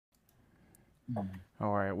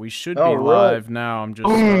All right, we should be All right. live now. I'm just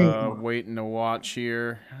waiting to watch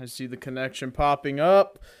here. I see the connection popping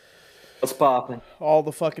up. What's popping? All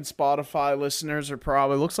the fucking Spotify listeners are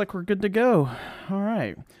probably, looks like we're good to go. All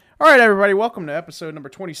right. All right, everybody, welcome to episode number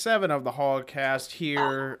 27 of the Hogcast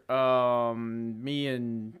here. Me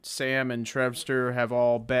and Sam and Trevster have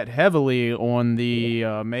all bet heavily on the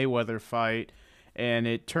Mayweather fight, and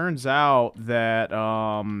it turns out that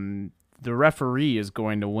the referee is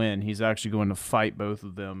going to win. He's actually going to fight both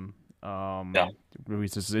of them.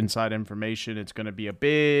 This is inside information. It's going to be a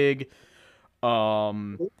big...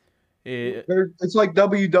 It's like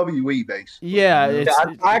WWE, basically. Yeah,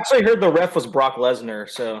 I actually heard the ref was Brock Lesnar,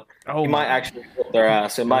 so he might actually whip their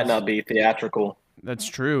ass. It might not be theatrical. That's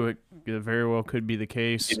true. It very well could be the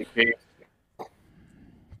case.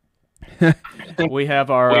 We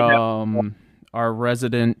have our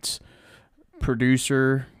resident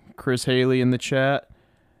producer Chris Haley in the chat.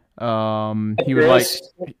 He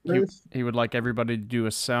would like everybody to do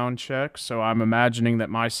a sound check. So I'm imagining that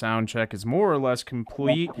my sound check is more or less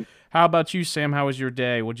complete. How about you, Sam? How was your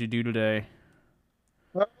day? What'd you do today?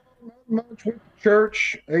 Not much. Went to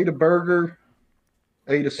church, ate a burger,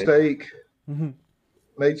 ate a steak,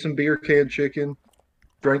 made some beer can chicken,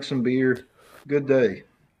 drank some beer. Good day.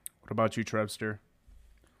 What about you, Trevster?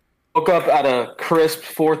 Woke up at a crisp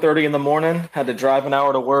 4:30 in the morning. Had to drive an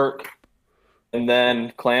hour to work, and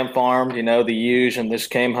then clam farmed. The usual, and just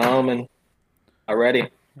came home and already.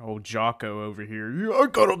 Old Jocko over here. Yeah, I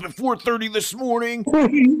got up at 4:30 this morning,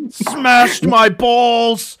 smashed my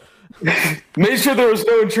balls. Made sure there was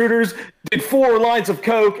no intruders, did 4 lines of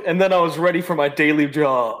coke, and then I was ready for my daily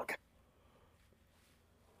jog.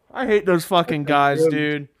 I hate those fucking guys,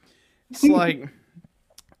 dude. It's like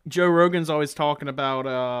Joe Rogan's always talking about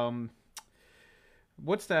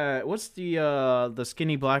what's the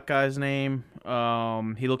skinny black guy's name?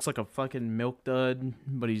 He looks like a fucking milk dud,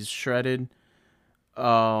 but he's shredded.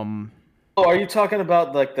 Are you talking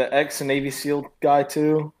about like the ex-Navy SEAL guy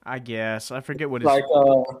too? I guess I forget what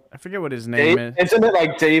his name is. Isn't it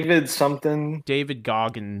like David something? David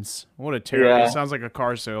Goggins. What a terrible! Yeah. He sounds like a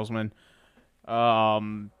car salesman.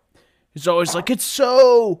 He's always like, it's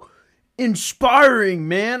so inspiring,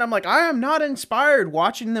 man. I'm like, I am not inspired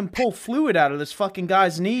watching them pull fluid out of this fucking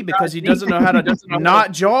guy's knee because he doesn't know how to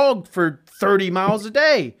not jog for 30 miles a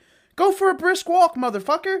day. Go for a brisk walk,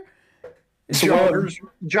 motherfucker.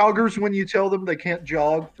 Joggers when you tell them they can't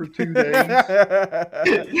jog for 2 days.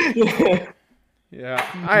 Yeah,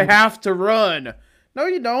 I have to run. No,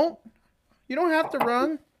 you don't. You don't have to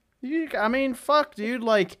run. Fuck, dude.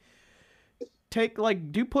 Like,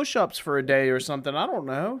 do push-ups for a day or something. I don't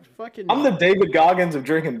know. Fucking. I'm the David Goggins of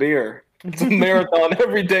drinking beer. It's a marathon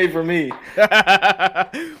every day for me.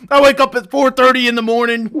 I wake up at 4:30 in the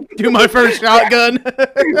morning, do my first shotgun.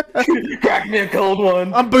 Crack me a cold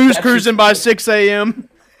one. I'm booze cruising by 6 a.m.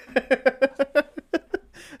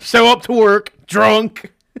 Show up to work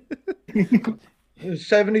drunk.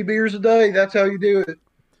 70 beers a day. That's how you do it.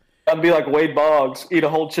 I'd be like Wade Boggs. Eat a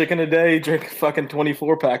whole chicken a day, drink a fucking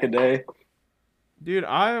 24-pack a day. Dude,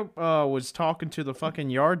 I was talking to the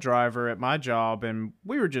fucking yard driver at my job, and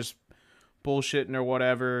we were just bullshitting or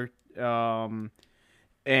whatever,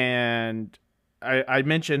 and I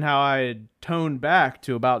mentioned how I had toned back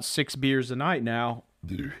to about 6 beers a night now.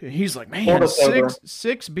 He's like, man,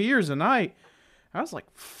 six beers a night. I was like,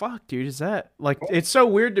 fuck, dude, is that like, it's so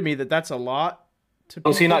weird to me that that's a lot to people.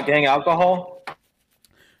 Was he not gang alcohol?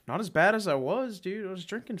 Not as bad as I was, dude. I was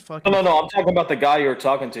drinking fucking... No, I'm talking about the guy you were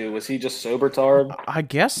talking to. Was he just sober tard? I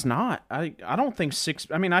guess not. I don't think 6...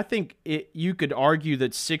 I think you could argue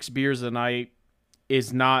that 6 beers a night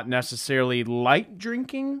is not necessarily light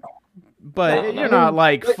drinking, but you're not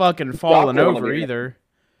like fucking falling over either.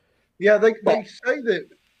 Yeah, they say that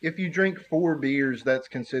if you drink 4 beers, that's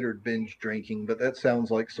considered binge drinking, but that sounds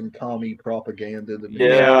like some Tommy propaganda to me.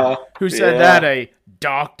 Yeah. Who said that? A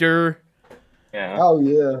doctor? Yeah. Oh,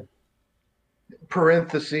 yeah.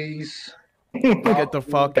 Parentheses. Get the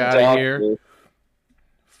fuck out of here.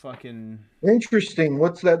 Fucking... Interesting.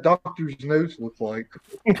 What's that doctor's nose look like?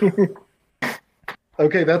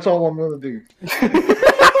 Okay, that's all I'm going to do.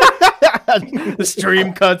 The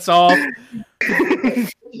stream cuts off.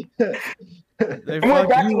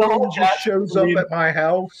 Just shows up at my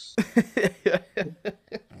house.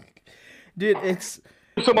 Dude, it's...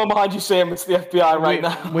 Someone behind you, Sam. It's the FBI right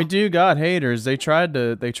now. We do got haters. They tried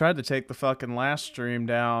to take the fucking last stream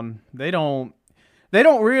down. They don't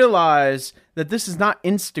realize that this is not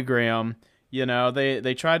Instagram.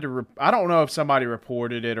 They tried to. I don't know if somebody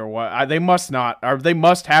reported it or what. They must not, or they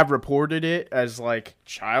must have reported it as like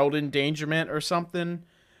child endangerment or something.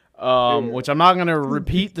 which I'm not going to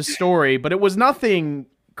repeat the story, but it was nothing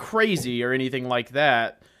crazy or anything like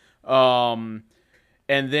that. And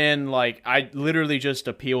then, like, I literally just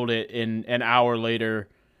appealed it, and an hour later,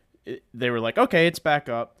 they were like, okay, it's back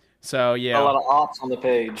up. So, yeah. A lot of ops on the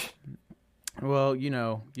page. Well, you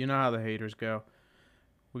know how the haters go.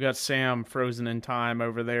 We got Sam frozen in time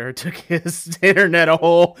over there. It took his internet a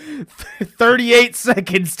whole 38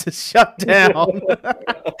 seconds to shut down.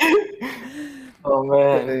 Oh,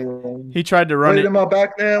 man. He tried to run Wait, it. am I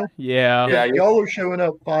back now? Yeah. Y'all are showing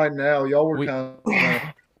up fine now. Y'all were kind of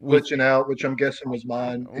glitching out, which I'm guessing was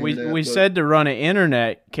mine. We said to run an or an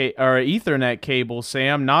Ethernet cable,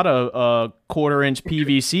 Sam, not a quarter-inch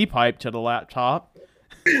PVC pipe to the laptop.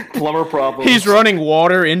 Plumber problems. He's running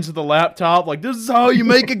water into the laptop like, this is how you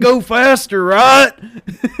make it go faster, right?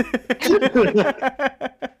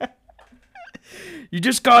 You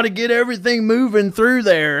just got to get everything moving through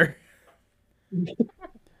there. It's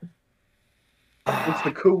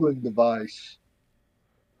the cooling device.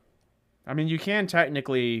 I mean, you can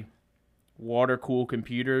technically water cool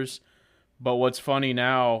computers, but what's funny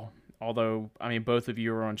now, although, I mean, both of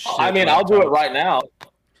you are on shit. I mean, I'll do it right now.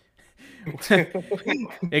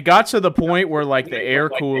 It got to the point where, like, the air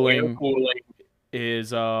cooling is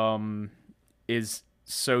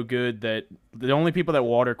so good that the only people that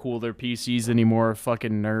water cool their PCs anymore are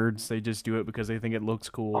fucking nerds. They just do it because they think it looks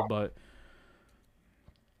cool, but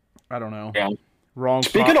I don't know. Yeah. Wrong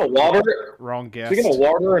guess. Speaking of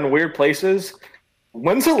water in weird places,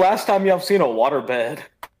 when's the last time y'all seen a water bed?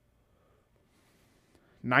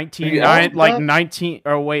 19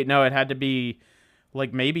 or wait, no, it had to be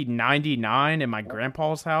like maybe 99 in my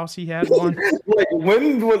grandpa's house. He had one. Like,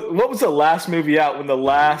 what was the last movie out when the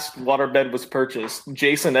last waterbed was purchased?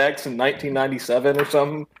 Jason X in 1997 or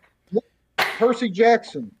something? Percy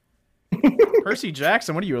Jackson. Percy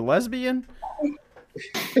Jackson? What are you, a lesbian?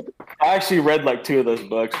 I actually read like 2 of those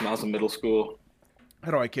books when I was in middle school.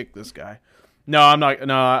 How do I kick this guy? No, I'm not.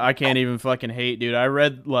 No, I can't even fucking hate, dude. I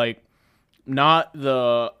read like not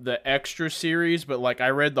the extra series, but like I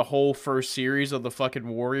read the whole first series of the fucking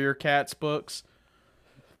Warrior Cats books.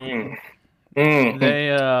 They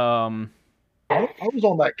I was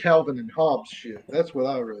on that Calvin and Hobbes shit. That's what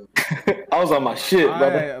I read. I was on my shit,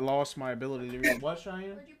 brother. I lost my ability to read. What,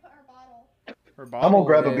 Cheyenne? Where'd you put her bottle? Her bottle. I'm gonna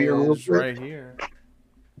grab a beer real is quick. right here.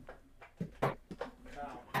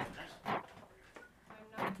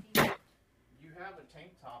 You have a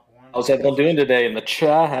tank top one. How's everyone doing today in the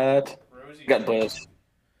chat? Got Bush.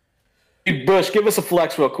 Hey, Bush, give us a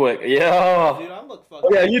flex real quick. Yeah. Dude, I look fucking.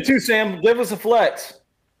 Yeah, you too, Sam. Give us a flex.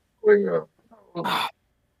 I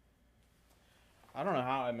don't know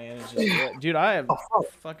how I managed this. Dude, I am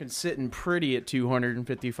fucking sitting pretty at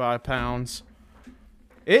 255 pounds.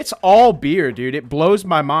 It's all beer, dude. It blows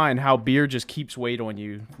my mind how beer just keeps weight on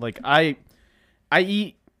you. Like, I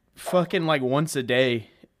eat fucking like once a day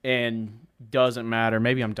and doesn't matter.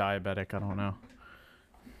 Maybe I'm diabetic. I don't know.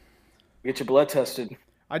 Get your blood tested.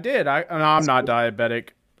 I did. No, I'm not diabetic.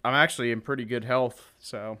 I'm actually in pretty good health,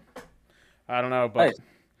 so I don't know. But Hey,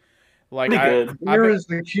 like, pretty good. Beer is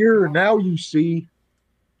the cure. Now you see.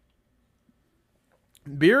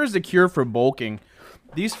 Beer is the cure for bulking.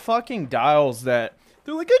 These fucking dials that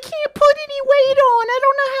they're like, I can't put any weight on. I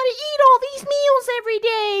don't know how to eat all these meals every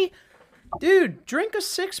day. Dude, drink a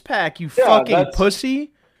 6-pack, you fucking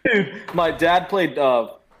pussy. Dude, my dad played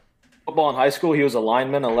football in high school. He was a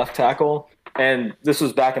lineman, a left tackle, and this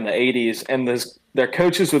was back in the 80s. And their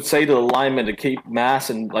coaches would say to the linemen to keep mass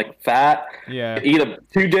and like fat. Yeah. Eat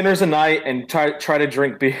 2 dinners a night and try to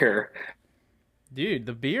drink beer. Dude,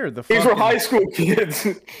 the beer, the These fucking... were high school kids.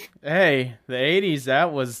 Hey, the 80s,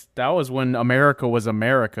 that was when America was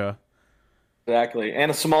America. Exactly.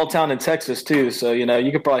 And a small town in Texas too, so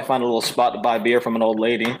you could probably find a little spot to buy beer from an old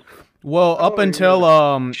lady. Well, up until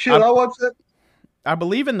Shit, I watched that. I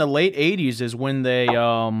believe in the late 80s is when they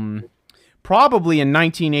probably in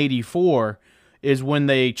 1984 is when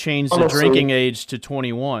they changed the drinking age to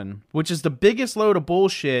 21, which is the biggest load of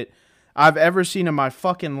bullshit I've ever seen in my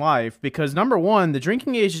fucking life, because number one, the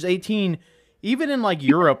drinking age is 18 even in like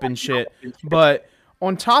Europe and shit. But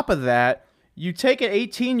on top of that, you take an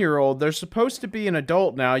 18-year-old, they're supposed to be an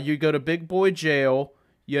adult now. You go to big boy jail,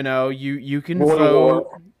 you can vote.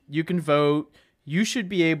 You can vote. You should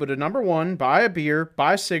be able to, number one, buy a beer,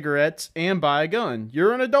 buy cigarettes, and buy a gun.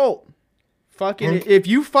 You're an adult. Fucking, if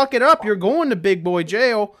you fuck it up, you're going to big boy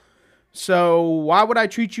jail. So why would I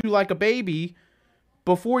treat you like a baby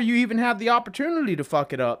before you even have the opportunity to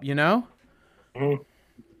fuck it up, you know?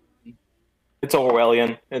 It's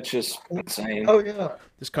Orwellian. It's just insane. Oh yeah.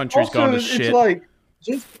 This country's Also, gone to it's shit. like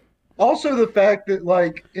just Also, the fact that,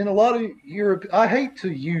 like, in a lot of Europe, I hate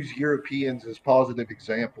to use Europeans as positive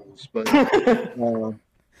examples, but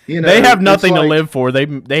they have nothing to live for.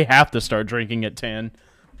 They have to start drinking at 10.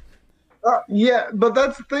 Yeah, but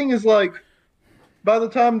that's the thing is, like, by the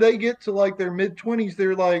time they get to like their mid-20s,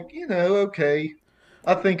 they're like, okay,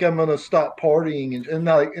 I think I'm gonna stop partying. And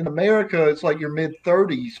like in America, it's like your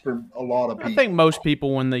mid-30s for a lot of people. I think most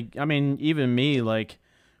people even me, like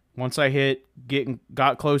once I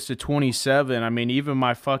got close to 27, I mean, even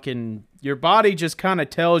your body just kind of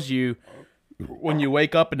tells you when you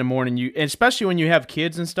wake up in the morning, especially when you have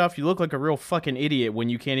kids and stuff, you look like a real fucking idiot when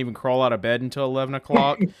you can't even crawl out of bed until 11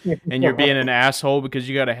 o'clock and you're being an asshole because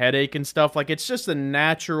you got a headache and stuff. Like, it's just a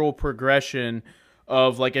natural progression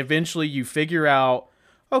of, like, eventually you figure out,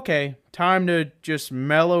 okay, time to just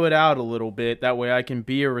mellow it out a little bit. That way I can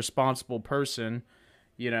be a responsible person,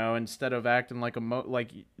 instead of acting like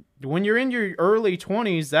when you're in your early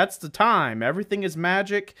 20s, that's the time. Everything is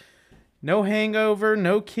magic. No hangover,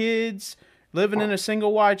 no kids, living in a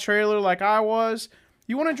single wide trailer like I was.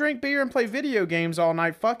 You want to drink beer and play video games all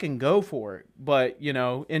night, fucking go for it. But,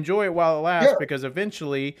 enjoy it while it lasts, because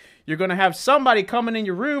eventually you're going to have somebody coming in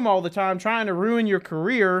your room all the time trying to ruin your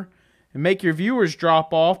career and make your viewers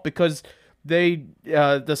drop off because the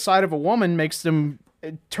sight of a woman makes them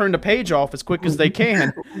turn the page off as quick as they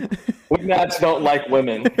can. Wignats don't like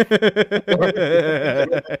women.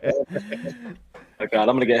 Oh, God,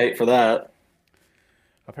 I'm going to get hate for that.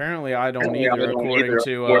 Apparently, I don't either, according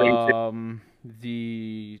to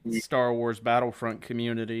the Star Wars Battlefront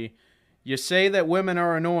community. You say that women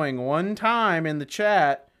are annoying one time in the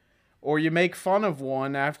chat, or you make fun of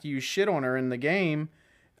one after you shit on her in the game,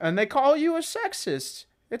 and they call you a sexist.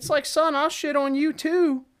 It's like, son, I'll shit on you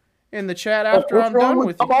too in the chat after I'm done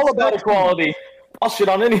with you. I'm all about equality. I'll shit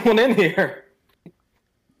on anyone in here.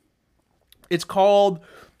 It's called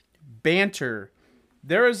banter.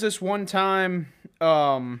 There was this one time,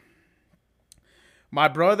 my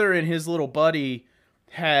brother and his little buddy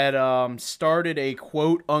had started a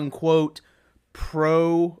quote-unquote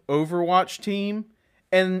pro Overwatch team,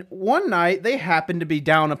 and one night they happened to be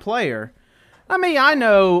down a player. I mean, I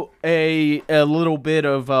know a little bit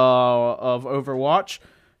of Overwatch,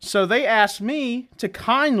 so they asked me to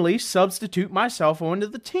kindly substitute myself onto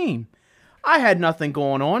the team. I had nothing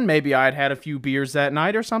going on. Maybe I'd had a few beers that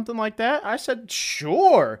night or something like that. I said,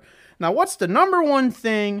 sure. Now, what's the number one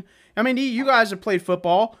thing? I mean, you guys have played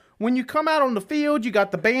football. When you come out on the field, you got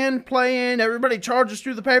the band playing. Everybody charges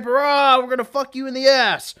through the paper. We're going to fuck you in the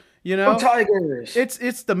ass. Go Tigers.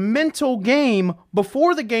 It's the mental game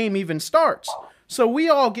before the game even starts. So we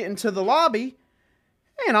all get into the lobby,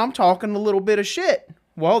 and I'm talking a little bit of shit.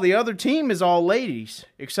 Well, the other team is all ladies,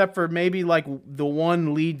 except for maybe like the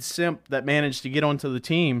one lead simp that managed to get onto the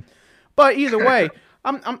team. But either way,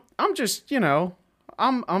 I'm just,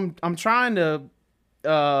 I'm trying to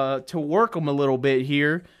work them a little bit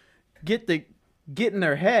here, get in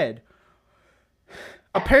their head.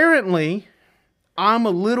 Apparently, I'm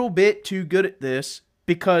a little bit too good at this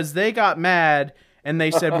because they got mad and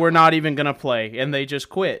they said we're not even gonna play, and they just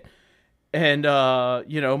quit. And,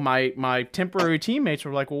 my temporary teammates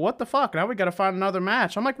were like, well, what the fuck? Now we got to find another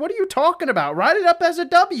match. I'm like, what are you talking about? Write it up as a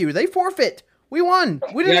W. They forfeit. We won.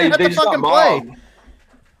 We didn't even have to fucking play.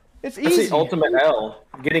 It's easy. That's the ultimate L.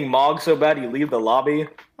 Getting mogged so bad you leave the lobby.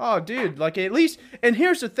 Oh, dude. Like, at least... And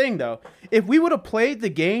here's the thing, though. If we would have played the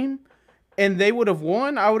game and they would have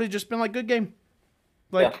won, I would have just been like, good game.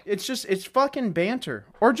 Like, it's fucking banter.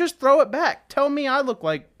 Or just throw it back. Tell me I look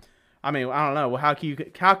like... I mean, I don't know. How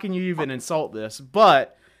can you even insult this?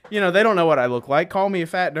 But, they don't know what I look like. Call me a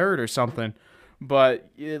fat nerd or something. But,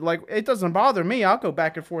 it doesn't bother me. I'll go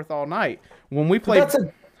back and forth all night. When we play...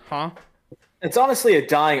 It's honestly a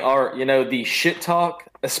dying art, the shit talk,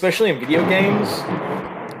 especially in video games.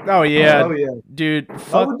 Oh, yeah. Dude,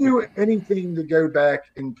 I would do anything to go back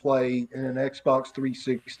and play in an Xbox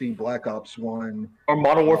 360, Black Ops 1. Or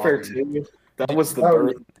Modern Warfare 2. That was the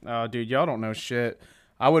birth. Oh, dude, y'all don't know shit.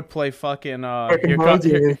 I would play fucking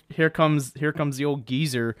here comes the old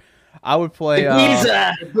geezer. I would play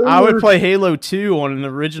Halo 2 on an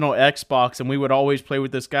original Xbox, and we would always play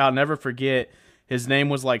with this guy. I'll never forget. His name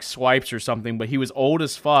was like Swipes or something, but he was old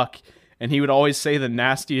as fuck, and he would always say the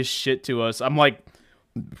nastiest shit to us. I'm like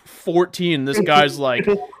 14. This guy's like,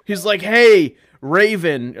 he's like, hey,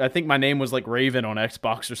 Raven. I think my name was like Raven on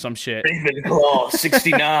Xbox or some shit. Ravenclaw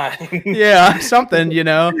 69. Yeah, something, you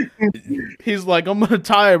know. He's like, I'm gonna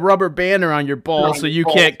tie a rubber band around your ball so you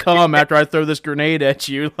can't come after I throw this grenade at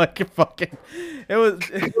you. Like fucking, it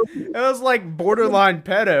was like borderline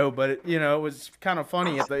pedo, but it was kind of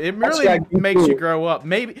funny. It really makes you grow up.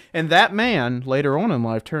 Maybe, and that man later on in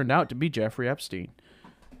life turned out to be Jeffrey Epstein.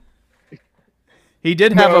 He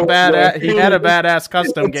did have he had a badass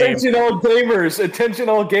custom game. Attention all gamers! Attention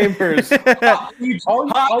all gamers!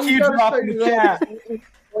 All you drop in the chat.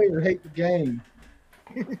 Player hate the game.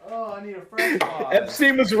 Oh, I need a friend pod.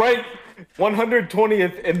 Epstein was right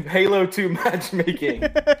 120th in Halo 2 matchmaking.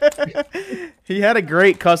 He had a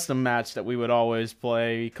great custom match that we would always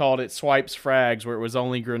play. He called it Swipes Frags, where it was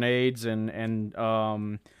only grenades and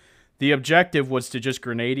the objective was to just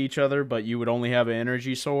grenade each other, but you would only have an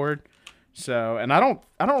energy sword. So, and I don't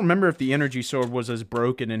remember if the energy sword was as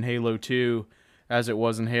broken in Halo 2 as it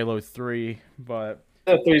was in Halo 3, but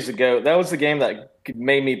Halo 3's the GOAT. That was the game that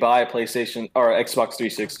made me buy a PlayStation or Xbox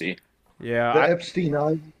 360. Yeah. The Epstein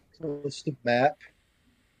Island custom map.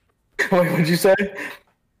 Wait, what'd you say?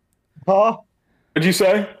 Huh? What'd you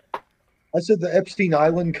say? I said the Epstein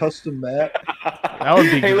Island custom map. That would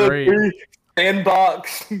be Halo great. 3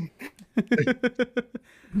 sandbox.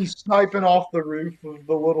 He's sniping off the roof of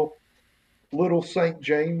the little St.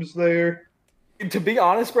 James there. To be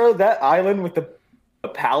honest, bro, that island with the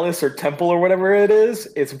palace or temple or whatever it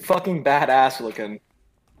is, it's fucking badass looking.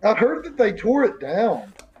 I heard that they tore it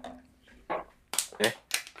down.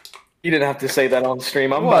 You didn't have to say that on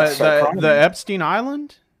stream. I'm about What, to start crying. the Epstein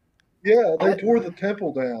Island? Yeah, they tore the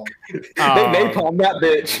temple down. They napalm that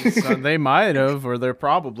bitch. So they might have, or they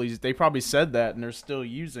probably said that and they're still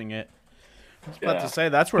using it. I was about to say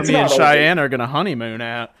that's where It's me and not over. Cheyenne are gonna honeymoon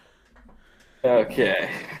at. Okay.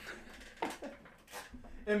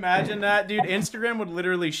 Imagine that, dude. Instagram would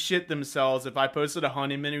literally shit themselves if I posted a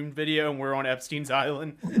honeymoon video and we're on Epstein's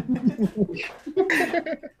Island.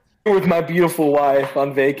 With my beautiful wife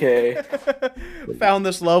on vacay. Found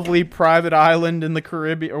this lovely private island in the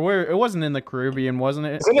Caribbean, or where it wasn't in the Caribbean, wasn't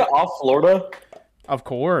it? Isn't it off Florida? Of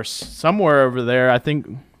course, somewhere over there. I think.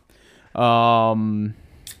 What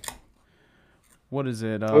is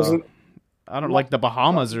it? Was it? I don't like the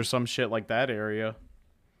Bahamas or some shit like that area.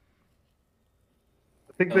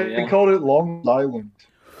 I think Oh, they yeah. called it Long Island.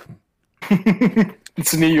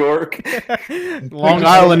 It's New York. Long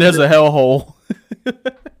Island is a hellhole.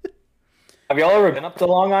 Have y'all ever been up to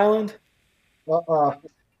Long Island?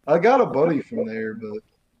 I got a buddy from there, but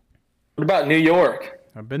What about New York?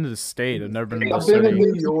 I've been to the state. I've never been to the I've been in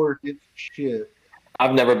city. New York. It's shit.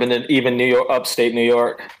 I've never been to even New York, upstate New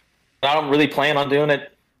York. I don't really plan on doing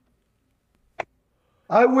it.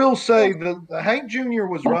 I will say that Hank Jr.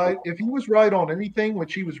 was right. If he was right on anything,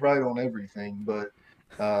 which he was right on everything, but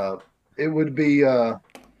it would be the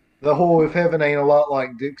whole "if heaven ain't a lot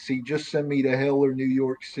like Dixie, just send me to hell or New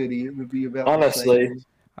York City." It would be about Honestly. the same.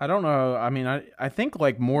 I don't know. I mean, I think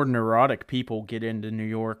like more neurotic people get into New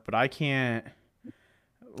York, but I can't.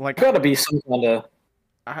 Like, Gotta be some kind of.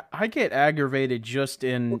 I get aggravated just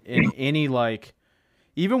in any like,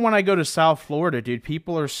 even when I go to South Florida, dude.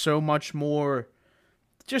 People are so much more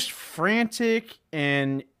just frantic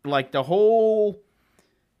and like the whole.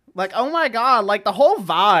 Like, oh my god, like the whole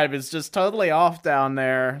vibe is just totally off down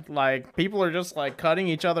there. Like, people are just like cutting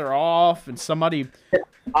each other off, and somebody.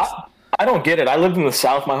 I don't get it. I lived in the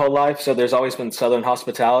South my whole life, so there's always been Southern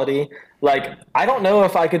hospitality. Like, I don't know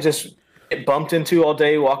if I could just get bumped into all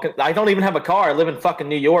day walking. I don't even have a car. I live in fucking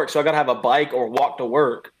New York, so I gotta have a bike or walk to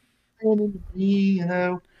work. You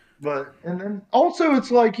know, but and then also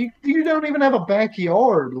it's like you don't even have a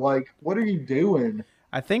backyard. Like, what are you doing?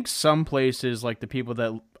 I think some places, like the people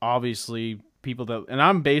that and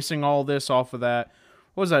I'm basing all this off of that.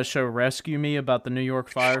 What was that show, Rescue Me, about the New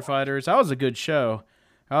York firefighters? That was a good show.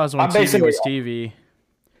 That was when TV was TV.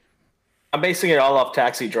 I'm basing it all off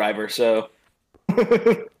Taxi Driver, so.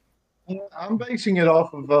 I'm basing it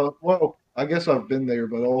off of well, I guess I've been there,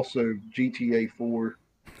 but also GTA 4.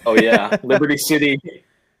 Oh yeah, Liberty City.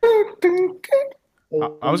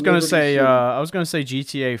 I was gonna say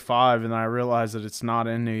GTA 5, and then I realized that it's not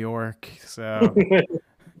in New York. So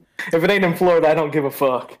If it ain't in Florida, I don't give a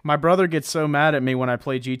fuck. my brother gets so mad at me when I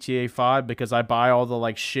play GTA 5 because I buy all the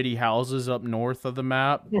like shitty houses up north of the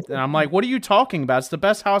map, and I'm like, "What are you talking about? It's the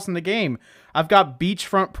best house in the game. I've got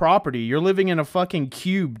beachfront property. You're living in a fucking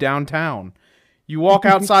cube downtown. You walk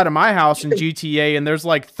outside of my house in GTA, and there's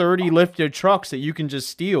like 30 lifted trucks that you can just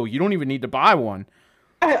steal. You don't even need to buy one."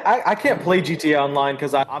 I can't play GTA Online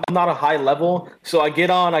because I'm not a high level. So I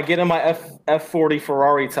get in my F40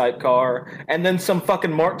 Ferrari type car, and then some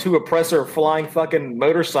fucking Mark II oppressor flying fucking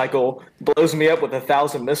motorcycle blows me up with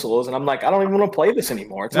 1,000 missiles, and I'm like, I don't even want to play this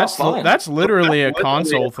anymore. It's not fun. That's literally a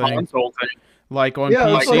console thing. Like on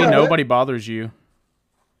PC, nobody bothers you.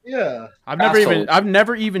 Yeah, I've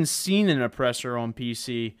never even seen an oppressor on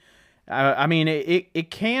PC. I mean,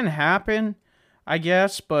 it can happen, I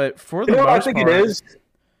guess, but for the most part, I think it is.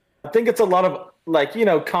 I think it's a lot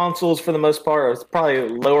of consoles for the most part are probably a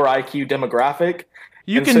lower IQ demographic.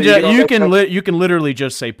 You can literally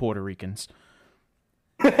just say Puerto Ricans.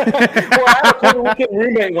 Well, I had a Puerto Rican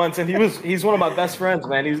roommate once, and he's one of my best friends,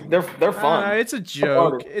 man. They're fun. It's a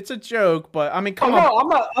joke. It's a joke, but I mean, come on. No, I'm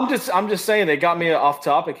not. I'm just saying they got me off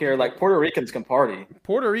topic here. Like Puerto Ricans can party.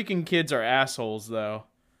 Puerto Rican kids are assholes, though.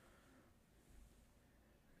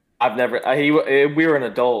 I've never. We were an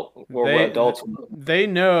adult. We're adults. They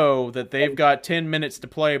know that they've got 10 minutes to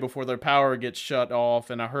play before their power gets shut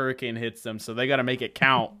off and a hurricane hits them, so they got to make it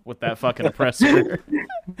count with that fucking oppressor.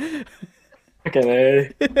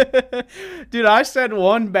 Okay. Dude, I said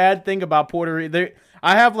one bad thing about Puerto Rico.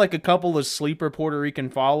 I have like a couple of sleeper Puerto Rican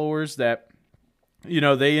followers that,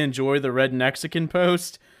 they enjoy the Red Mexican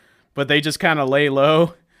post, but they just kind of lay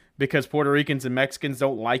low. Because Puerto Ricans and Mexicans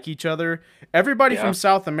don't like each other. Everybody from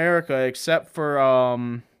South America, except for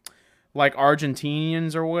like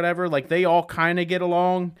Argentinians or whatever, like they all kind of get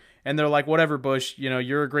along. And they're like, whatever, Bush,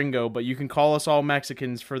 you're a gringo, but you can call us all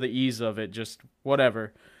Mexicans for the ease of it. Just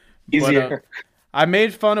whatever. Easier. But, I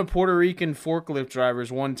made fun of Puerto Rican forklift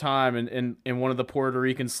drivers one time, and one of the Puerto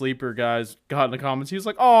Rican sleeper guys got in the comments. He was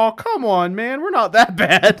like, "Oh, come on, man, we're not that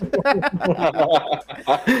bad."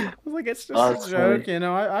 I was like, "It's just a joke, funny.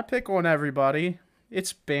 I pick on everybody.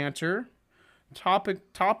 It's banter.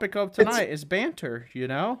 Topic of tonight is banter.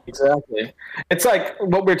 Exactly. It's like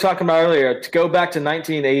what we were talking about earlier. To go back to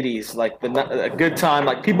 1980s, like a good time.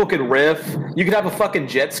 Like people could riff. You could have a fucking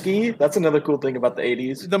jet ski. That's another cool thing about the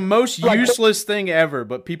 80s. The most useless thing ever,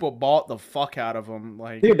 but people bought the fuck out of them.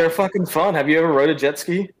 Like, dude, they're fucking fun. Have you ever rode a jet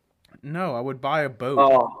ski? No, I would buy a boat.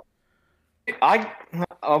 Oh, I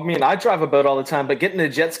mean, I drive a boat all the time, but getting a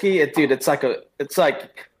jet ski, it's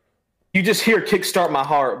like. You just hear "Kickstart My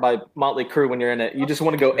Heart" by Motley Crue when you're in it. You just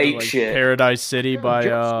want to go ape shit. Paradise City by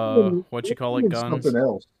what you call it, Guns. Something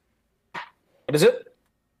else. What is it?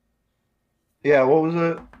 Yeah, what was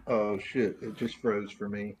it? Oh shit! It just froze for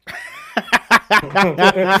me.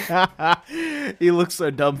 He looks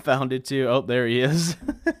so dumbfounded too. Oh, there he is.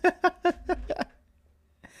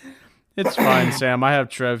 It's fine, Sam. I have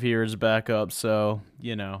Trev here as backup, so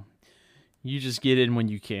you just get in when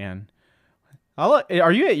you can.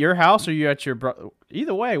 Are you at your house or are you at your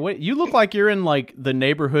either way? You look like you're in like the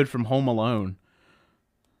neighborhood from Home Alone.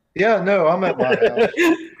 Yeah, no, I'm at my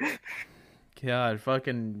house. God,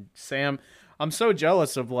 fucking Sam. I'm so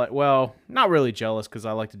jealous of not really jealous because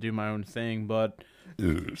I like to do my own thing, but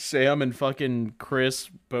Sam and fucking Chris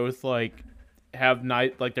both have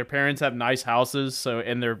their parents have nice houses,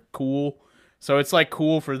 and they're cool. So it's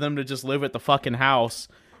cool for them to just live at the fucking house,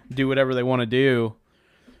 do whatever they want to do.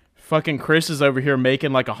 Fucking Chris is over here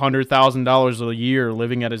making $100,000 a year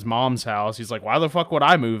living at his mom's house. He's like, why the fuck would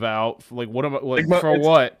I move out? What am I for?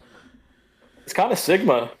 What? It's kind of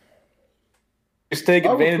Sigma. Just take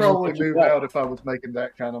advantage. I would probably move out if I was making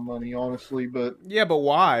that kind of money, honestly. But yeah, but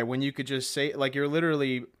why? When you could just say you're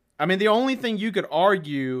literally. I mean, the only thing you could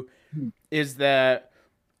argue is that,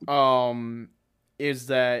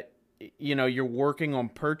 you're working on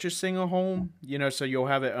purchasing a home, so you'll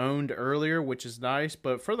have it owned earlier, which is nice.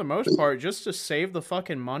 But for the most part, just to save the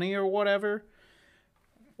fucking money or whatever,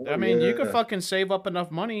 I mean, you could fucking save up enough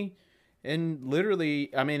money and literally,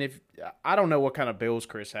 I mean, I don't know what kind of bills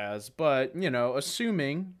Chris has, but,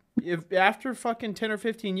 assuming if after fucking 10 or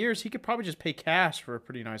 15 years, he could probably just pay cash for a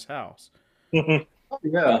pretty nice house.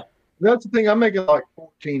 Yeah. That's the thing. I'm making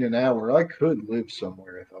 $14 an hour. I could live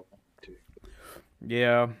somewhere if I wanted to.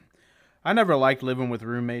 Yeah. I never liked living with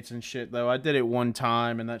roommates and shit, though. I did it one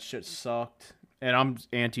time, and that shit sucked. And I'm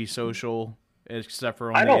antisocial, except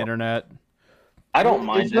for on the internet. I don't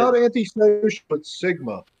mind it. It's not antisocial, but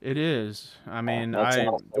Sigma. It is. I mean,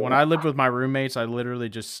 when I lived with my roommates, I literally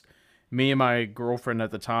just... Me and my girlfriend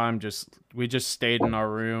at the time, we just stayed in our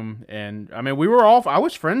room. And, I mean, I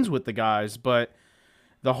was friends with the guys, but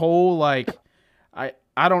the whole, I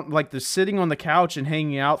don't... the sitting on the couch and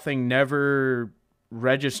hanging out thing never...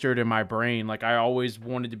 registered in my brain. I always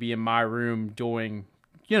wanted to be in my room doing,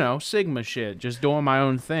 Sigma shit, just doing my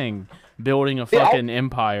own thing, building a fucking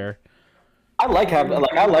empire. I like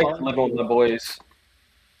living with the boys.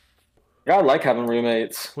 Yeah, I like having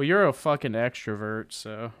roommates. Well, you're a fucking extrovert,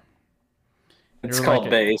 so It's you're called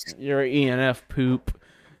like base. you're an ENF poop.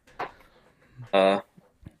 I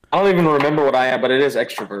don't even remember what I am, but it is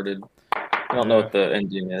extroverted. I don't know Yeah. what the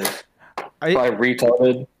ending is. I Probably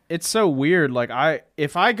retarded. it's so weird. Like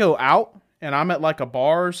if I go out and I'm at like a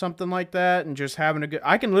bar or something like that and just having a good,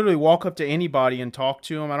 I can literally walk up to anybody and talk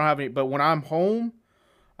to them. I don't have any. But when I'm home,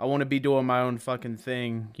 I want to be doing my own fucking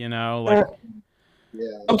thing. You know, like Yeah.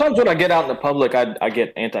 Sometimes when I get out in the public, I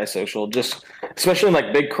get antisocial. Just especially in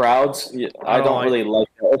like big crowds, I I don't don't like- really like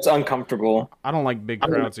it. It's uncomfortable. I don't like big I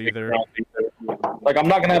don't crowds like big either. crowds either. Like I'm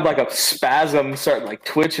not gonna have like a spasm, start like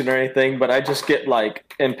twitching or anything, but I just get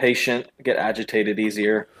like impatient, get agitated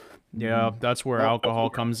easier. Yeah, that's where alcohol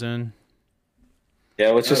comes in.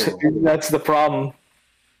 Yeah, which is that's the problem.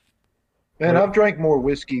 Man, I've drank more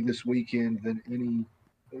whiskey this weekend than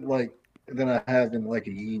I have in like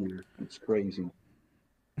a year. It's crazy.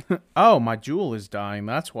 Oh, my Juul is dying.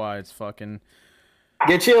 That's why it's fucking.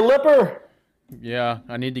 Get you a lipper. Yeah,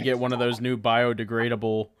 I need to get one of those new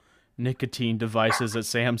biodegradable nicotine devices that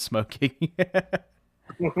Sam's smoking.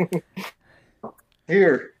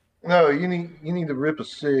 Here, no, you need to rip a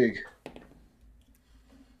cig.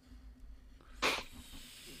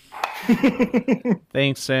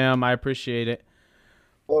 Thanks, Sam. I appreciate it.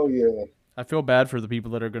 Oh yeah. I feel bad for the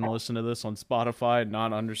people that are going to listen to this on Spotify and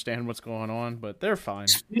not understand what's going on, but they're fine.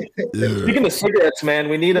 Speaking of cigarettes, man,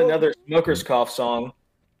 we need another smoker's cough song.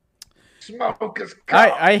 Smokers.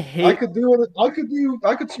 I hate. I could do it.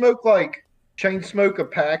 I could smoke like chain smoke a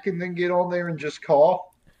pack and then get on there and just cough.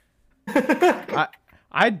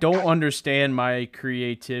 I don't understand my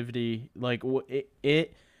creativity. Like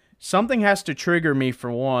it something has to trigger me for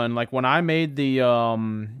one. Like when I made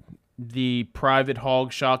the private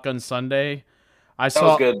hog shotgun Sunday, I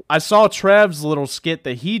saw Trev's little skit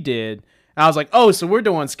that he did. And I was like, "Oh, so we're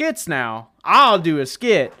doing skits now. I'll do a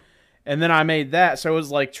skit." And then I made that. So it was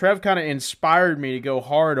like Trev kind of inspired me to go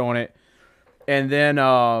hard on it. And then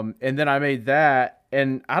I made that,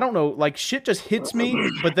 and I don't know, like shit just hits me,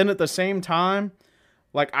 but then at the same time,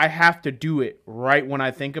 like I have to do it right when I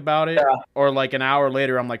think about it, or like an hour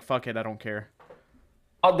later, I'm like, fuck it, I don't care.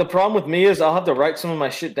 The problem with me is I'll have to write some of my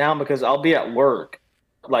shit down because I'll be at work,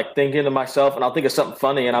 like thinking to myself, and I'll think of something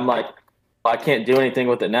funny, and I'm like, I can't do anything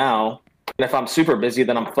with it now. And if I'm super busy,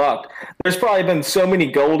 then I'm fucked. There's probably been so many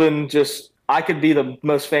golden, I could be the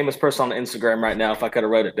most famous person on Instagram right now if I could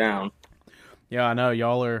have wrote it down. Yeah, I know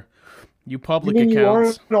y'all are public You mean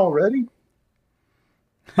accounts. you aren't already?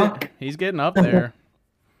 He's getting up there.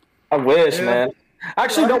 I wish, Yeah. man. I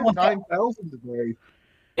actually don't want 9,000 today.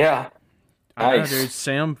 Yeah. I know, Nice. dude.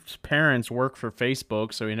 Sam's parents work for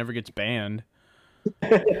Facebook, so he never gets banned.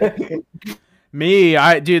 Me,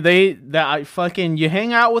 I fucking, you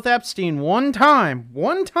hang out with Epstein one time,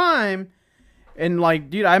 and like,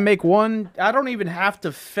 dude, I don't even have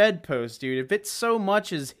to Fed post, dude. If it so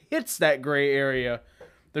much as hits that gray area,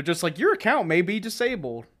 they're just like, your account may be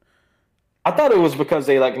disabled. I thought it was because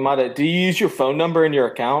they like might have. Do you use your phone number in your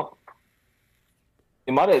account?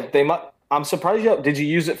 I'm surprised did you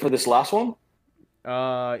use it for this last one?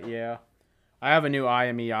 Yeah. I have a new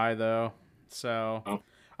IMEI though, so Oh.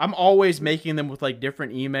 I'm always making them with like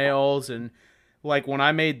different emails, and like when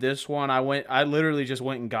I made this one, I literally just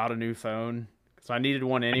went and got a new phone because I needed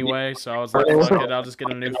one anyway. So I was like, fuck it, I'll just get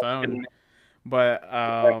a new phone. But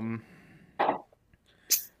I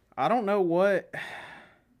don't know what.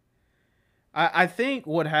 I think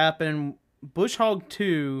what happened, Bush Hog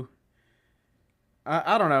 2.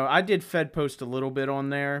 I don't know. I did Fed post a little bit on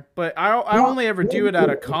there, but I only ever do it out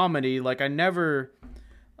of comedy. Like I never,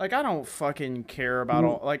 like I don't fucking care about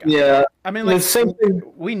all. Like Yeah. I mean, The like same thing.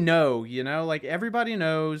 we know, you know, like everybody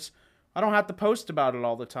knows. I don't have to post about it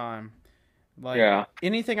all the time. Like Yeah.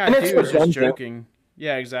 anything I And do it's is just redundant. joking.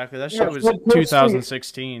 Yeah, exactly. That Yeah, shit was it's not posting.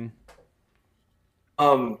 2016.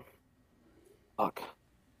 Fuck.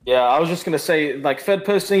 Yeah, I was just gonna say, like Fed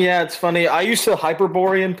posting. Yeah, it's funny. I used to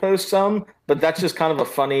Hyperborean post some, but that's just kind of a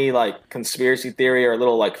funny like conspiracy theory or a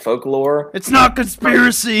little like folklore. It's not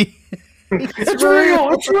conspiracy. It's real.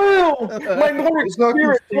 It's real. My Nordic It's not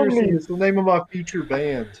spirit told conspiracy. me. It's the name of my future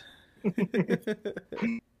band.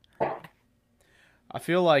 I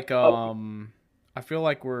feel like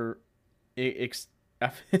we're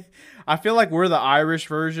I feel like we're the Irish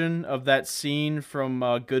version of that scene from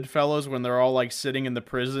Goodfellas when they're all like sitting in the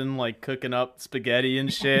prison like cooking up spaghetti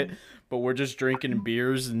and shit, but we're just drinking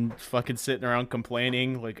beers and fucking sitting around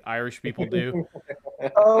complaining like Irish people do.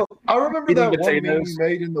 Oh, I remember Eating that one meme potatoes. you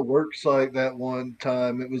made in the work site that one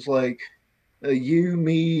time. It was like you,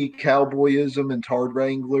 me, cowboyism, and Tard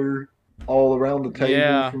Wrangler all around the table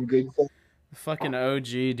Yeah. from Goodfellas. Fucking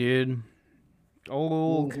OG, dude.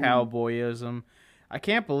 Old cowboyism. I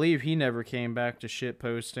can't believe he never came back to shit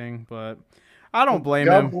posting, but I don't blame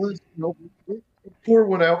him. Bless, pour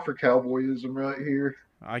one out for cowboyism right here.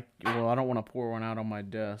 I don't want to pour one out on my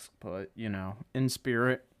desk, but in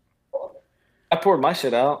spirit. I poured my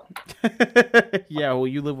shit out. Yeah, well,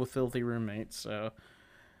 you live with filthy roommates, so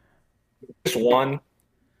Just one.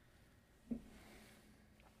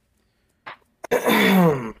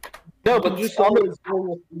 No, but Just always go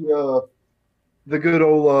with the good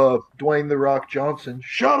old Dwayne The Rock Johnson.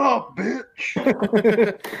 Shut up, bitch.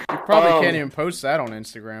 you probably can't even post that on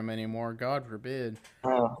Instagram anymore. God forbid.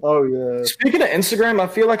 Oh yeah. Speaking of Instagram, I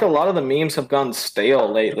feel like a lot of the memes have gone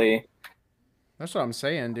stale lately. That's what I'm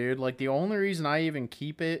saying, dude. Like, the only reason I even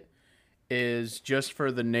keep it is just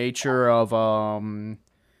for the nature of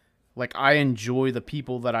like, I enjoy the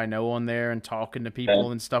people that I know on there and talking to people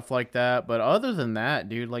and stuff like that. But other than that,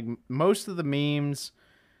 dude, like, most of the memes,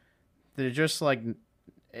 they're just like,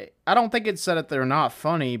 I don't think it's that they're not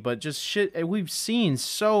funny, but just shit. We've seen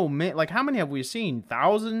so many. Like, how many have we seen?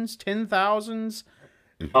 Thousands? 10,000s?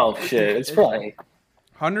 Oh shit! It's probably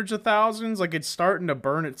hundreds of thousands. Like, it's starting to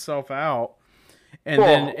burn itself out. And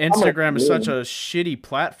then Instagram is such a shitty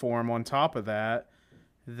platform on top of that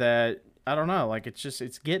I don't know. Like,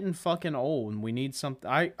 it's getting fucking old, and we need something.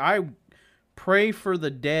 I pray for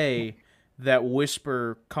the day that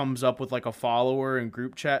Whisper comes up with like a follower and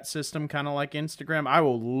group chat system, kind of like Instagram. I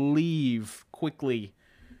will leave quickly.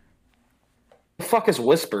 The fuck is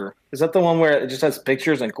Whisper? Is that the one where it just has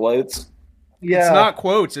pictures and quotes? Yeah. It's not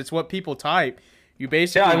quotes. It's what people type. You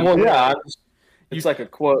basically It's like a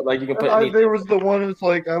quote. Like you can put. There was the one that's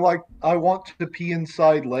like I want to pee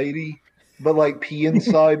inside, lady, but like pee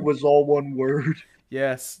inside was all one word.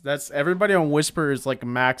 Yes, that's everybody on Whisper is like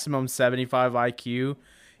maximum 75 IQ.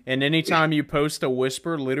 And anytime you post a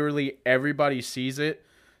Whisper, literally everybody sees it.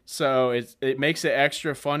 So it makes it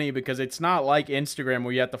extra funny because it's not like Instagram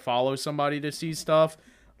where you have to follow somebody to see stuff.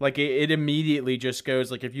 Like, it immediately just goes,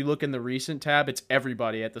 like, if you look in the recent tab, it's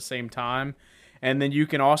everybody at the same time. And then you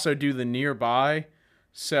can also do the nearby.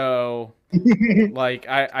 So, like,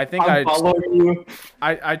 I think I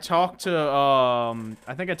talked to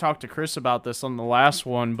I think I talked to Chris about this on the last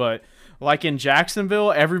one, but like in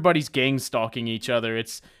Jacksonville, everybody's gang stalking each other.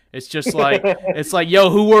 It's just like yo,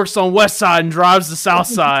 who works on West Side and drives the South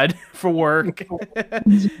Side for work?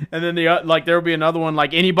 And then there'll be another one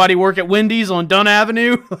like, anybody work at Wendy's on Dunn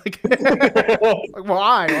Avenue? Like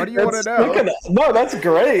why? What do you want to know? No, that's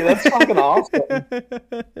great. That's fucking awesome.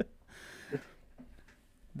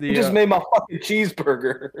 You just made my fucking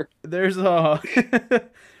cheeseburger. There's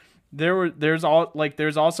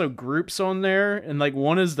also groups on there, and like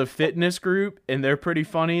one is the fitness group, and they're pretty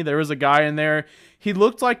funny. There was a guy in there. He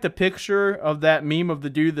looked like the picture of that meme of the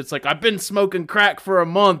dude that's like, I've been smoking crack for a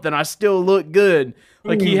month and I still look good.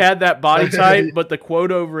 Like, he had that body type, but the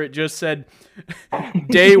quote over it just said,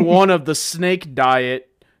 day 1 of the snake diet,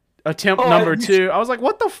 attempt number 2. I was like,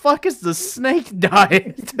 what the fuck is the snake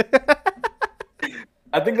diet?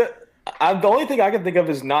 I think that the only thing I can think of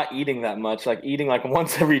is not eating that much, like eating like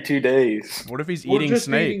once every 2 days. What if he's eating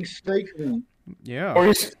snake? Eating steak meat. Yeah. Or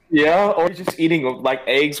he's just eating like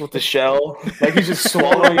eggs with the shell. Like he's just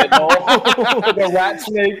swallowing it all like a rat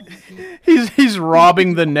snake. He's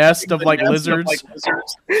robbing the nest of like lizards.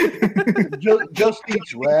 just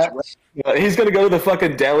eats rats. He's gonna go to the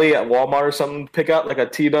fucking deli at Walmart or something, pick out like a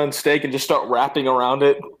T-bone steak and just start wrapping around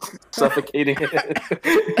it, suffocating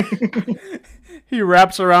it. He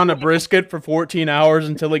wraps around a brisket for 14 hours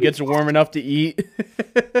until it gets warm enough to eat.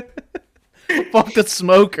 Fuck the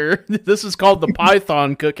smoker. This is called the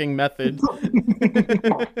Python cooking method.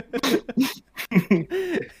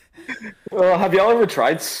 Have y'all ever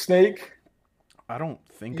tried snake? I don't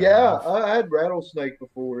think. Yeah, I had rattlesnake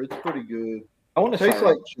before. It's pretty good. I want to Tastes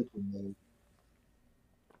like chicken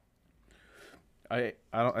though.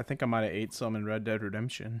 I think I might have ate some in Red Dead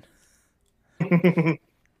Redemption.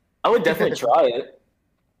 I would definitely try it.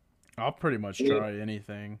 I'll pretty much try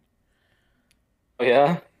anything. Oh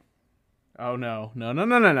yeah. Oh no.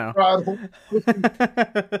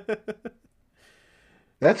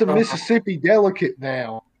 That's a Mississippi delicate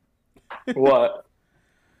now. What?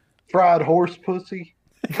 Fried horse pussy.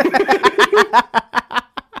 I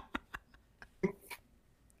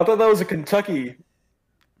thought that was a Kentucky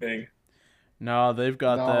thing. No, they've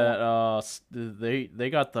got that. They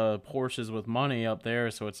got the horses with money up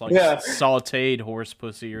there, so it's like sautéed horse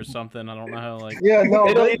pussy or something. I don't know how. Like, yeah, no,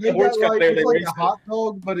 they don't eat the horse got, there. It's like a hot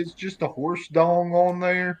dog, but it's just a horse dong on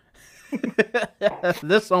there.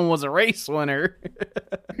 This one was a race winner.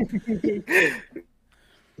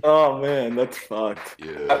 Oh man, that's fucked.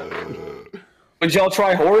 Yeah. Would y'all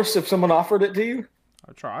try horse if someone offered it to you?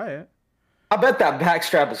 I'll try it. I bet that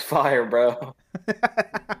backstrap is fire, bro.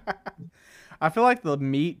 I feel like the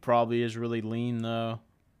meat probably is really lean though.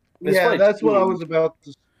 It's Yeah, probably that's what I cheap. was about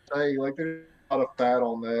to say. Like, there's a lot of fat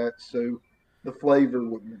on that, so the flavor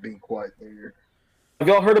wouldn't be quite there. Have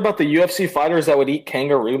y'all heard about the UFC fighters that would eat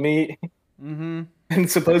kangaroo meat? Mm-hmm. And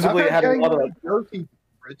supposedly it I've had a lot of kangaroo jerky.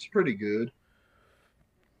 It's pretty good.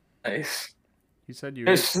 nice. You said you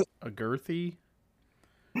There's- ate a girthy?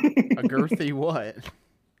 A girthy what?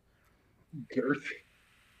 Jerky.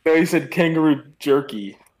 No, he said kangaroo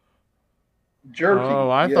jerky. Jerky. Oh,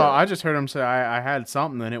 I yeah. thought I just heard him say I had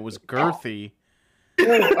something and it was girthy.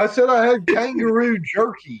 No, I said I had kangaroo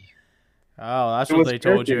jerky. Oh, that's It what was they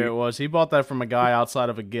told you jerky. it was. He bought that from a guy outside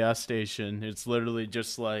of a gas station. It's literally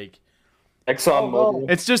just like Exxon Oh, Mobil. no.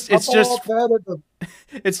 it's just I bought that at the-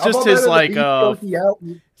 it's I just bought his that at the like beef jerky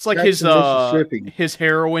outlet. it's like Jackson, Mississippi. his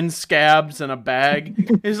heroin scabs in a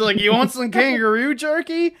bag. He's like, "You want some kangaroo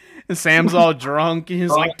jerky?" And Sam's all drunk. And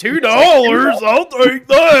he's like, $2. I'll take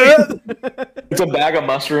that. It's a bag of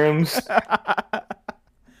mushrooms.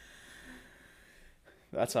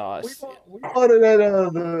 That's how I We see it. bought it at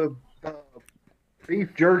the beef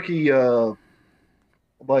jerky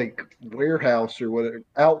like warehouse or whatever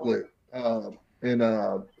outlet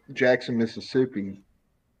in Jackson, Mississippi.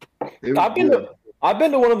 It was I've been good.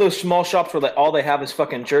 to one of those small shops where all they have is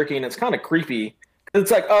fucking jerky, and it's kind of creepy. It's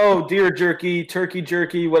like, oh, deer jerky, turkey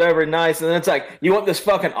jerky, whatever, nice. And then it's like, you want this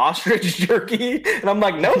fucking ostrich jerky? And I'm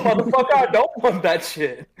like, no, motherfucker, I don't want that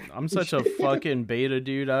shit. I'm such a fucking beta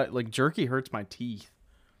dude. Like jerky hurts my teeth.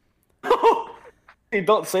 Hey,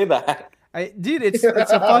 don't say that. Dude, it's a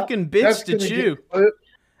fucking bitch That's to gonna chew. get clipped.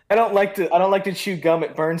 I don't like to chew gum.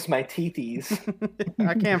 It burns my teethies.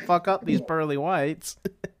 I can't fuck up these pearly whites.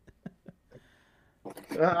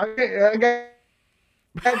 I got.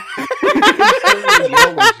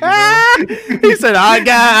 He said, I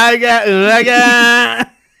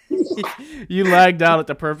got. You lagged out at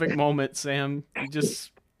the perfect moment, Sam. You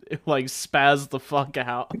just like spazzed the fuck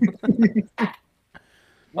out.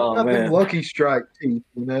 Oh, Got them man. Lucky Strike teeth,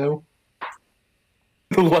 you know.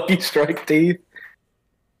 Lucky Strike teeth.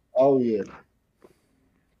 Oh yeah.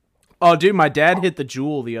 Oh, dude, my dad hit the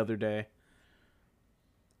jewel the other day.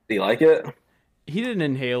 Do you like it? He didn't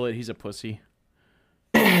inhale it. He's a pussy.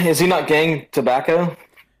 Is he not gang tobacco?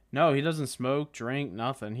 No, he doesn't smoke, drink,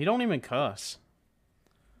 nothing. He don't even cuss.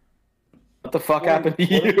 What the fuck happened to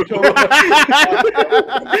What are you? you talking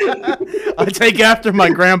about? I take after my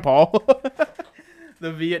grandpa,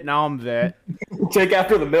 the Vietnam vet. Take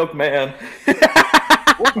after the milkman.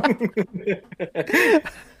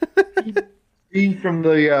 He from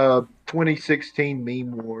the 2016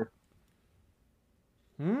 meme war.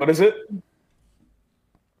 What is it?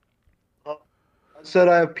 I said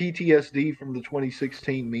I have PTSD from the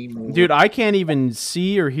 2016 meme war. Dude, I can't even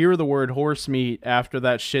see or hear the word horse meat after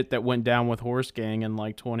that shit that went down with Horse Gang in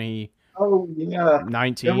like 2019. Oh yeah.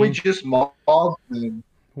 And we just mobbed them.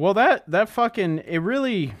 Well, that fucking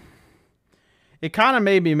it kind of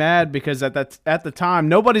made me mad because at the time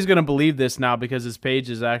nobody's gonna believe this now because his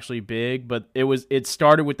page is actually big, but it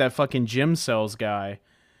started with that fucking Gym Cells guy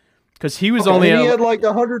because he was only And he at, had like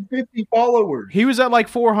 150 followers. he was at like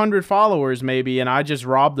 400 followers maybe, and I just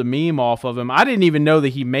robbed the meme off of him. I didn't even know that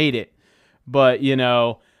he made it, but you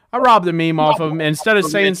know, I robbed the meme off of him. Instead of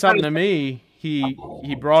saying something to me,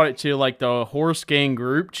 he brought it to like the Horse Gang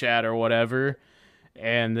group chat or whatever,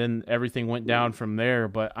 and then everything went down from there.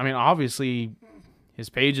 But I mean, obviously, his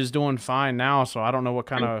page is doing fine now, so I don't know what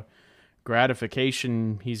kind of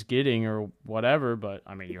gratification he's getting or whatever. But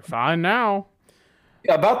I mean, you're fine now.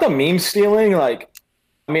 About the meme stealing, like,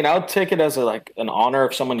 I mean, I would take it as an honor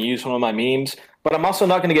if someone used one of my memes, but I'm also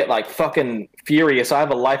not going to get like fucking furious. I have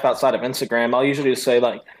a life outside of Instagram. I'll usually just say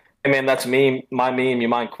like, "Hey man, that's my meme. You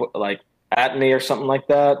mind like at me or something like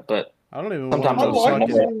that?" But I don't even Sometimes I want I'm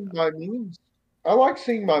to like fucking- seeing my memes. I like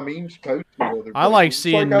seeing my memes posted. Other I like places.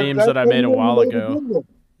 seeing It's memes that I made a while made ago. good one.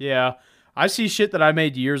 Yeah, I see shit that I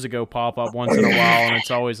made years ago pop up once in a while, and it's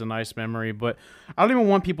always a nice memory. But I don't even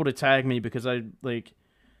want people to tag me because I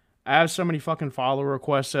have so many fucking follow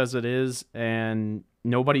requests as it is, and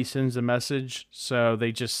nobody sends a message, so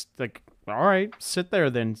they just like, all right, sit there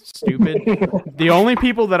then, stupid. The only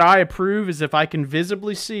people that I approve is if I can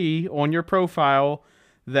visibly see on your profile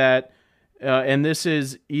that, and this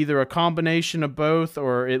is either a combination of both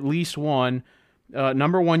or at least one.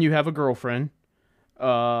 Number one, you have a girlfriend.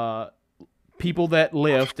 People that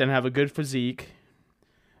lift and have a good physique.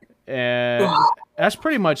 And that's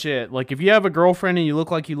pretty much it. Like, if you have a girlfriend and you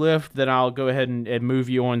look like you lift, then I'll go ahead and move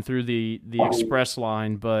you on through the express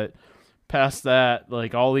line. But past that,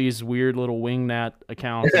 like all these weird little wingnut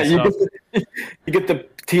accounts Yeah, and stuff. you get the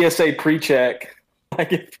TSA pre-check.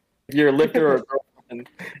 Like if you're a lifter or a girlfriend,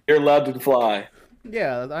 you're allowed to fly.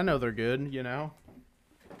 Yeah, I know they're good, you know.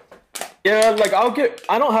 Yeah, like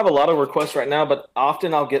I don't have a lot of requests right now, but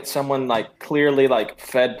often I'll get someone like clearly like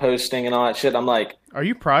Fed posting and all that shit. I'm like, Are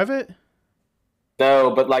you private?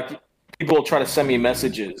 no, but like people will try to send me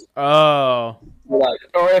messages. Oh. Like,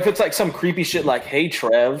 or if it's like some creepy shit like, "Hey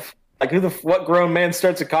Trev," like what grown man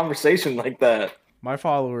starts a conversation like that? My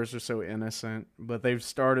followers are so innocent, but they've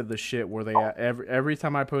started the shit where they every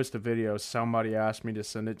time I post a video, somebody asks me to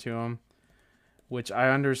send it to them, which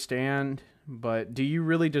I understand. But do you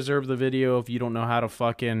really deserve the video if you don't know how to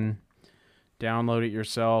fucking download it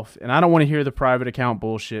yourself? And I don't want to hear the private account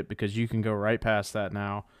bullshit because you can go right past that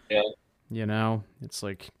now. Yeah. You know, it's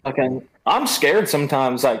like, Okay, I'm scared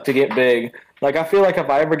sometimes, like to get big. Like I feel like if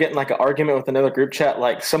I ever get in like an argument with another group chat,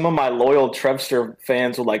 like some of my loyal Trevster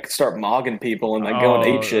fans will like start mogging people and like going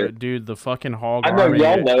ape shit. Dude, the fucking hog I know army.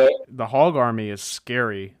 y'all know it. The hog army is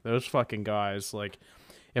scary. Those fucking guys. Like,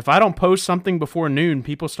 if I don't post something before noon,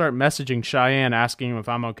 people start messaging Cheyenne asking him if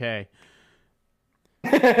I'm okay.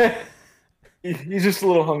 He's just a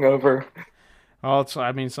little hungover. Oh,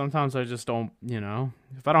 I mean, sometimes I just don't, you know.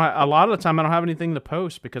 If I don't, a lot of the time I don't have anything to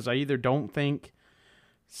post because I either don't think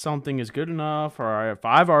something is good enough, or if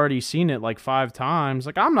I've already seen it like 5 times,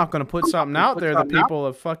 like I'm not going to put something out there that people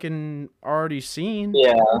have fucking already seen.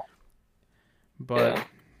 Yeah. But yeah.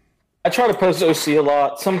 I try to post OC a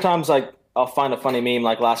lot. Sometimes like I'll find a funny meme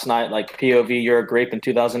like last night, like POV, you're a grape in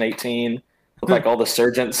 2018 with like all the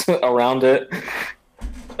surgeons around it.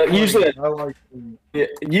 Usually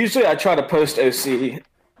I try to post OC,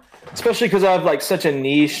 especially because I have like such a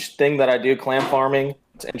niche thing that I do, clam farming.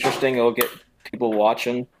 It's interesting. It'll get people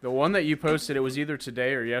watching. The one that you posted, it was either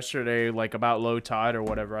today or yesterday, like about low tide or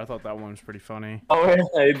whatever. I thought that one was pretty funny. Oh,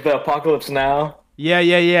 yeah, the Apocalypse Now.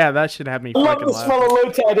 Yeah. That should have me I love fucking the laughing. smell of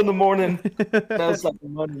low tide in the morning. That's like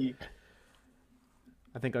money.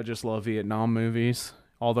 I think I just love Vietnam movies,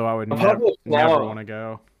 although I would never Apocalypse Now. want to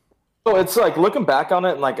go. So it's like looking back on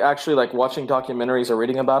it and like actually like watching documentaries or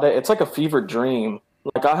reading about it, it's like a fever dream.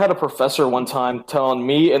 Like I had a professor one time telling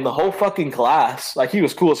me and the whole fucking class, like he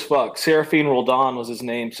was cool as fuck. Serafine Roldan was his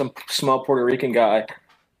name, some small Puerto Rican guy.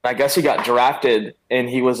 I guess he got drafted and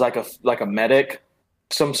he was like a medic of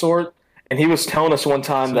some sort. And he was telling us one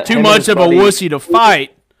time that too much of a wussy to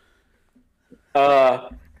fight.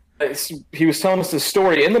 He was telling us this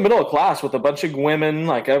story in the middle of class with a bunch of women,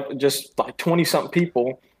 like just like 20-something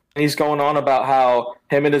people. And he's going on about how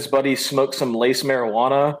him and his buddies smoked some lace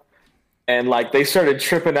marijuana. And like they started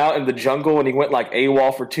tripping out in the jungle, and he went like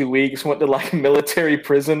AWOL for 2 weeks, went to like military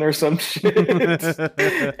prison or some shit.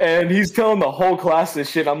 And he's telling the whole class this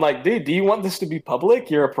shit. I'm like, dude, do you want this to be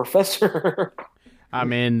public? You're a professor. I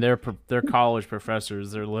mean, they're college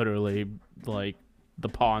professors. They're literally like the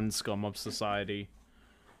pawn scum of society.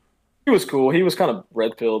 He was cool. He was kind of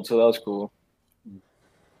red-pilled, so that was cool.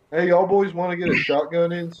 Hey, y'all boys want to get a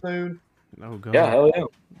shotgun in soon? Oh god. Yeah, hell yeah.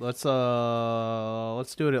 Let's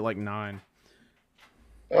do it at like 9.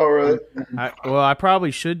 All right. I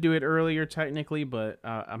probably should do it earlier technically, but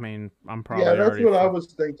I mean, I'm probably Yeah, that's already what I was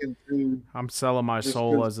thinking too. I'm selling my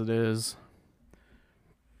soul as it is.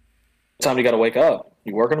 What time do you got to wake up?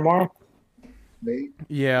 You working tomorrow? Nate?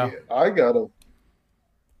 Yeah. I gotta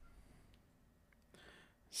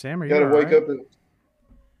Sam, are you gotta all wake right? up at.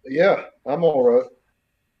 Yeah, I'm all right.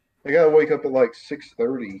 I gotta wake up at like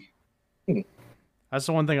 6:30. That's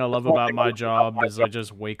the one thing I love about my job is I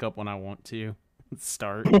just wake up when I want to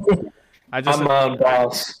start. I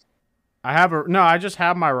boss. I just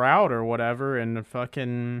have my route or whatever, and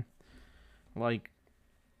fucking like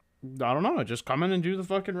I don't know, just come in and do the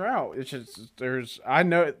fucking route. It's just I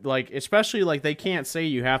know like especially like they can't say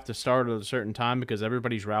you have to start at a certain time because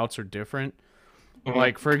everybody's routes are different. Mm-hmm.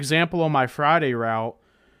 Like for example, on my Friday route,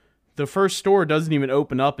 the first store doesn't even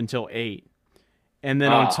open up until 8. And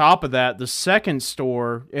then on top of that, the second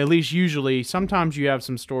store, at least usually, sometimes you have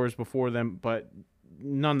some stores before them, but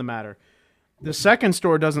none of the matter. The second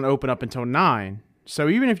store doesn't open up until 9. So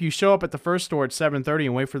even if you show up at the first store at 7:30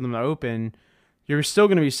 and wait for them to open, you're still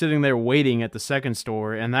going to be sitting there waiting at the second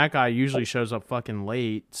store, and that guy usually shows up fucking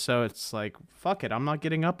late. So it's like, fuck it, I'm not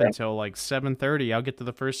getting up until like 7:30. I'll get to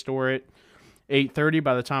the first store at 8:30.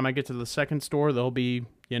 By the time I get to the second store, they'll be,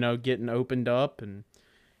 getting opened up. And,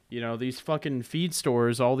 these fucking feed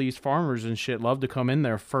stores, all these farmers and shit love to come in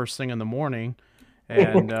there first thing in the morning.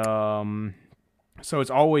 And so it's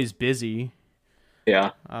always busy.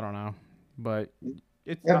 Yeah. I don't know. But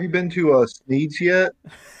Have you been to Sneed's yet?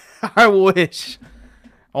 I wish.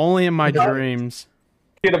 Only in my dreams.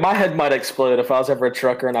 Dude, my head might explode if I was ever a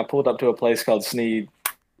trucker and I pulled up to a place called Sneed.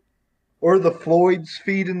 Or the Floyd's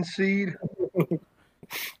Feed and Seed.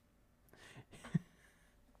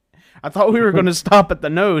 I thought we were going to stop at the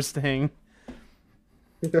nose thing.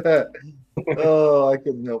 Oh, I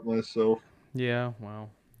couldn't help myself. Yeah, well,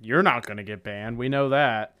 you're not going to get banned. We know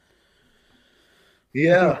that.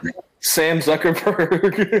 Yeah. Sam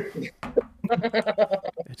Zuckerberg.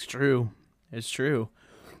 It's true. It's true.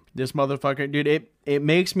 This motherfucker, dude, it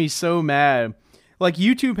makes me so mad. Like,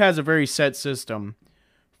 YouTube has a very set system.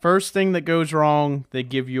 First thing that goes wrong, they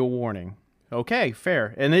give you a warning. Okay,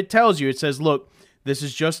 fair. And it tells you, it says, look, this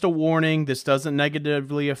is just a warning. This doesn't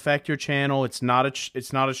negatively affect your channel. It's not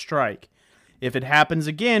a strike. If it happens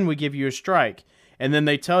again, we give you a strike. And then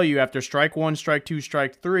they tell you after strike 1, strike 2,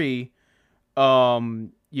 strike 3,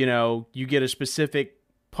 you know, you get a specific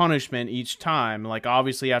punishment each time. Like,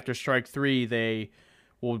 obviously after strike 3, they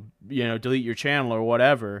will, you know, delete your channel or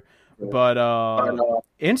whatever. But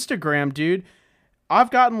Instagram, dude,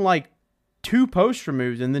 I've gotten like 2 posts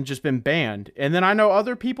removed and then just been banned. And then I know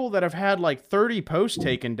other people that have had like 30 posts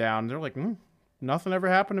taken down. They're like, nothing ever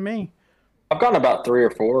happened to me. I've gotten about 3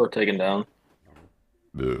 or 4 taken down.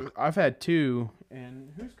 I've had 2.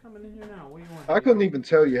 And who's coming in here now? What do you want? I couldn't even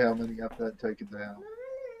tell you how many I've had taken down.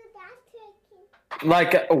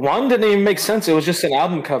 Like, one didn't even make sense. It was just an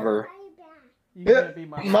album cover. Yeah,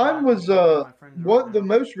 mine was what the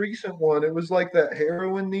most recent one. It was like that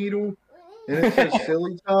heroin needle, and it says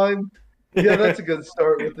 "silly time." Yeah, that's a good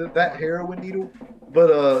start with it. That heroin needle,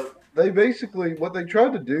 but they basically what they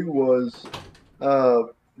tried to do was,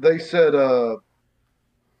 they said I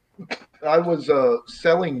was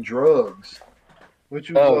selling drugs,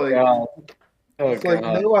 which was God. It's like,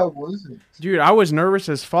 no, I wasn't. Dude, I was nervous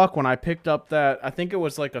as fuck when I picked up that, I think it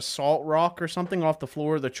was like a salt rock or something off the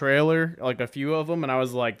floor of the trailer, like a few of them, and I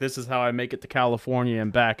was like, this is how I make it to California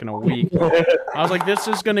and back in a week. I was like, this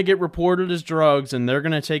is going to get reported as drugs, and they're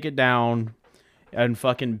going to take it down and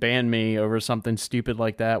fucking ban me over something stupid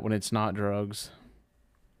like that when it's not drugs.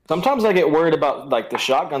 Sometimes I get worried about, like, the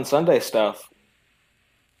Shotgun Sunday stuff.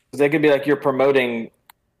 They could be like, you're promoting...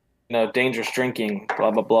 dangerous drinking,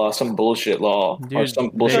 blah, blah, blah, some bullshit law. Dude, or some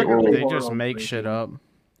bullshit rule. they just make shit up.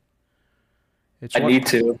 It's I need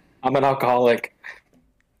to. I'm an alcoholic.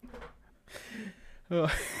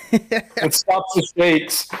 It stops the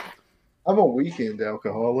shakes. I'm a weekend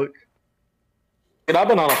alcoholic. And I've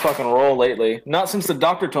been on a fucking roll lately. Not since the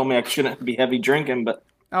doctor told me I shouldn't be heavy drinking, but...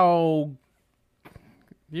 Oh,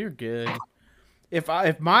 you're good. If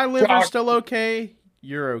my liver's still okay...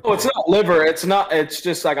 You're okay. Oh, it's not liver. It's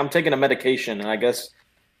just like I'm taking a medication, and I guess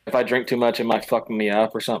if I drink too much, it might fuck me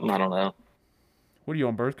up or something. I don't know. What are you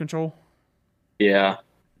on, birth control? Yeah.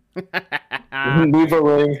 Leave a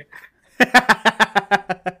ring.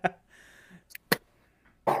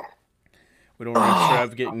 We don't want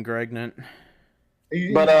Trev getting pregnant.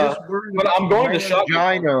 But I'm going to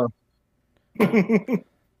China.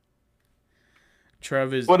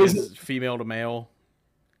 Trev is, what is female to male.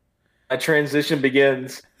 A transition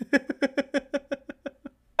begins.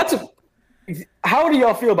 How do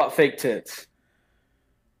y'all feel about fake tits?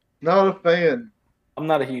 Not a fan. I'm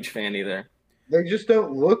not a huge fan either. They just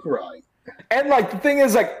don't look right. And like the thing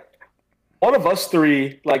is, like, one of us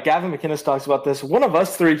 3, like Gavin McInnes talks about this, one of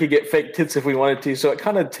us 3 could get fake tits if we wanted to, so it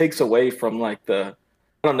kind of takes away from like the,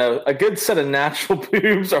 I don't know, a good set of natural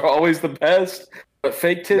boobs are always the best, but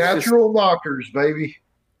fake tits natural knockers, baby.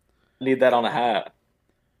 Need that on a hat.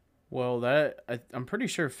 Well, I'm pretty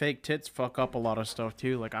sure fake tits fuck up a lot of stuff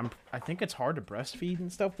too. Like I think it's hard to breastfeed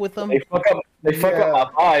and stuff with them. They fuck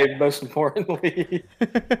up my vibe, most importantly.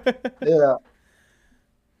 Yeah.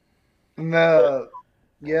 No.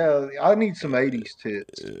 Yeah, I need some 80s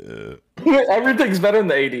tits. Everything's better in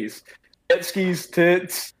the 80s. Jet skis,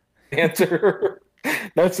 tits, dancer.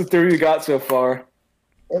 That's the 3 we got so far.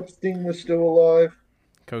 Epstein was still alive.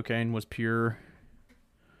 Cocaine was pure.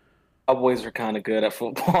 Cowboys are kind of good at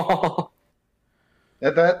football.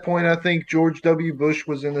 At that point, I think George W. Bush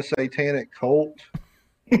was in the satanic cult.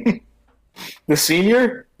 The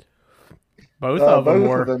senior? Both of them both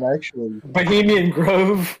were. of them, actually. Bohemian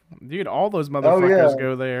Grove. Dude, all those motherfuckers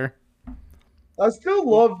go there. I still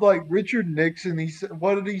love, like, Richard Nixon. He said,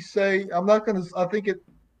 what did he say? I'm not going to, I think it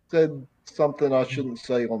said something I shouldn't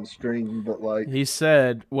say on stream, but like. He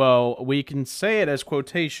said, well, we can say it as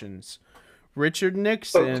quotations. Richard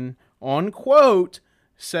Nixon, on quote,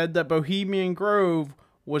 said that Bohemian Grove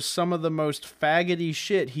was some of the most faggoty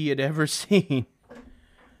shit he had ever seen.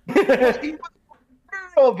 He was aware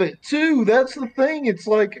of it too. That's the thing. It's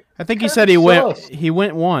like I think he said he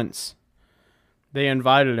went once. They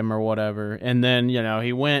invited him or whatever, and then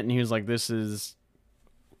he went and he was like, "This is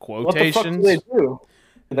What the fuck do quotations. they do?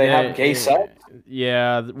 Do they have gay sex?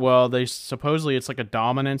 Yeah, well, they supposedly it's like a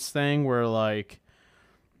dominance thing where like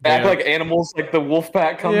They act they're- like animals, like the wolf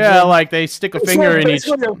pack comes in. yeah, like they stick a finger in each.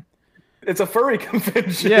 It's a furry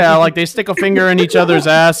convention. Yeah, like they stick a finger in each other's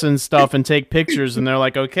ass and stuff and take pictures, and they're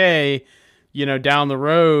like, okay, down the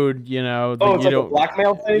road, Oh, it's you like a don't.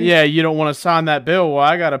 blackmail thing? Yeah, you don't want to sign that bill. Well,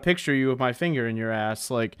 I got a picture of you with my finger in your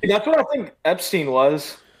ass, like, That's what I think Epstein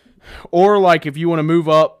was. or like if you want to move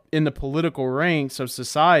up in the political ranks of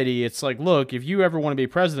society, it's like, look, if you ever want to be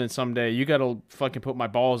president someday, you got to fucking put my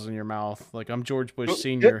balls in your mouth. Like I'm George Bush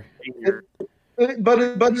Sr. But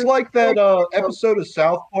it's like that episode of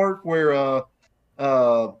South Park where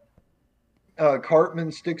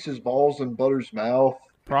Cartman sticks his balls in Butter's mouth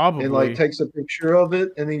Probably. and like takes a picture of it,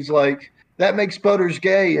 and he's like, "That makes Butters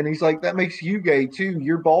gay," and he's like, "That makes you gay too.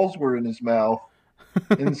 Your balls were in his mouth."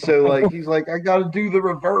 And so like he's like, "I got to do the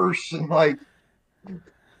reverse," and like.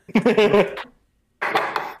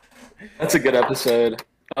 That's a good episode.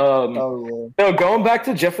 Oh, No, going back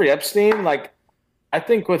to Jeffrey Epstein, like I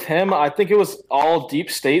think with him, I think it was all deep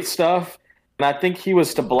state stuff. And I think he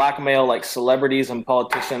was to blackmail like celebrities and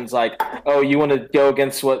politicians like, oh, you want to go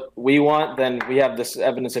against what we want? Then we have this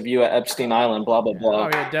evidence of you at Epstein Island, blah, blah, blah. Oh,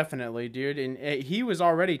 yeah, definitely, dude. And he was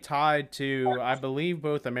already tied to, I believe,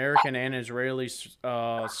 both American and Israeli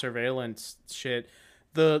surveillance shit.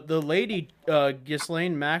 The lady,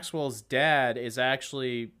 Ghislaine Maxwell's dad is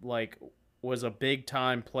actually, like, was a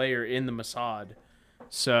big-time player in the Mossad.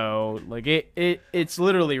 So, like, it's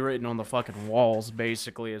literally written on the fucking walls,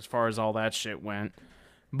 basically, as far as all that shit went.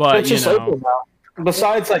 But, It's just open now.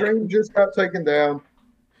 Besides, like, Dream just got taken down.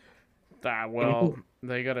 well,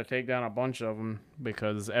 they got to take down a bunch of them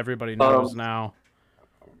because everybody knows now.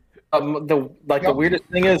 the weirdest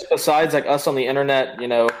thing is, besides like us on the internet,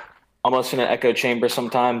 almost in an echo chamber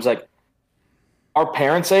sometimes, like our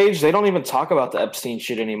parents' age, they don't even talk about the Epstein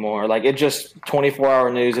shit anymore. Like it just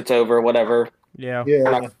 24-hour news, it's over, whatever. Yeah.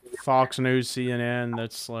 Yeah. Fox News, CNN.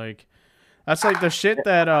 That's like the shit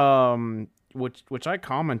that which I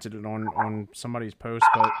commented it on somebody's post,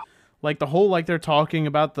 but like the whole like they're talking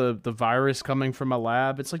about the virus coming from a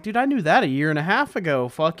lab. It's like, dude, I knew that a year and a half ago.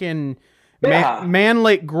 Fucking Yeah.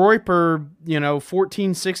 Manlake Groyper,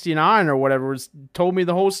 1469 or whatever, told me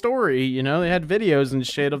the whole story. They had videos and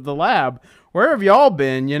shit of the lab. Where have y'all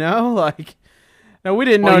been? Like. Now, we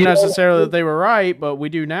didn't know necessarily that they were right, but we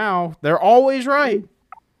do now. They're always right. You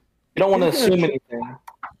don't want to assume anything.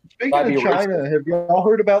 Speaking Might be of China, have y'all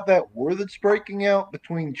heard about that war that's breaking out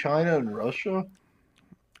between China and Russia?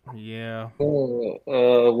 Yeah.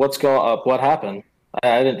 What's going up? What happened?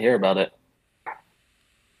 I didn't hear about it.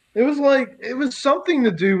 It was something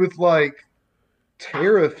to do with like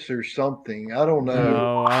tariffs or something. I don't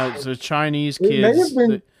know. No, it's the Chinese It may kids. have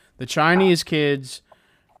been- The Chinese kids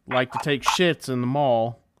like to take shits in the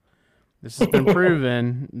mall. This has been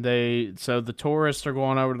proven. So the tourists are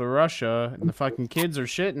going over to Russia, and the fucking kids are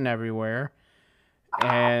shitting everywhere.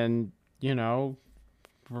 And I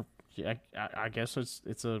guess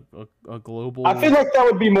it's a global. I feel like that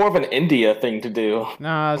would be more of an India thing to do.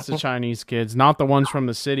 Nah, it's the Chinese kids, not the ones from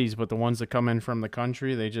the cities, but the ones that come in from the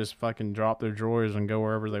country. They just fucking drop their drawers and go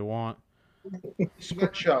wherever they want.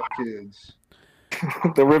 Sweatshop kids.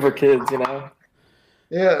 The river kids,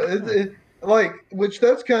 Yeah, it which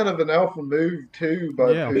that's kind of an alpha move too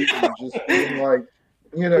by Yeah. Putin, just being like,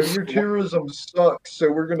 your tourism sucks,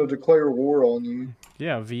 so we're going to declare war on you.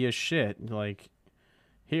 Yeah, via shit. Like,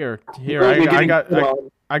 here, Really I getting-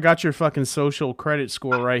 got your fucking social credit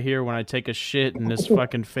score right here when I take a shit in this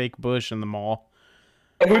fucking fake bush in the mall.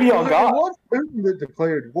 Who do y'all It got? was Putin that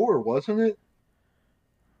declared war, wasn't it?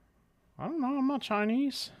 I don't know. I'm not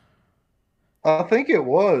Chinese. I think it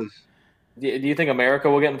was. Do you think America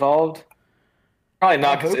will get involved? Probably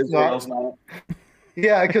not, because I hope Israel's not.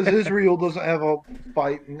 Yeah, because Israel doesn't have a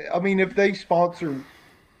fight. I mean, if they sponsor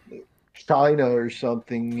China or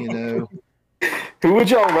something, Who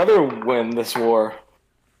would y'all rather win this war?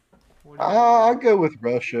 I'll go with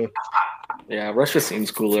Russia. Yeah, Russia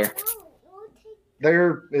seems cooler.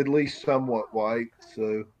 They're at least somewhat white,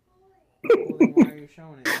 so. Why are you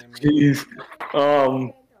showing it to me? Jeez.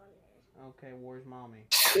 Okay, where's mommy?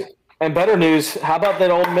 And better news, how about that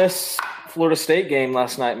Ole Miss Florida State game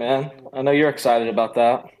last night, man? I know you're excited about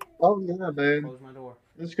that. Oh, yeah, man. Close my door.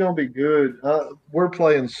 It's going to be good. We're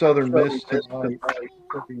playing Southern Miss tonight.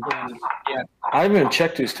 I haven't even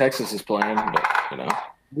checked who's Texas is playing, but,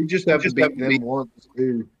 We just have to beat them once,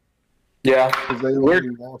 too, Yeah, because they We're- already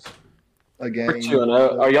lost a game. we're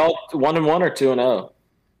 2-0. Are y'all 1-1 or 2-0?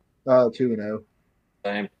 2-0.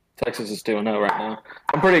 Same. Texas is 2-0 right now.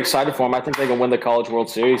 I'm pretty excited for them. I think they can win the College World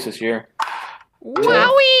Series this year.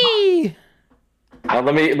 Wowie!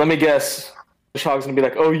 Let me guess. Bushhog's gonna be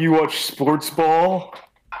like, "Oh, you watch sports ball?"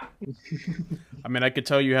 I mean, I could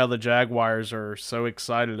tell you how the Jaguars are so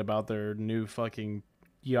excited about their new fucking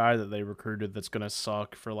guy that they recruited that's gonna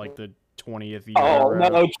suck for like the 20th year. Oh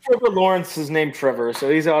no, Trevor Lawrence is named Trevor,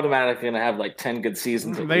 so he's automatically gonna have like 10 good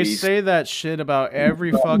seasons. They say that shit about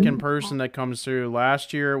every fucking person that comes through.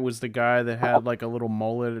 Last year it was the guy that had like a little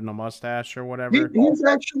mullet and a mustache or whatever. He's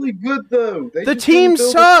actually good though. The team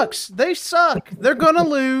sucks. They suck. They're gonna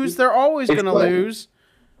lose. They're always gonna lose.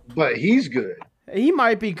 But he's good. He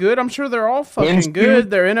might be good. I'm sure they're all fucking good.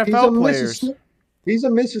 They're NFL players. He's a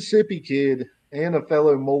Mississippi kid and a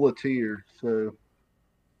fellow muleteer, so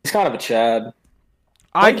he's kind of a Chad.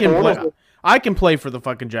 I can play for the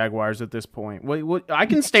fucking Jaguars at this point. I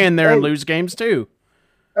can stand there and lose games too.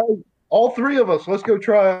 Hey, all three of us, let's go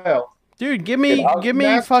try out. Dude, give me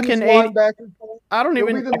fucking 80. I don't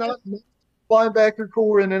even. The linebacker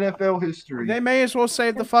core in NFL history. They may as well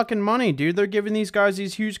save the fucking money, dude. They're giving these guys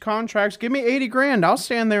these huge contracts. Give me 80 grand. I'll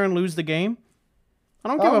stand there and lose the game. I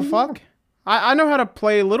don't give a fuck. I know how to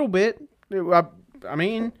play a little bit. I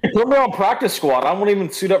mean, put me on practice squad. I won't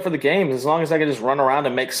even suit up for the games as long as I can just run around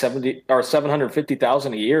and make 70 or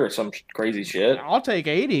 750,000 a year or some crazy shit. I'll take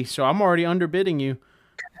 80, so I'm already underbidding you.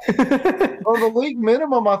 Well, the league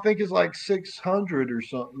minimum I think is like 600 or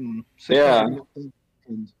something. 600.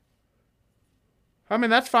 Yeah. I mean,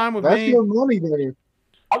 that's fine with That's me. your money there.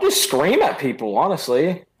 I'll just scream at people.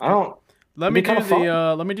 Honestly, I don't. Let me do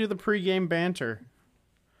the pregame banter.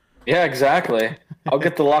 Yeah, exactly. I'll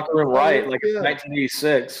get the locker room right, like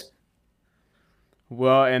 1986.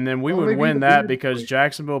 Well, and then we would win that because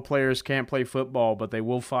Jacksonville players can't play football, but they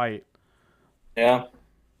will fight. Yeah,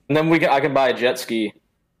 and then I can buy a jet ski.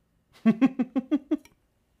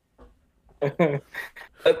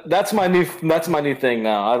 That's my new thing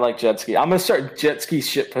now. I like jet ski. I'm gonna start jet ski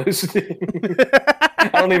shit posting. I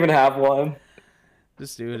don't even have one.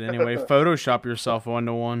 Just do it anyway. Photoshop yourself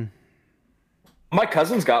 1-to-1. My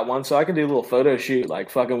cousin's got one, so I can do a little photo shoot, like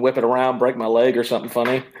fucking whip it around, break my leg or something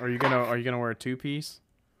funny. Are you gonna wear a 2-piece?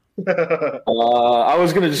 I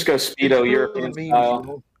was gonna just go Speedo European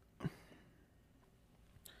style.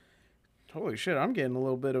 Holy shit! I'm getting a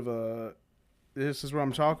little bit of a. This is what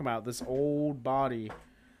I'm talking about. This old body.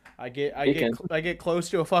 I get close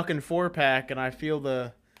to a fucking 4-pack and I feel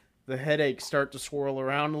the headaches start to swirl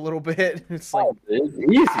around a little bit. It's like easy.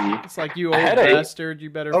 It's like, you old bastard.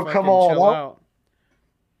 You better fucking chill out.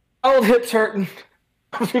 Old hips hurting.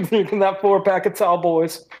 Drinking that 4-pack of Tall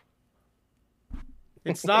Boys.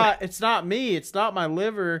 It's not me. It's not my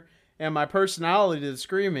liver and my personality that's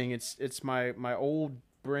screaming. It's my old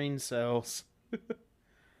brain cells.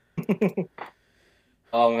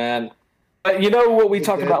 Oh man. But you know what we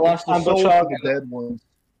talked about last time, Bushhog? Dead ones.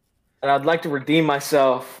 And I'd like to redeem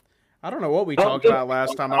myself. I don't know what we talked about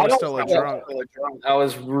last time. I was still a drunk. I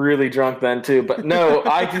was really drunk then too. But no,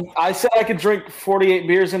 I said I could drink 48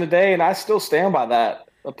 beers in a day, and I still stand by that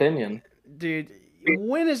opinion. Dude,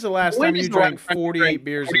 when is the last time you drank 48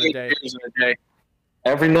 beers in a day?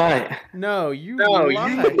 Every night. No, you lie.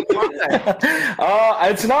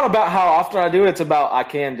 It's not about how often I do it. It's about I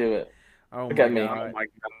can do it. Oh Look my at me. God.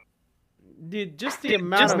 Dude, just the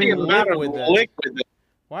amount of liquid.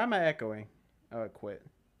 Why am I echoing? Oh, it quit.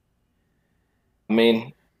 I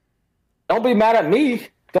mean, don't be mad at me.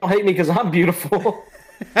 Don't hate me because I'm beautiful.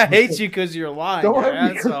 I hate you because you're lying.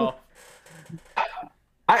 That's all.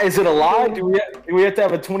 Is it a lie? Do we have to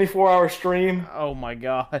have a 24-hour stream? Oh my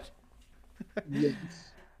God. Yes.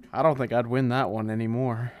 I don't think I'd win that one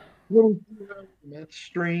anymore. Meth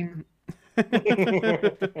stream.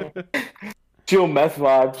 Chill meth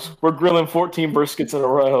vibes. We're grilling 14 briskets in a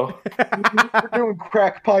row. We're doing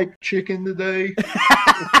crack pipe chicken today.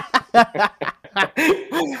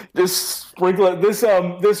 This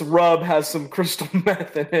rub has some crystal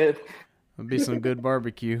meth in it. It'd be some good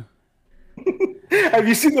barbecue. Have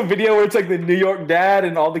you seen the video where it's like the New York dad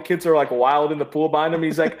and all the kids are like wild in the pool behind him?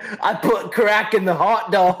 He's like, I put crack in the hot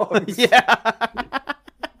dogs. Yeah.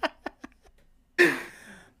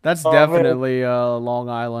 That's definitely Long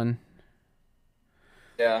Island.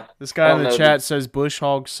 Yeah. This guy in the chat says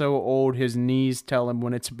Bushhog's so old his knees tell him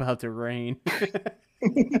when it's about to rain.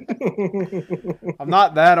 I'm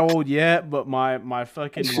not that old yet, but my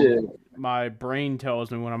fucking my brain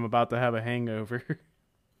tells me when I'm about to have a hangover.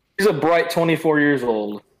 He's a bright 24 years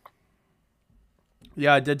old.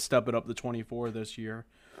 Yeah, I did step it up to 24 this year.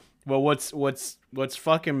 Well, what's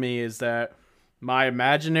fucking me is that my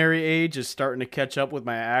imaginary age is starting to catch up with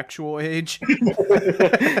my actual age.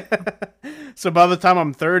 So by the time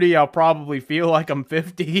I'm 30, I'll probably feel like I'm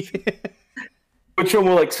 50. Which one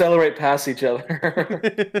will accelerate past each other?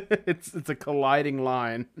 It's a colliding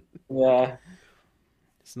line. Yeah.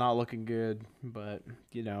 It's not looking good, but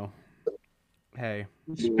hey.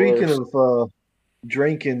 Speaking of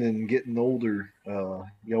drinking and getting older,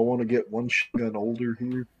 y'all want to get one shotgun older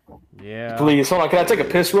here? Yeah. Please, hold on. Can I take a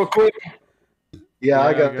piss real quick? Yeah,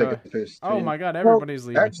 I Yeah, got to go. take a piss. Oh too. my God, everybody's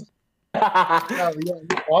leaving. Actually,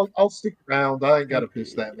 I'll stick around. I ain't got to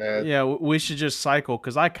piss that bad. Yeah, we should just cycle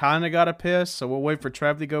because I kind of got to piss, so we'll wait for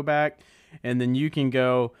Trev to go back, and then you can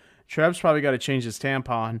go. Trev's probably got to change his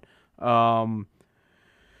tampon.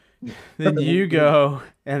 Then you go,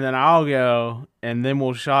 and then I'll go, and then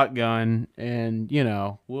we'll shotgun, and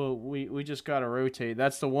we just got to rotate.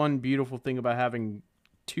 That's the one beautiful thing about having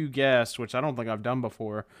two guests, which I don't think I've done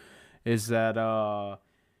before, is that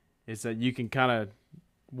you can kind of.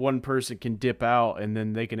 One person can dip out and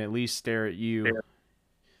then they can at least stare at you. Yeah.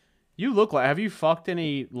 You look like, have you fucked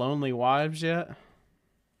any lonely wives yet?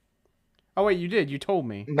 Oh wait, you did. You told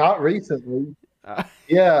me. Not recently.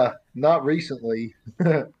 Yeah, not recently.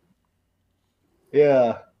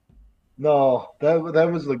 Yeah. No, that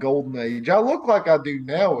was the golden age. I look like I do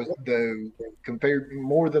now, though, compared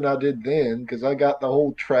more than I did then, because I got the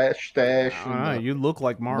whole trash stash. You look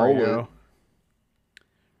like Mario. Mullet.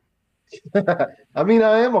 I mean,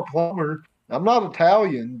 I am a plumber. I'm not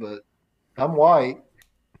Italian, but I'm white.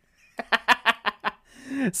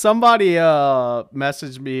 Somebody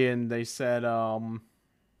messaged me and they said that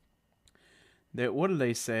what did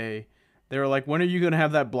they say? They were like, when are you gonna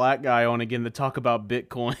have that black guy on again to talk about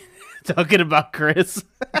Bitcoin? Talking about Chris.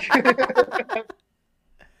 All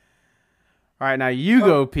right, now you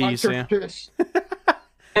go pee, Sam.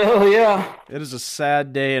 Oh yeah. It is a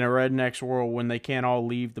sad day in a redneck's world when they can't all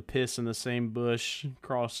leave the piss in the same bush,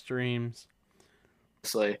 cross streams.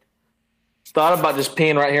 Honestly, thought about just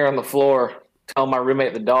peeing right here on the floor. Tell my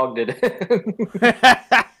roommate the dog did it.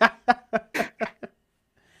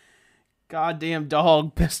 Goddamn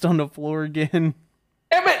dog pissed on the floor again.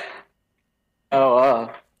 Damn it! Oh,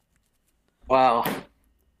 wow.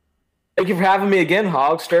 Thank you for having me again,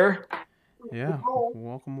 Hogster. Yeah,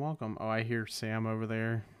 welcome. Oh, I hear Sam over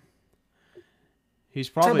there. He's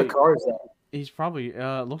probably. What type of car is that? He's probably.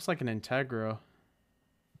 Looks like an Integra.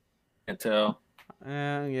 Can't tell.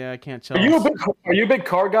 Yeah, I can't tell. Are you a big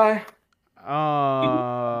car guy?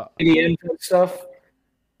 JDM type stuff.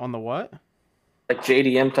 On the what? Like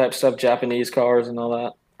JDM type stuff, Japanese cars and all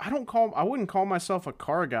that. I wouldn't call myself a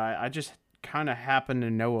car guy. I just kind of happen to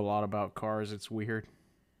know a lot about cars. It's weird.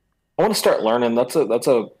 I want to start learning. That's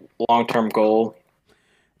a long-term goal.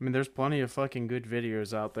 I mean, there's plenty of fucking good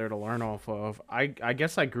videos out there to learn off of. I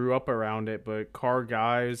guess I grew up around it, but car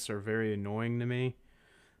guys are very annoying to me.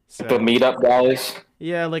 So, the meetup guys.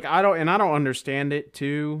 Yeah, like I don't understand it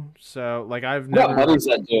too. So like I've never. How does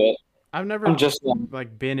that do it? I've never just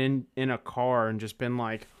like been in a car and just been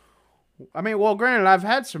like. I mean, well, granted, I've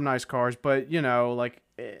had some nice cars, but like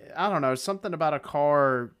I don't know, something about a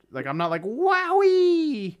car. Like I'm not like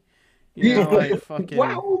wowie. Like fucking.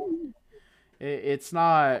 Wow. It's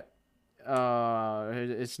not.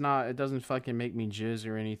 It's not. It doesn't fucking make me jizz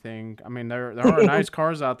or anything. I mean, there are nice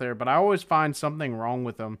cars out there, but I always find something wrong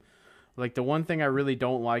with them. Like the one thing I really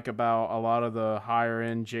don't like about a lot of the higher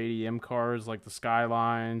end JDM cars, like the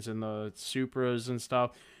Skylines and the Supras and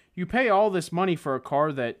stuff, you pay all this money for a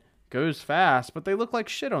car that goes fast, but they look like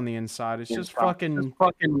shit on the inside. It's just fucking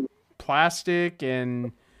plastic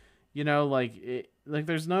and like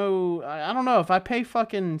there's no. I don't know, if I pay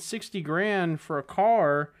fucking $60,000 for a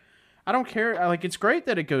car, I don't care. Like, it's great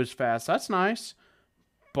that it goes fast. That's nice.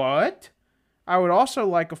 But I would also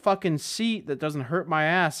like a fucking seat that doesn't hurt my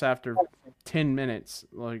ass after 10 minutes.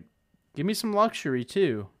 Like, give me some luxury,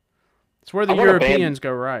 too. It's where the Europeans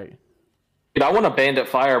go right. Dude, I want a Bandit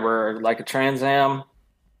Firebird, like a Trans Am,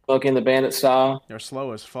 looking the Bandit style. They're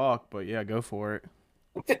slow as fuck, but yeah, go for it.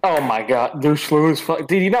 Oh my god, they're slow as fuck.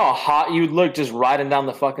 Dude, you know how hot you'd look just riding down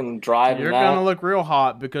the fucking drive? You're gonna look real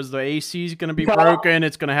hot because the AC is gonna be broken.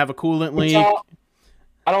 It's gonna have a coolant leak.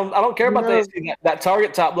 I don't care about the AC. That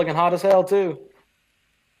Target top looking hot as hell too.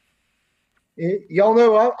 Y'all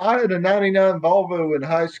know I had a '99 Volvo in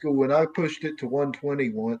high school and I pushed it to 120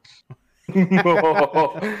 once.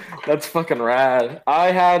 That's fucking rad.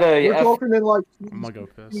 I had a. We're talking in like. I'm gonna go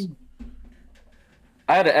piss.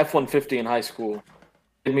 I had an F-150 in high school.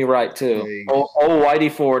 Did me right too. Oh,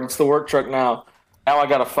 Whitey Ford. It's the work truck now. Now I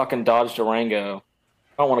got a fucking Dodge Durango.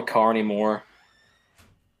 I don't want a car anymore.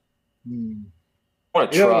 I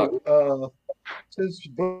want a truck. Since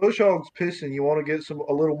Bush Hog's pissing, you want to get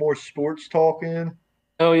a little more sports talk in?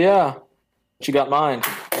 Oh yeah. What you got mine?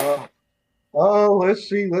 Let's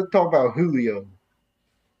see. Let's talk about Julio.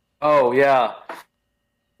 Oh yeah.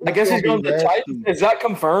 I guess he's going to the Nasty. Titans. Is that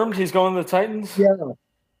confirmed? He's going to the Titans? Yeah.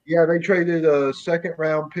 Yeah, they traded a second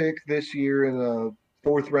round pick this year and a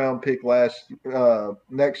fourth round pick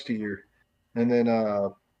next year. And then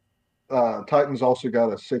Titans also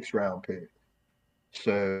got a 6th round pick.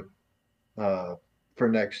 So for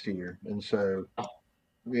next year. And so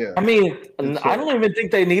yeah. I mean, I don't even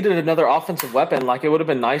think they needed another offensive weapon. Like, it would have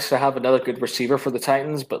been nice to have another good receiver for the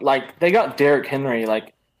Titans, but like they got Derrick Henry.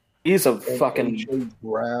 Like, he's a fucking A.J.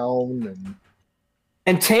 Brown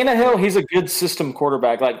and Tannehill. He's a good system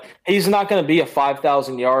quarterback. Like, he's not going to be a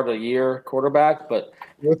 5,000 yard a year quarterback, but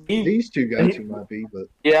with these two guys, he might be. But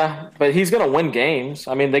yeah, but he's going to win games.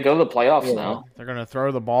 I mean, they go to the playoffs now. They're going to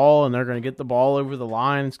throw the ball, and they're going to get the ball over the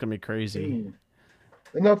line. It's going to be crazy.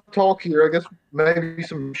 Enough talk here. I guess maybe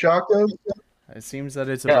some shotguns. It seems that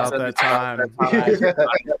it's about that time.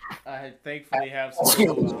 I thankfully have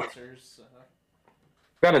some sponsors.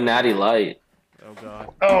 Got a natty light. Oh,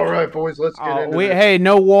 God. All right, boys, let's get into this. Hey,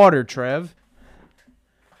 no water, Trev.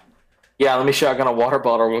 Yeah, let me shotgun a water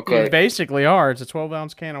bottle real You quick. basically are. It's a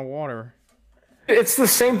 12-ounce can of water. It's the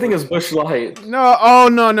same thing as Busch Light. No,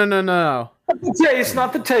 no. The taste,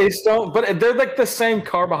 not the taste. Don't. But they're like the same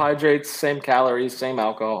carbohydrates, same calories, same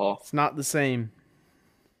alcohol. It's not the same.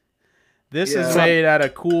 This Yeah. is made out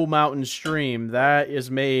of Cool Mountain Stream. That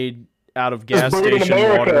is made out of gas brewed in station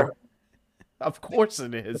America. water. Of course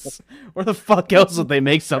it is. Where the fuck else would they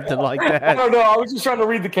make something like I that? don't know. I was just trying to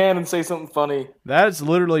read the can and say something funny. That's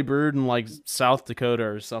literally brewed in like South Dakota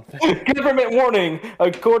or something. Government warning,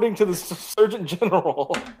 according to the Surgeon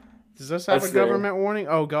General. Does this have That's a government warning?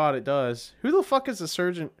 Oh God, it does. Who the fuck is the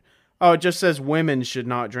surgeon? Oh, it just says women should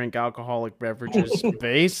not drink alcoholic beverages.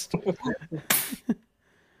 Based.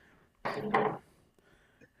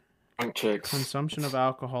 Chicks. Consumption of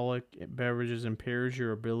alcoholic beverages impairs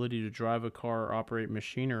your ability to drive a car or operate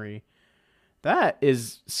machinery. That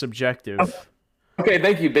is subjective. Okay,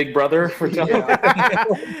 thank you, Big Brother, for telling me.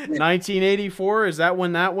 1984, is that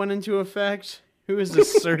when that went into effect? Who is the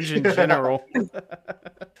Surgeon General? You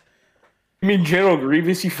mean General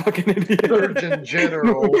Grievous, you fucking idiot? Surgeon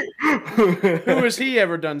General. Who has he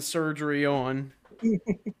ever done surgery on?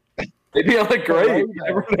 Maybe on the grave. You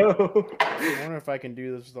never know. I wonder if I can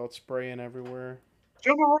do this without spraying everywhere.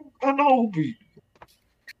 General Kenobi.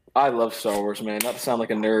 I love Star Wars, man. Not to sound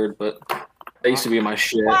like a nerd, but that used to be my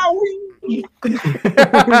shit.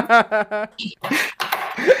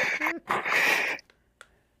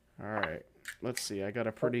 Alright, let's see. I got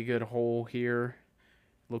a pretty good hole here.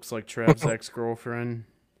 Looks like Trev's ex-girlfriend.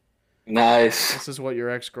 Nice. This is what your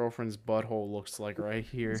ex-girlfriend's butthole looks like right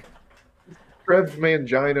here. Trev's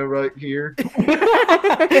mangina right here.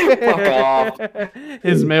 Fuck off.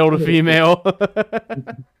 His male to female.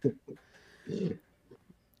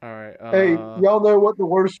 Alright. Hey, y'all know what the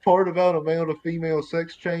worst part about a male to female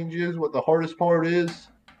sex change is? What the hardest part is?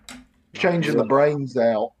 Changing the brains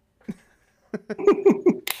out.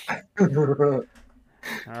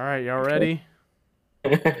 Alright, y'all ready?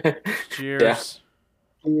 Cheers. Yeah.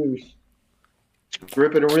 Cheers.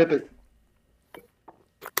 Rip it and rip it.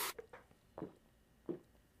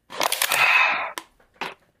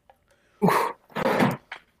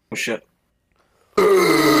 Oh, shit.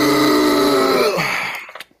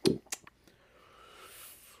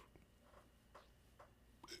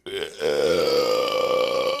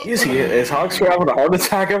 Easy. Is Hogster having a heart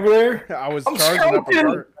attack over there? I was I'm charging up a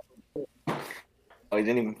smoking. burp. Oh, he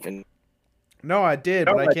didn't even finish. No, I did,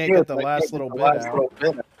 but I can't get the last little bit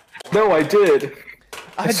out. No, I did.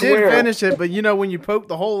 I did swear. finish it, but you know when you poke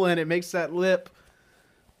the hole in, it makes that lip.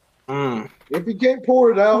 If you can't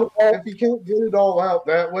pour it out, if you can't get it all out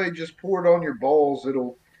that way, just pour it on your balls.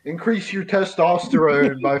 It'll increase your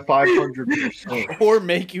testosterone by 500%. Or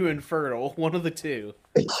make you infertile. One of the two.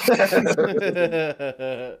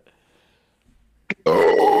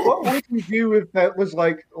 What would you do if that was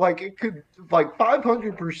like it could like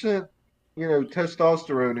 500%, you know,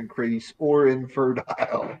 testosterone increase or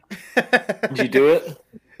infertile? Did you do it?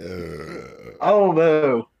 I don't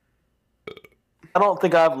know. I don't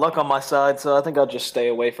think I have luck on my side, so I think I'll just stay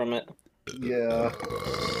away from it. Yeah.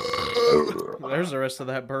 There's the rest of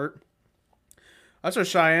that burp. That's what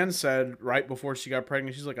Cheyenne said right before she got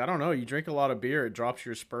pregnant. She's like, I don't know. You drink a lot of beer, it drops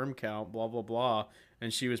your sperm count, blah, blah, blah.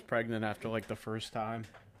 And she was pregnant after, like, the first time.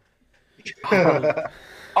 I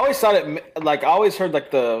always thought it, like, I always heard,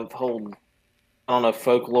 like, the whole, I don't know,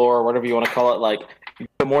 folklore or whatever you want to call it. Like,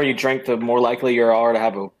 the more you drink, the more likely you are to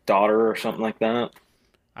have a daughter or something like that.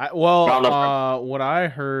 What I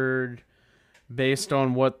heard, based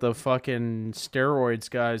on what the fucking steroids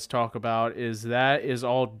guys talk about, is that is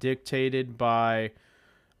all dictated by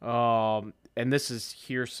and this is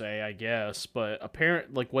hearsay, I guess, but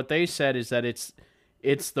apparent like what they said is that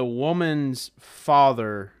it's the woman's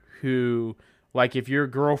father who, like, if your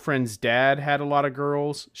girlfriend's dad had a lot of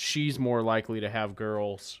girls, she's more likely to have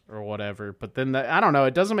girls or whatever. But then I don't know,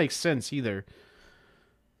 it doesn't make sense either.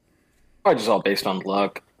 Probably just all based on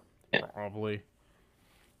luck. Yeah. Probably.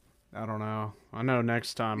 I don't know. I know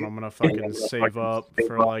next time I'm gonna fucking save up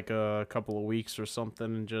for like a couple of weeks or something,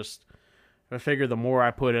 and just I figure the more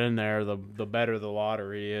I put in there, the better the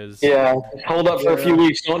lottery is. Yeah, hold up for a few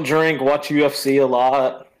weeks. Don't drink. Watch UFC a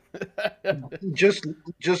lot. Just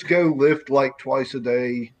go lift like twice a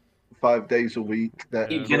day, 5 days a week.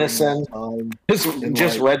 Eat venison.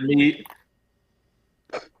 Just like, red meat.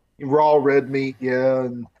 Raw red meat, yeah,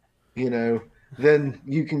 and then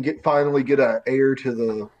you can finally get an heir to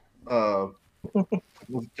the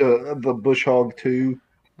bush hog too.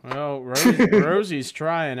 Well, Rosie's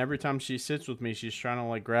trying. Every time she sits with me, she's trying to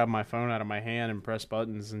like grab my phone out of my hand and press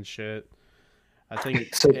buttons and shit. I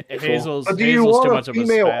think Hazel's do you want too much of a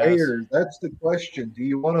female spaz. heir? That's the question. Do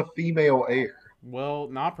you want a female heir? Well,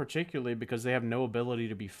 not particularly because they have no ability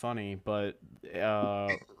to be funny, but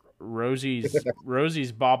Rosie's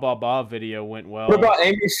ba ba ba video went well. What about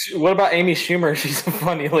Amy Schumer? She's a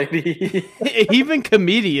funny lady. Even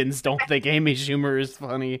comedians don't think Amy Schumer is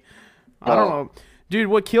funny. I don't know. Dude,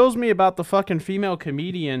 what kills me about the fucking female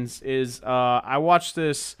comedians is I watch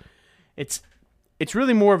this. It's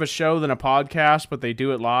really more of a show than a podcast, but they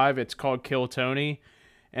do it live. It's called Kill Tony.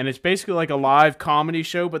 And it's basically like a live comedy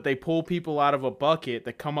show, but they pull people out of a bucket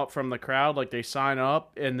that come up from the crowd. Like they sign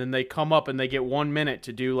up, and then they come up and they get 1 minute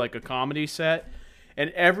to do like a comedy set. And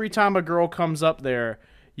every time a girl comes up there,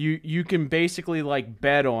 you can basically like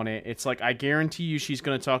bet on it. It's like, I guarantee you she's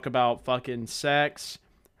going to talk about fucking sex,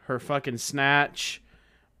 her fucking snatch,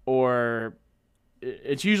 or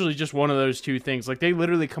it's usually just one of those two things. Like they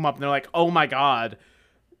literally come up and they're like, oh my God,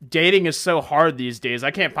 dating is so hard these days.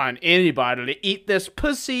 I can't find anybody to eat this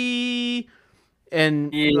pussy.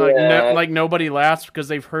 And like nobody laughs because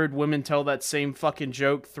they've heard women tell that same fucking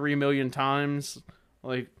joke 3 million times.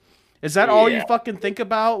 Like, is that all you fucking think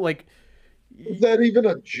about? Like, is that even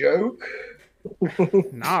a joke?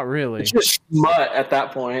 Not really. It's just smut at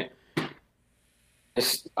that point.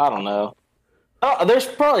 I don't know. There's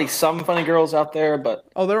probably some funny girls out there, but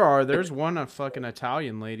there are. There's a fucking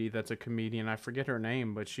Italian lady that's a comedian. I forget her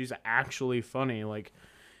name, but she's actually funny. Like,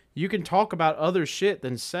 you can talk about other shit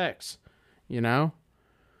than sex,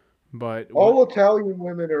 But all Italian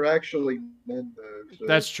women are actually men, though. So.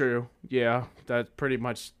 That's true. Yeah, that's pretty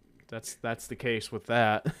much that's the case with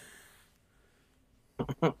that.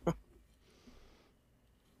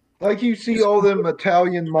 Like you see all them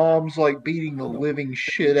Italian moms like beating the living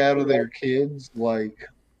shit out of their kids, like.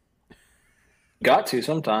 Got to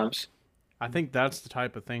sometimes. I think that's the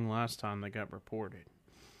type of thing last time that got reported.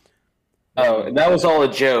 Oh, that was all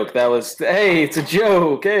a joke. That was, hey, it's a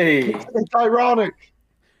joke. Hey, it's ironic.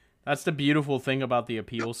 That's the beautiful thing about the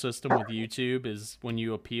appeal system with YouTube is when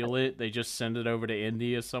you appeal it, they just send it over to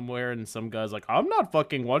India somewhere, and some guy's like, I'm not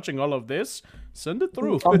fucking watching all of this. Send it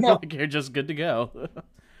through. Like, you're just good to go.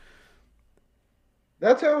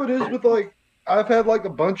 That's how it is with, like, I've had, like, a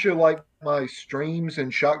bunch of, like, my streams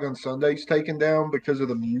and Shotgun Sundays taken down because of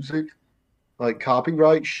the music, like,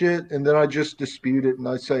 copyright shit, and then I just dispute it, and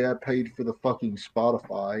I say I paid for the fucking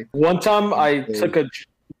Spotify. One time I took a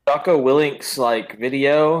Jocko Willink's, like,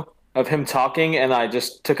 video of him talking, and I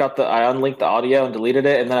just I unlinked the audio and deleted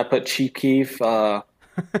it, and then I put Chief Keef, Love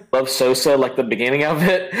Sosa, like, the beginning of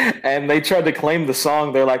it, and they tried to claim the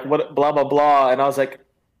song. They're like, what, blah, blah, blah, and I was like,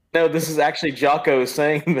 no, this is actually Jocko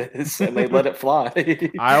saying this, and they let it fly.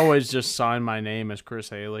 I always just sign my name as Chris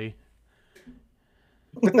Haley.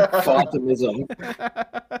 Optimism.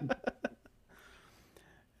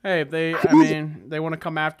 Hey, if they want to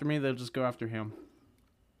come after me, they'll just go after him.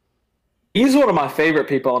 He's one of my favorite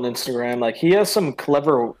people on Instagram. Like, he has some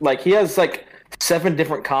clever, like, he has, like, 7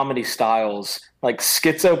 different comedy styles. Like,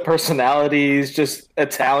 schizo personalities, just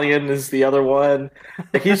Italian is the other one.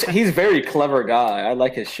 Like, he's a very clever guy. I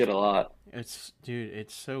like his shit a lot. It's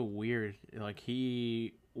so weird. Like,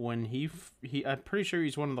 I'm pretty sure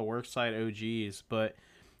he's one of the Worksite OGs, but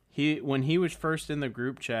when he was first in the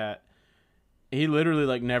group chat, he literally,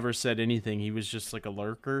 like, never said anything. He was just, like, a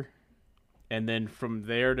lurker. And then from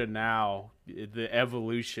there to now, the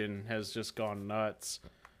evolution has just gone nuts.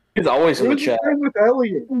 He's always in the chat. With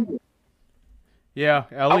Elliot. Yeah,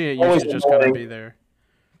 Elliot used to just kind of be there.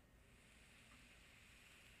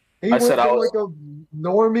 He went from like a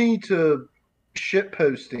normie to shit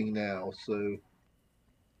posting now, so.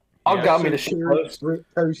 Got me to shit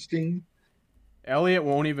posting. Elliot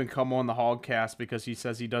won't even come on the Hogcast because he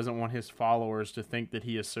says he doesn't want his followers to think that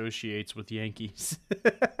he associates with Yankees.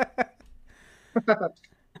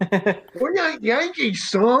 We're not Yankees,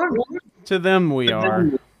 son. To them, we are.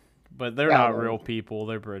 But they're not real people.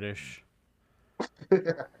 They're British.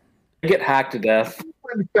 They get hacked to death.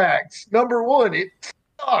 Fun facts. Number one, it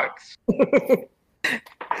sucks.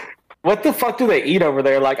 What the fuck do they eat over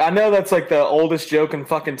there? Like, I know that's like the oldest joke in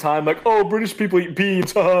fucking time. Like, oh, British people eat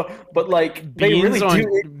beans, but like, they really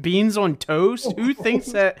do. Beans on toast? Who thinks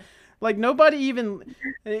that? Like, nobody even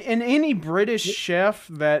in any British chef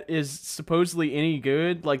that is supposedly any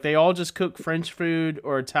good, like, they all just cook French food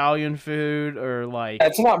or Italian food or like.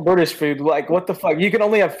 That's not British food. Like, what the fuck? You can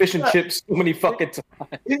only have fish and chips so many fucking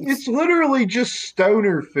times. It's literally just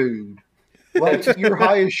stoner food. Like, you're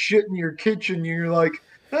high as shit in your kitchen. You're like,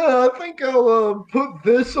 I think I'll put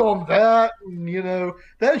this on that, and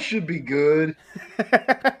that should be good.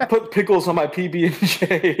 Put pickles on my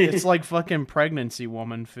PB&J. It's like fucking pregnancy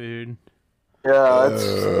woman food. Yeah, I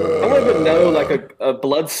don't even know, like a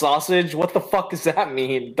blood sausage. What the fuck does that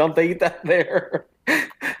mean? Don't they eat that there? It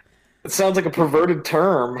sounds like a perverted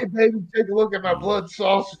term. Hey, baby, take a look at my blood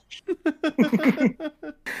sausage.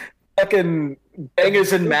 Fucking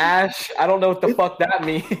bangers and mash. I don't know what the fuck that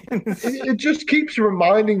means. It just keeps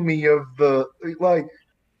reminding me of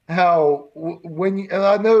how and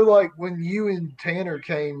I know, like, when you and Tanner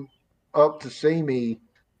came up to see me.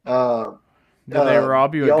 Did they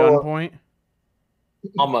rob you at gunpoint?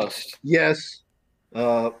 Almost. Yes.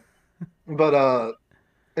 But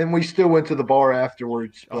and we still went to the bar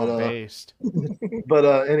afterwards. But based.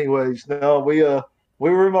 But anyways, no, we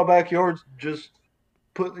were in my backyard just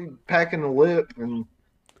packing the lip, and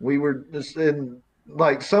we were just in,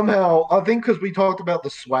 like, somehow, I think because we talked about the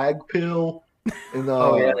swag pill, and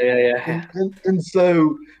yeah. And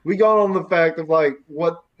so we got on the fact of, like,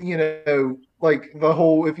 what, like the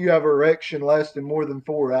whole, if you have erection lasting more than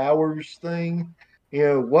 4 hours thing,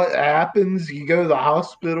 what happens? You go to the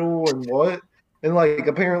hospital and what? And, like,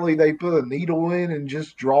 apparently they put a needle in and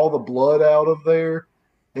just draw the blood out of there.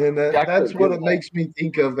 And that's what it makes me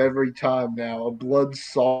think of every time now. A blood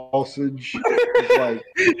sausage. Like...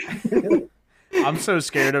 I'm so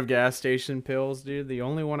scared of gas station pills, dude. The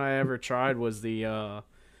only one I ever tried was they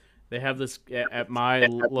have this at my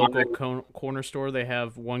local corner store. They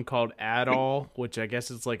have one called Adderall, which I guess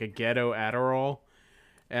is like a ghetto Adderall.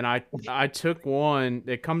 And I took one.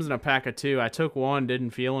 It comes in a pack of 2. I took one,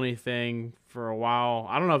 didn't feel anything for a while.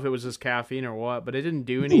 I don't know if it was just caffeine or what, but it didn't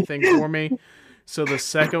do anything for me. So the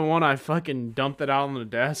second one, I fucking dumped it out on the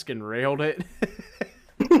desk and railed it.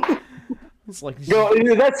 It's like,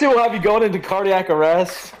 that's what will have you going into cardiac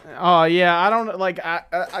arrest. Oh yeah, I don't like.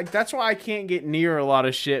 I that's why I can't get near a lot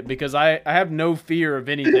of shit, because I have no fear of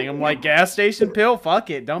anything. I'm like, gas station pill, fuck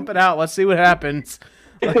it, dump it out. Let's see what happens.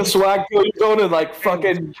 Like, the swag pill, you're going to, like,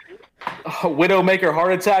 fucking Widowmaker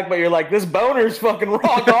heart attack, but you're like, this boner's fucking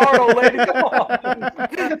rock hard, old lady. Come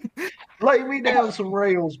on. Lay me down some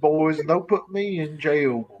rails, boys, and don't put me in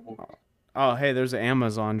jail. Oh, hey, there's an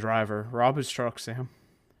Amazon driver. Rob his truck, Sam.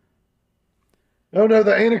 No,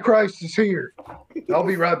 the Antichrist is here. I'll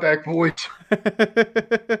be right back, boys.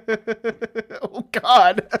 Oh,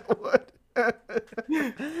 God.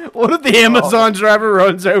 What if the Amazon driver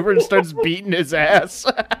runs over and starts beating his ass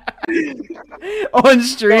on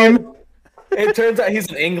stream? It turns out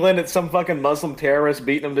he's in England. It's some fucking Muslim terrorist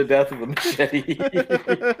beating him to death with a machete.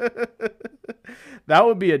 That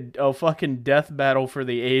would be a fucking death battle for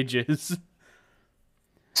the ages.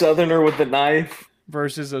 Southerner with the knife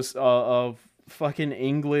versus a fucking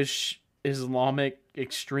English Islamic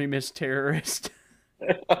extremist terrorist.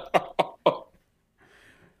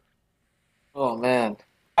 Oh, man.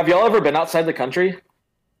 Have y'all ever been outside the country?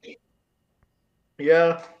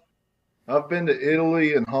 Yeah. I've been to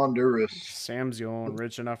Italy and Honduras. Sam's the only one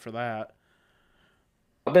rich enough for that.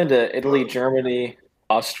 I've been to Italy, Germany,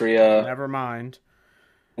 Austria. Never mind.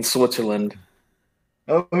 And Switzerland.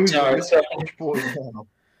 Oh, sorry.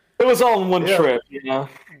 It was all in one trip, you know?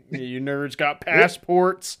 You nerds got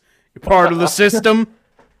passports. You're part of the system.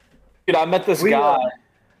 Dude, I met this guy.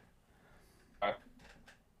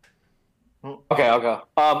 Okay, I'll go.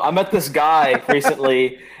 I met this guy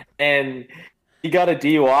recently, and he got a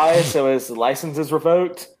DUI, so his license is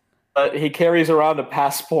revoked. But he carries around a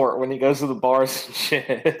passport when he goes to the bars and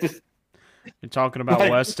shit. You're talking about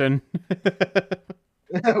Weston.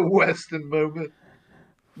 Weston moment.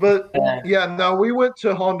 But yeah, no, we went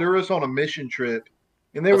to Honduras on a mission trip,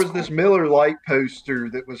 and there was this Miller Lite poster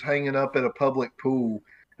that was hanging up at a public pool.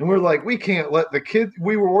 And we're like, we can't let the kids,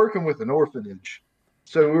 we were working with an orphanage.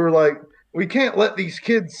 So we were like, we can't let these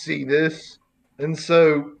kids see this. And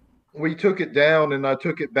so we took it down, and I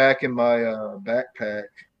took it back in my backpack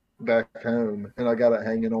back home, and I got it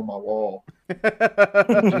hanging on my wall.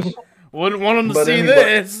 Just, Wouldn't want them to but see anyway.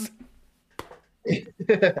 this.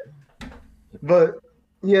 But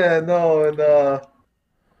yeah, no, and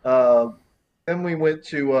then we went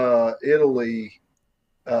to Italy,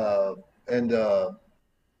 and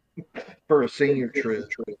for a senior trip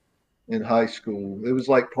in high school. It was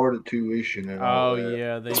like part of tuition and all Oh that.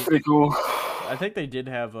 yeah, That's pretty cool. I think they did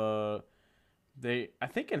have a. I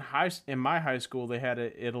think in my high school they had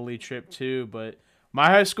an Italy trip too, but my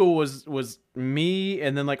high school was me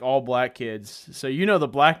and then like all black kids. So the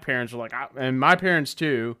black parents were like, and my parents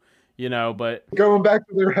too, but Going back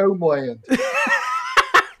to their homeland.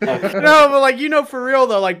 no, but like for real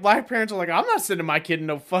though, like black parents are like, I'm not sending my kid to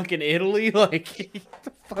no fucking Italy. Like, get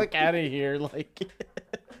the fuck out of here. Like,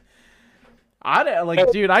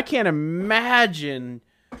 dude, I can't imagine.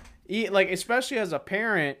 Like, especially as a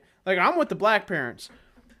parent, like I'm with the black parents.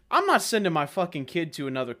 I'm not sending my fucking kid to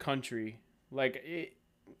another country. Like,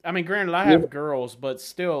 I mean, granted, I have girls, but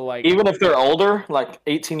still, like, Even if they're older, like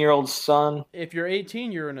 18-year-old son. if you're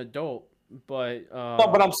 18, you're an adult. But No,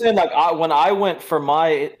 but I'm saying like when I went for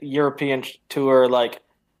my European tour, like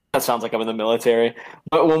that sounds like I'm in the military.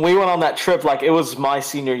 But when we went on that trip, like it was my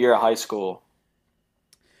senior year of high school.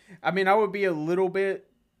 I mean, I would be a little bit.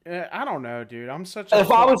 I don't know, dude. I'm such. If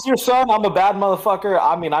I was your son, I'm a bad motherfucker.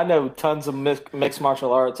 I mean, I know tons of mixed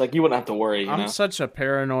martial arts. Like you wouldn't have to worry. I'm such a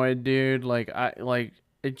paranoid dude. Like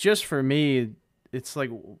it just for me. It's like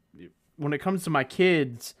when it comes to my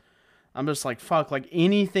kids, I'm just like fuck. Like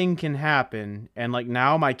anything can happen, and like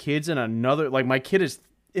now my kid's in another. Like my kid is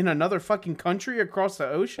in another fucking country across the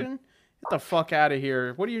ocean. Get the fuck out of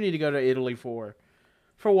here. What do you need to go to Italy for?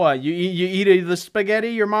 For what? You eat the spaghetti?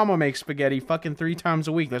 Your mama makes spaghetti fucking 3 times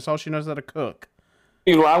a week. That's all she knows how to cook.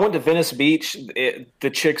 Dude, when I went to Venice Beach, the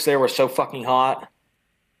chicks there were so fucking hot.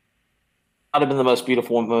 I'd have been the most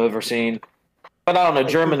beautiful woman I've ever seen. But I don't know,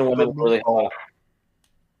 German women were really hot.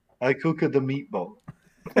 I cook the meatball.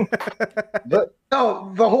 But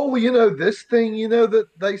no, the whole this thing that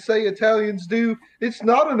they say Italians do, it's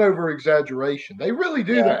not an over exaggeration. They really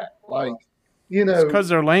do that. Like It's because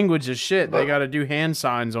their language is shit. They got to do hand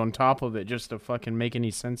signs on top of it just to fucking make any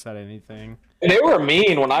sense out of anything. And they were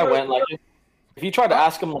mean when I went. Like, if you tried to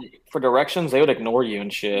ask them like, for directions, they would ignore you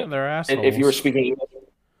and shit. Yeah, they're assholes. And if you were speaking English,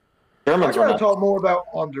 Germans I were gotta not. talk more about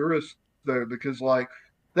Honduras though, because like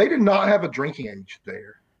they did not have a drinking age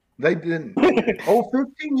there. They didn't.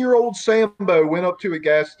 15-year-old Sambo went up to a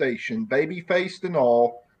gas station, baby faced and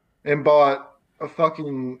all, and bought a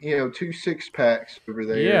fucking 2 6-packs over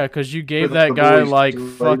there. Yeah, because you gave that guy like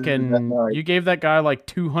you gave that guy like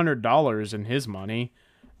 $200 in his money.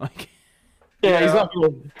 Like, yeah, he's not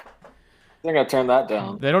gonna turn that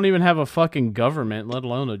down. They don't even have a fucking government, let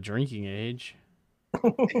alone a drinking age.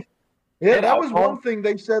 Yeah, that was one thing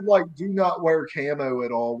they said, like, do not wear camo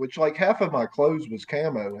at all, which like half of my clothes was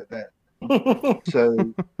camo at that.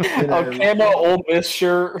 So a camo Ole Miss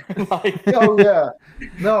shirt. Like, oh yeah,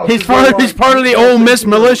 no, he's part of the Ole Miss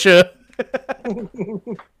militia.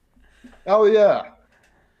 Oh yeah,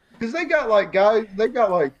 because they got like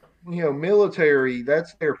military.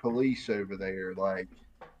 That's their police over there. Like,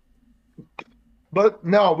 but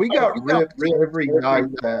no, we got ripped every night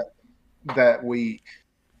that week.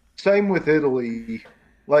 Same with Italy,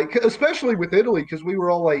 like especially with Italy because we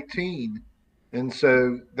were all 18, and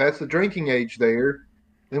so that's the drinking age there.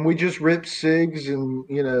 And we just ripped cigs and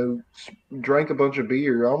drank a bunch of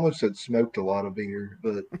beer. I almost said smoked a lot of beer,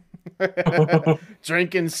 but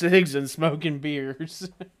drinking cigs and smoking beers.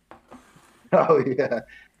 Oh yeah,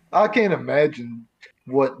 I can't imagine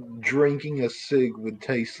what drinking a cig would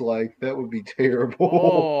taste like. That would be terrible.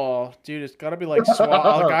 Oh, dude, it's gotta be like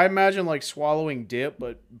I imagine like swallowing dip,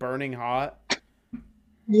 but burning hot.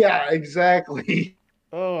 Yeah, exactly.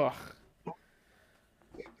 Ugh.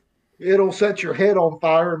 It'll set your head on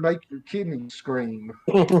fire and make your kidneys scream.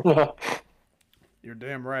 You're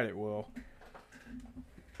damn right it will.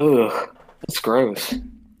 Ugh, that's gross.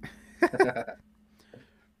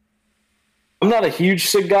 I'm not a huge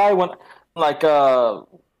cig guy. When like back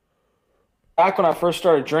when I first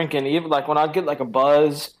started drinking, even like when I'd get like a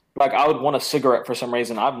buzz, like I would want a cigarette for some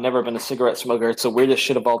reason. I've never been a cigarette smoker. It's the weirdest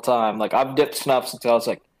shit of all time. Like I've dipped snuffs until I was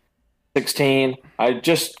like 16. I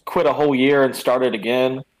just quit a whole year and started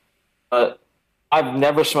again. But I've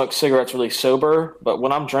never smoked cigarettes really sober. But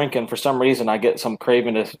when I'm drinking, for some reason, I get some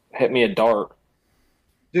craving to hit me a dart.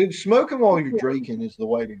 Dude, smoking while you're drinking is the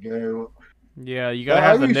way to go. Yeah, you gotta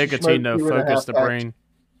have the nicotine to focus the brain.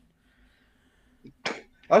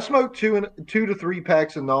 I smoked 2 to 3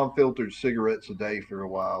 packs of non-filtered cigarettes a day for a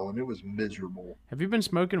while, and it was miserable. Have you been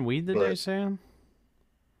smoking weed today, But Sam?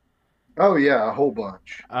 oh yeah, a whole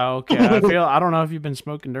bunch. Oh, okay. I don't know if you've been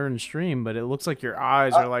smoking during the stream, but it looks like your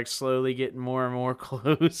eyes are like slowly getting more and more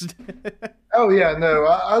closed. Oh yeah, no,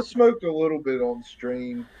 I smoked a little bit on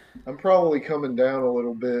stream. I'm probably coming down a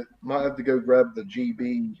little bit. Might have to go grab the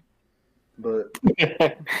GB,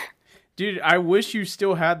 but Dude, I wish you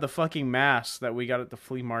still had the fucking mask that we got at the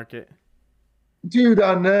flea market. dude,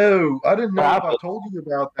 I know. I didn't know if I told you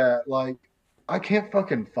about that. Like, I can't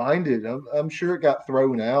fucking find it. I'm sure it got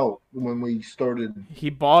thrown out when we started. He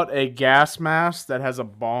bought a gas mask that has a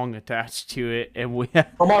bong attached to it, and we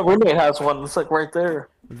Oh, my roommate has one. It's like right there.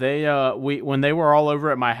 when they were all over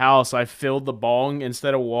at my house, I filled the bong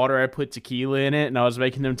instead of water. I put tequila in it, and I was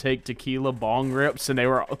making them take tequila bong rips, and they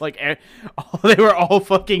were like, they were all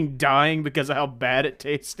fucking dying because of how bad it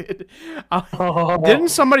tasted. Didn't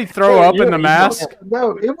somebody throw up in the mask?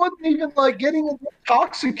 No, it wasn't even like getting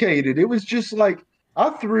intoxicated. It was just like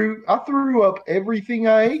I threw up everything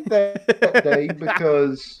I ate that day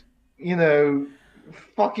because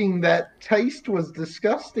fucking that taste was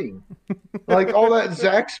disgusting. Like all that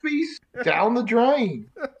Zaxby's down the drain.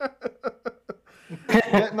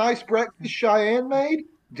 That nice breakfast Cheyenne made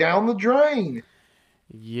down the drain.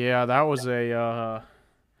 Yeah, that was a.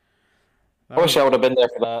 I wish I would have been there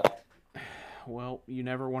for that. Well, you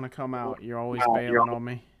never want to come out. You're always bailing on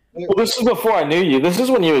me. Well, this is before I knew you. This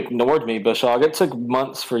is when you ignored me, Bushog. It took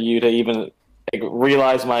months for you to even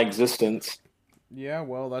realize my existence. Yeah,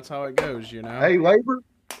 well, that's how it goes, you know. Hey, Labor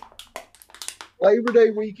Day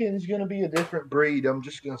weekend's gonna be a different breed. I'm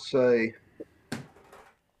just gonna say.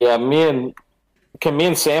 Yeah, can me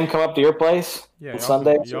and Sam come up to your place on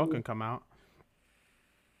Sunday? Y'all can come out.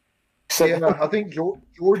 Yeah, I think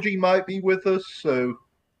Georgie might be with us, so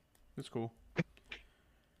that's cool.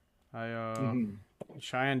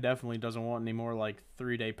 Cheyenne definitely doesn't want any more like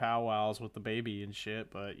 3-day powwows with the baby and shit,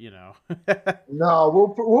 but you know.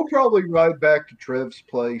 No, we'll probably ride back to Trev's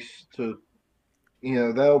place to,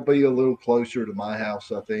 that'll be a little closer to my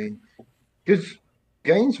house, I think, because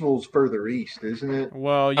Gainesville's further east, isn't it?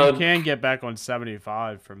 Well, you can get back on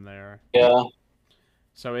 75 from there. Yeah.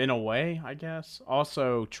 So in a way, I guess.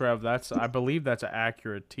 Also, Trev, I believe that's an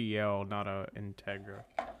Acura TL, not a Integra.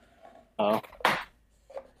 Oh.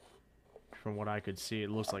 From what I could see, it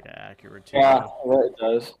looks like an Acura TL. Yeah, it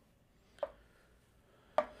does.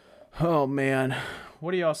 Oh man,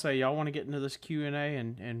 what do y'all say? Y'all want to get into this Q&A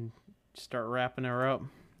and start wrapping her up?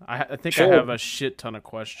 I think I have a shit ton of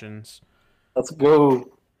questions. Let's go.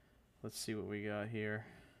 Let's see what we got here.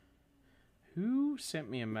 Who sent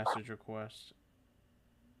me a message request?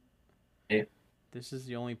 Yeah. This is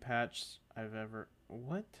the only patch I've ever...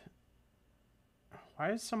 What? Why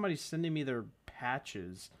is somebody sending me their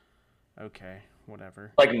patches? Okay,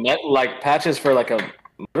 whatever. Like patches for like a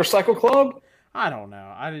motorcycle club? I don't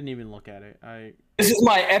know. I didn't even look at it. This is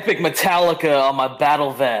my epic Metallica on my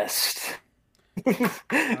battle vest.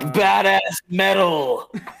 Badass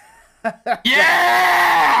metal.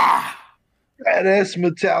 Yeah! Badass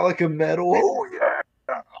Metallica metal. Oh yeah.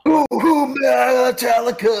 Ooh,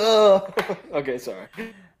 Metallica. Okay, sorry.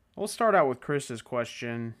 We'll start out with Chris's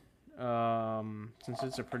question. Since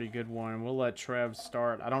it's a pretty good one, we'll let Trev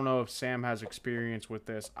start. I don't know if Sam has experience with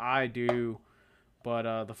this. I do,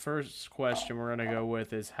 but the first question we're gonna go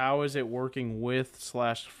with is, how is it working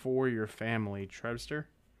with/for your family, Trevster?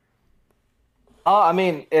 I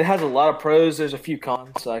mean, it has a lot of pros. There's a few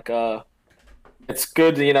cons. Like, it's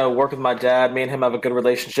good to work with my dad. Me and him have a good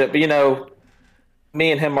relationship, but me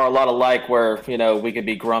and him are a lot alike where, we could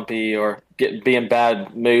be grumpy or be in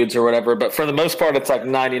bad moods or whatever. But for the most part, it's like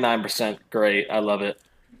 99% great. I love it.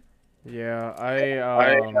 Yeah,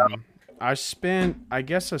 I spent, I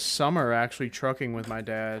guess, a summer actually trucking with my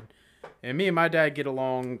dad. And me and my dad get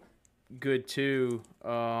along good too.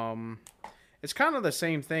 It's kind of the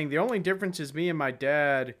same thing. The only difference is me and my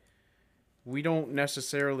dad, we don't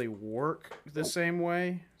necessarily work the same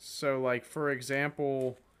way. So, like, for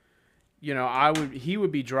example... he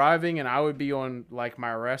would be driving and I would be on like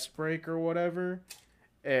my rest break or whatever.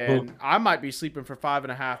 And I might be sleeping for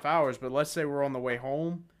 5.5 hours, but let's say we're on the way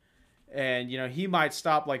home and, he might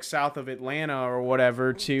stop like south of Atlanta or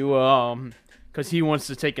whatever to, cause he wants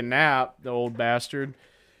to take a nap, the old bastard.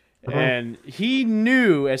 And he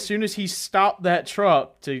knew as soon as he stopped that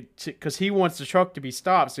truck cause he wants the truck to be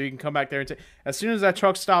stopped so he can come back there and as soon as that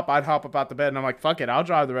truck stopped, I'd hop up out the bed and I'm like, fuck it, I'll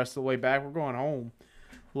drive the rest of the way back. We're going home.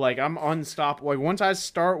 Like, I'm unstoppable. Like, once I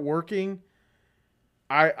start working,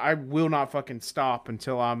 I will not fucking stop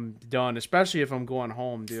until I'm done, especially if I'm going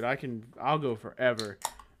home, dude. I'll go forever.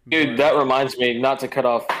 Dude, that reminds me, not to cut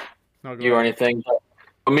off you or anything,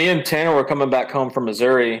 but me and Tanner were coming back home from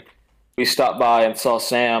Missouri. We stopped by and saw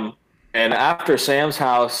Sam. And after Sam's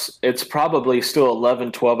house, it's probably still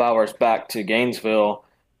 11, 12 hours back to Gainesville.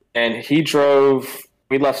 And he drove,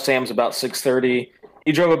 we left Sam's about 6:30.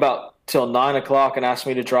 He drove about till 9 o'clock and asked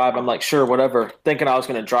me to drive. I'm like, sure, whatever, thinking I was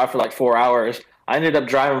going to drive for like 4 hours. I ended up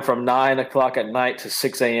driving from 9 o'clock at night to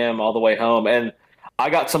 6 a.m. all the way home. And I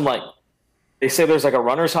got some like, they say there's like a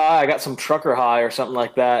runner's high. I got some trucker high or something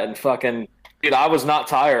like that. And fucking, dude, I was not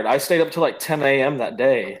tired. I stayed up till like 10 a.m. that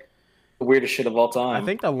day. The weirdest shit of all time. I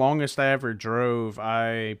think the longest I ever drove,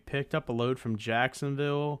 I picked up a load from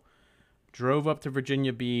Jacksonville, drove up to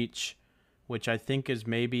Virginia Beach, which I think is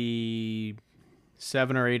maybe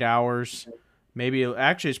 7 or 8 hours. Maybe,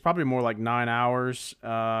 actually, it's probably more like 9 hours.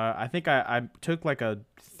 I think I took like a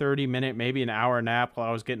 30-minute, maybe an hour nap while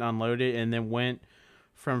I was getting unloaded, and then went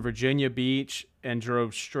from Virginia Beach and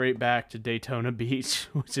drove straight back to Daytona Beach,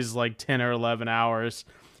 which is like 10 or 11 hours,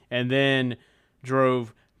 and then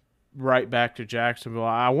drove right back to Jacksonville.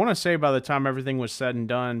 I want to say by the time everything was said and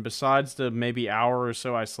done, besides the maybe hour or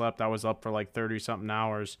so I slept, I was up for like 30-something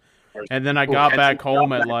hours. And then I got back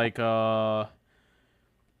home at like, I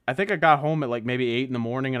think I got home at like maybe 8 in the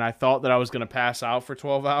morning, and I thought that I was going to pass out for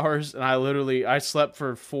 12 hours. And I slept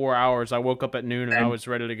for 4 hours. I woke up at noon and I was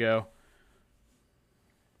ready to go.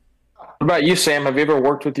 What about you, Sam? Have you ever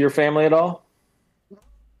worked with your family at all?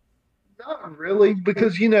 Not really,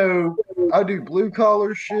 because I do blue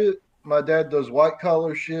collar shit. My dad does white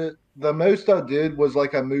collar shit. The most I did was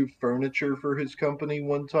like I moved furniture for his company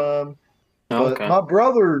one time. But my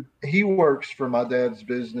brother, he works for my dad's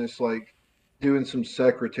business, like doing some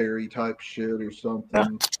secretary type shit or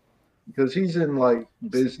something. Because he's in like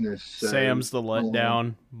business. Sam's the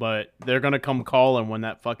letdown, but they're gonna come calling when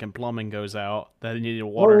that fucking plumbing goes out. That needed a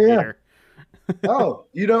water heater. Oh,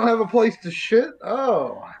 you don't have a place to shit?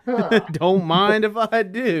 Oh. Huh. Don't mind if I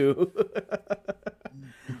do.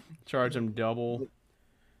 Charge them double.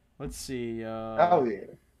 Let's see. Oh,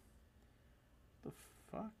 yeah. The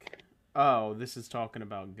fuck? Oh, this is talking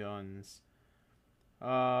about guns.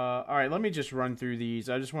 All right, let me just run through these.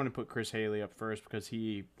 I just want to put Chris Haley up first because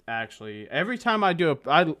he actually, every time I do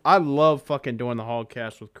I love fucking doing the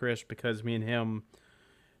Hogcast with Chris because me and him,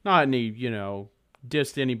 not any,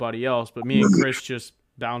 dissed anybody else, but me and Chris just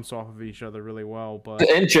bounce off of each other really well. But the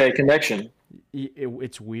NJ connection.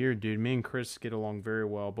 It's weird, dude. Me and Chris get along very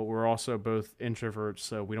well, but we're also both introverts,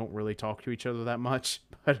 so we don't really talk to each other that much.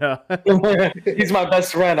 But he's my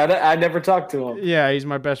best friend. I never talk to him. Yeah, he's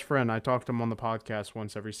my best friend. I talk to him on the podcast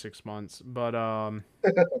once every 6 months. But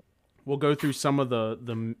we'll go through some of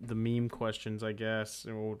the meme questions, I guess,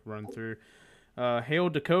 and we'll run through. Hail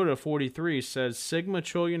Dakota 43 says Sigma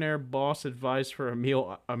trillionaire boss advice for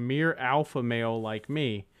a mere alpha male like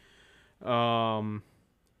me.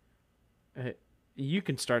 You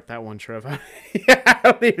can start that one, Trev. I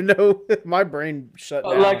don't even know. My brain shut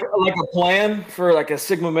down. Like a plan for like a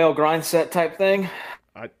Sigma male grind set type thing.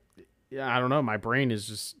 I don't know. My brain is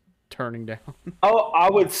just turning down. Oh, I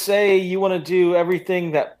would say you want to do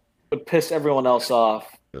everything that would piss everyone else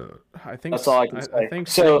off. I think that's all I can say. I think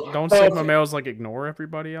so. Don't Sigma males like ignore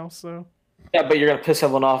everybody else though? Yeah, but you're gonna piss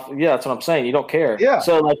everyone off. Yeah, that's what I'm saying. You don't care. Yeah.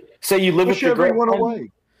 So like, say you live with your everyone girlfriend.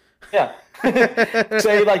 away. Yeah.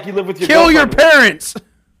 Say like you live with your kill girlfriend. your parents.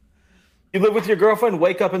 You live with your girlfriend.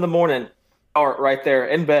 Wake up in the morning, or right there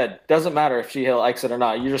in bed. Doesn't matter if she likes it or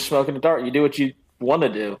not. You're just smoking a dart. You do what you want to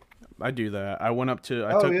do. I do that. I went up to.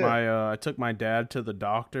 I took my dad to the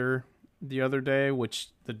doctor the other day, which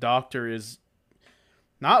the doctor is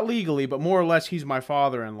not legally, but more or less he's my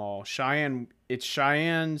father-in-law. Cheyenne. It's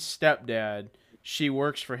Cheyenne's stepdad. She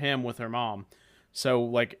works for him with her mom, so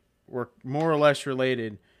like we're more or less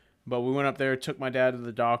related. But we went up there, took my dad to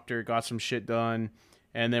the doctor, got some shit done,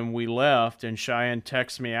 and then we left, and Cheyenne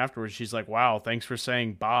texted me afterwards. She's like, wow, thanks for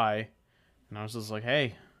saying bye. And I was just like,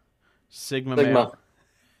 hey, Sigma. Male.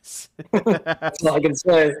 That's all I can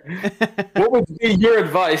say. What would be your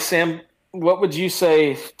advice, Sam? What would you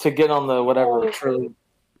say to get on the whatever true?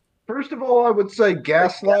 First of all, I would say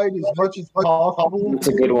gaslight as much as possible. That's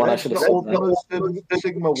a good one. That's I should have said that.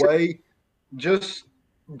 Sigma way. Just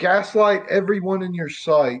gaslight everyone in your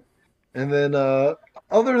sight. And then,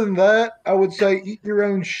 other than that, I would say eat your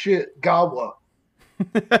own shit, Gawa.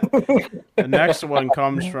 The next one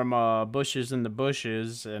comes from Bushes in the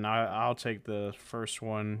Bushes, and I'll take the first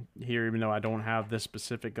one here, even though I don't have this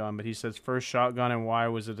specific gun. But he says, first shotgun, and why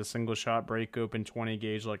was it a single shot break open 20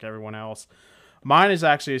 gauge like everyone else? Mine is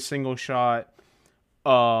actually a single shot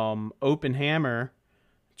open hammer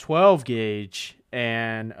 12 gauge,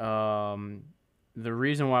 and the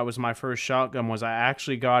reason why it was my first shotgun was I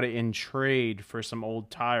actually got it in trade for some old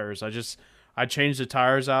tires. I changed the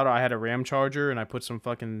tires out. I had a Ram Charger and I put some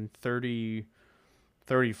fucking 35s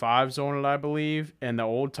on it, I believe. And the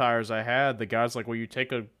old tires I had, the guy's like, "Will you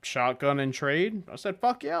take a shotgun in trade?" I said,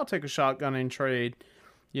 "Fuck yeah, I'll take a shotgun in trade."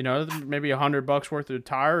 You know, maybe $100 worth of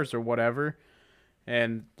tires or whatever.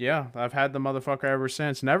 And yeah, I've had the motherfucker ever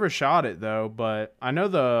since. Never shot it though, but I know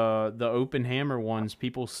the open hammer ones.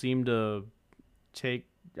 People seem to take.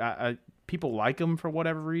 People like them for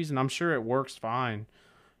whatever reason. I'm sure it works fine,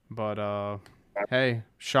 but hey,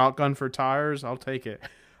 shotgun for tires, I'll take it.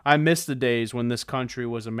 I miss the days when this country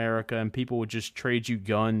was America and people would just trade you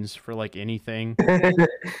guns for like anything.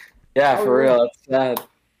 Yeah, for real. That's sad.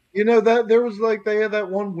 You know that there was like they had that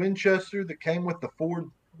one Winchester that came with the Ford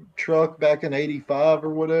truck back in '85 or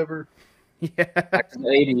whatever. Yeah, Back in the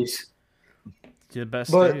 80s. the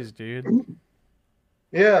best But- days, dude.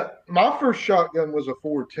 Yeah, my first shotgun was a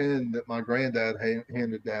 410 that my granddad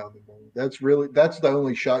handed down to me. That's the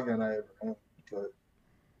only shotgun I ever had. But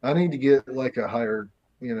I need to get like a higher,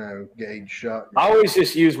 gauge shotgun. I always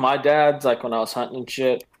just use my dad's, like when I was hunting and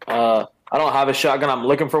shit. I don't have a shotgun. I'm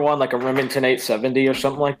looking for one, like a Remington 870 or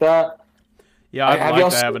something like that. Yeah, I'd Have like y'all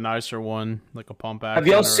to have seen- a nicer one, like a pump action. Have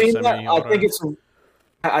y'all or a seen that? semi auto.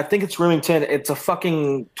 I think it's Remington. It's a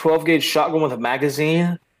fucking 12 gauge shotgun with a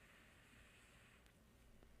magazine.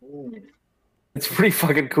 It's pretty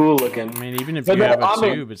fucking cool looking. I mean, even if But you no, have a I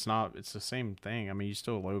mean- tube, it's the same thing. I mean, you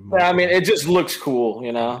still load. Yeah, I mean, multiple. it just looks cool,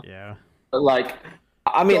 Yeah. But like,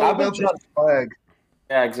 I mean, It's all I've been about trying. the flag.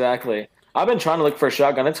 Yeah, exactly. I've been trying to look for a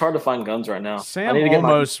shotgun. It's hard to find guns right now. I Sam need to get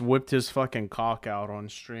almost whipped his fucking cock out on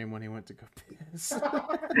stream when he went to go piss.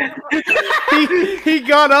 he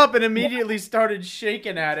got up and immediately started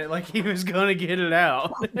shaking at it like he was gonna get it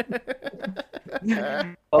out.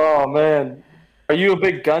 Oh man, are you a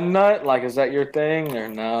big gun nut? Like, is that your thing or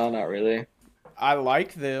no? Not really. I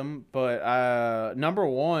like them, but number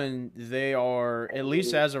one, they are, at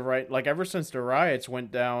least as of right, like ever since the riots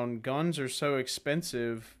went down, guns are so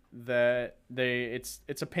expensive that it's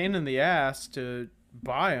a pain in the ass to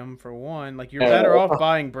buy them. For one, like you're better off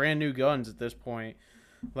buying brand new guns at this point.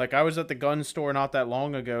 Like I was at the gun store not that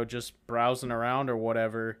long ago, just browsing around or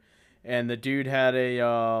whatever, and the dude had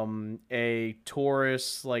a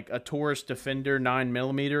Taurus, like a Taurus Defender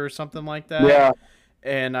 9mm or something like that. Yeah.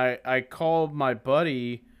 And I called my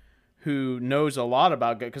buddy who knows a lot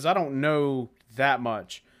about guns, because I don't know that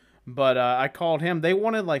much. But I called him. They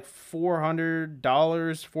wanted like $400,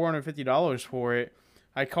 $450 for it.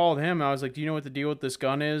 I called him. And I was like, "Do you know what the deal with this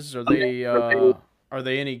gun is? Are they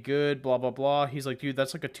any good? Blah blah blah." He's like, "Dude,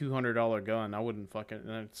 that's like a $200 gun. I wouldn't fucking."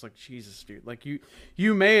 And it's like, Jesus, dude. Like you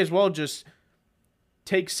may as well just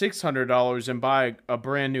take $600 and buy a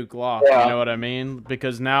brand new Glock. Yeah. You know what I mean?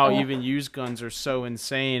 Because now even used guns are so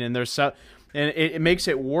insane, and it makes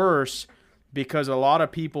it worse because a lot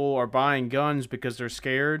of people are buying guns because they're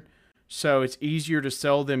scared. So it's easier to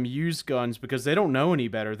sell them used guns because they don't know any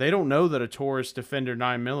better. They don't know that a Taurus Defender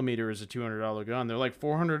 9mm is a $200 gun. They're like,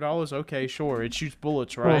 $400? Okay, sure. It shoots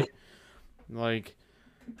bullets, right? Like,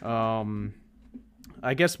 I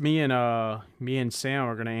guess me and Sam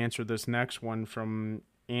are gonna answer this next one from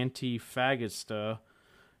Anti-Fagista.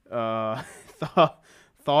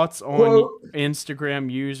 Thoughts on Quote.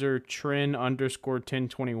 Instagram user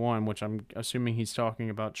Trin_1021, which I'm assuming he's talking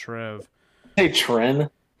about Trev. Hey, Trin.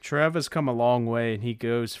 Trev has come a long way, and he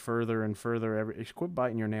goes further and further. Quit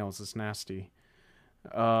biting your nails; it's nasty.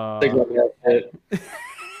 I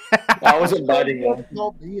wasn't biting you.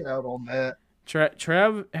 Call me out on that.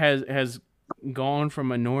 Trev has gone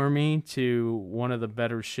from a normie to one of the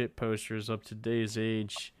better shit posters up to today's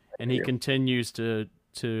age, and he continues to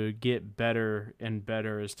get better and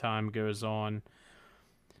better as time goes on.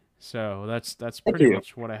 So that's pretty you.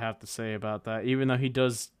 much what I have to say about that. Even though he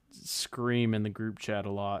does scream in the group chat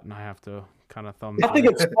a lot, and I have to kind of thumb. I think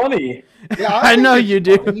it's funny. Yeah, I know think you it's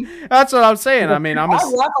do. funny. That's what I'm saying. I mean, I laugh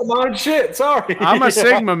at my own shit. Sorry. I'm a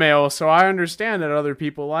Sigma male, so I understand that other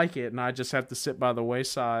people like it, and I just have to sit by the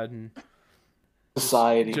wayside and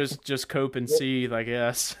Society. just cope and seethe, I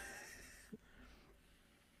guess.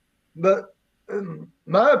 But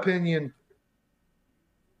my opinion,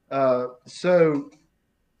 so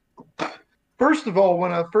first of all,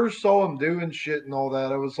 when I first saw him doing shit and all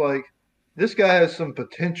that, I was like, this guy has some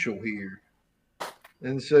potential here.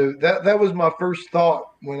 And so that was my first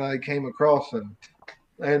thought when I came across him.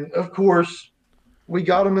 And of course, we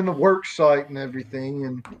got him in the work site and everything.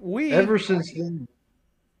 And ever since then,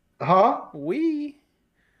 we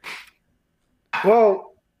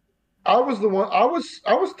well, I was the one. I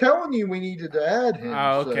was telling you we needed to add him.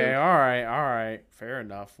 Oh, okay. So All right. Fair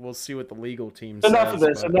enough. We'll see what the legal team Enough of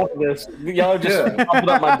says. this. Enough of this. Y'all are just Yeah. pumping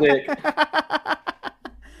up my dick.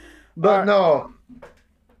 but Alright.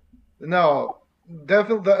 no,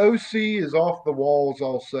 definitely the OC is off the walls.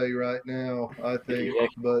 I'll say right now. I think, Yeah.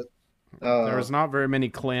 but There's not very many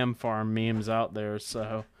clam farm memes out there,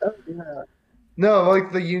 so no,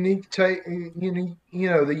 like the unique unique,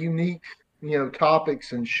 the unique,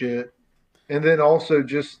 topics and shit, and then also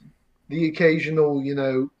just the occasional,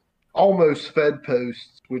 almost Fed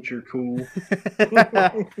posts, which are cool. here's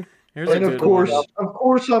a And good one. of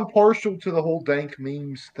course, I'm partial to the whole dank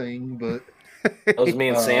memes thing, but That was me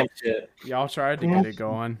and Sam shit. Y'all tried to get it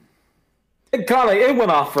going. It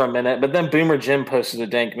went off for a minute, but then Boomer Jim posted a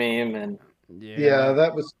dank meme, and yeah,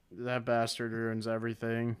 that was. that bastard ruins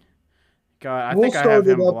everything. God, I We'll think I have start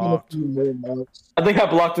it him up in a blocked. few more months. I think I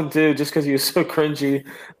blocked him too, just because he was so cringy.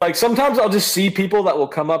 Like sometimes I'll just see people that will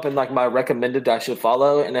come up and like my recommended I should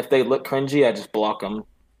follow, and if they look cringy, I just block them.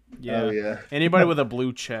 Yeah. Oh yeah. Anybody with a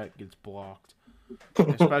blue check gets blocked,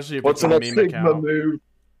 especially if What's it's the a next meme Sigma account. move.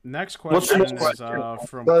 Next What's the question next is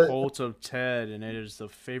from But- Colt of Ted, and it is the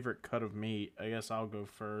favorite cut of meat. I guess I'll go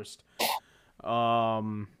first. For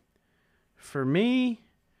me,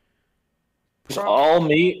 It's all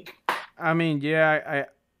meat. I mean, yeah,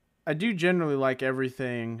 I do generally like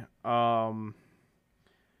everything.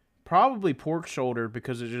 Probably pork shoulder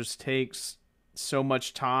because it just takes so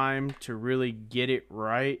much time to really get it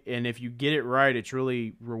right, and if you get it right, it's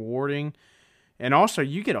really rewarding. And also,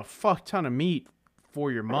 you get a fuck ton of meat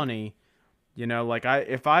for your money. You know, like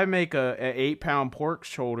if I make a 8-pound pork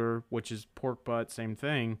shoulder, which is pork butt, same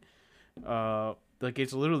thing. Like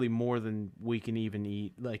it's literally more than we can even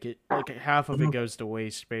eat. Like half of it goes to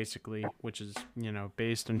waste basically, which is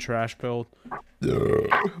based in trash pill.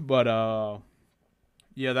 But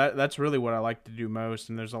yeah, that's really what I like to do most,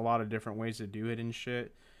 and there's a lot of different ways to do it and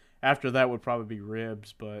shit. After that would probably be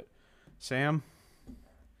ribs, but Sam.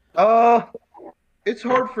 It's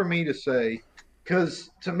hard for me to say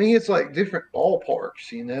because to me it's like different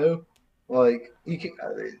ballparks, Like you can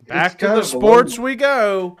Back to the sports we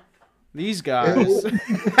go. These guys.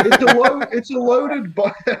 It's a loaded, it's a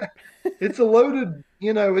loaded,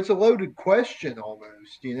 it's a loaded question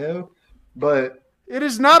almost, But It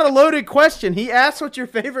is not a loaded question. He asked what your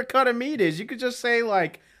favorite cut of meat is. You could just say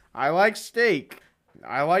like, I like steak.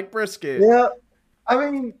 I like brisket. yeah, I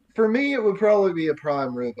mean, for me it would probably be a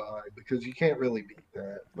prime ribeye because you can't really beat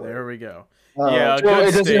that. But, There we go. uh, Yeah, so good it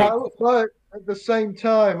doesn't steak. but at the same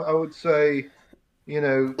time, I would say,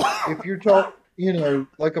 if you're talking,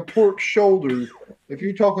 like a pork shoulder, if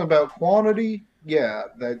you're talking about quantity, yeah,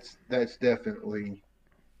 that's definitely.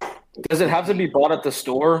 Does it have to be bought at the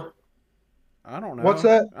store? I don't know. What's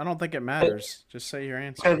that? I don't think it matters. Just say your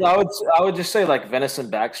answer. Because I would just say like venison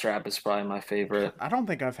backstrap is probably my favorite. I don't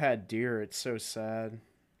think I've had deer. It's so sad.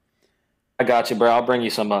 I got you, bro. I'll bring you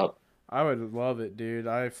some up. I would love it, dude.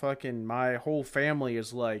 My whole family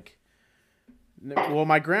is like, well,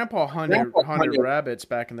 my grandpa hunted rabbits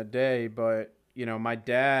back in the day, but my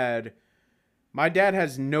dad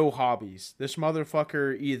has no hobbies. This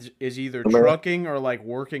motherfucker is either trucking or like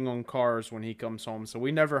working on cars when he comes home. So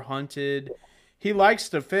we never hunted. He likes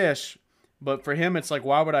to fish, but for him it's like,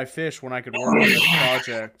 why would I fish when I could work on this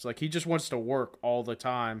project? It's like he just wants to work all the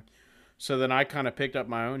time. So then I kind of picked up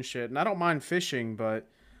my own shit, and I don't mind fishing, but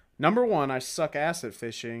number one, I suck ass at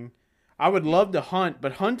fishing. I would love to hunt,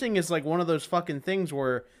 but hunting is like one of those fucking things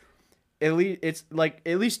where at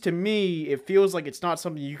least to me, it feels like it's not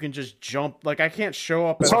something you can just jump. Like I can't show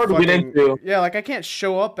up. It's at hard a to get fucking, into. Yeah, like I can't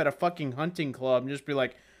show up at a fucking hunting club and just be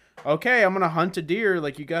like, okay, I'm gonna hunt a deer.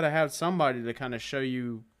 Like you got to have somebody to kind of show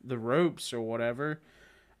you the ropes or whatever.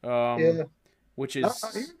 Yeah, Which I is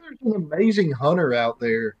hear there's an amazing hunter out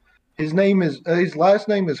there. His last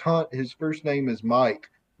name is Hunt. His first name is Mike.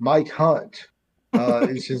 Mike Hunt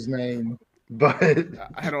is his name. But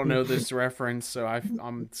I don't know this reference, so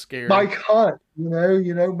I'm scared. Mike Hunt,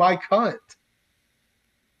 Mike Hunt.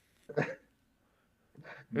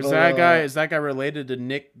 Is that guy related to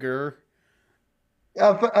Nick Gurr?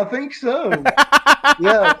 I think so.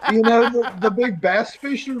 Yeah, the big bass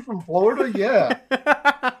fisher from Florida. Yeah.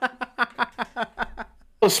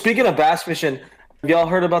 So speaking of bass fishing, have y'all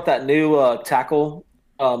heard about that new tackle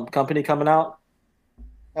company coming out?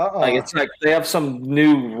 Like it's like they have some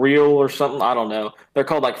new reel or something. I don't know. They're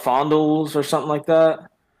called like Fondles or something like that.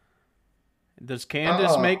 Does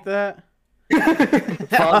Candace make that?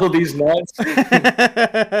 Fondle these nuts.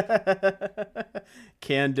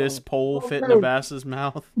 Candace pole fit in a bass's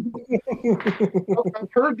mouth.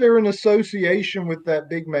 I've heard they're in association with that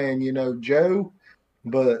big man, Joe,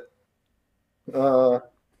 but Uh,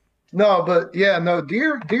 no, but yeah, no,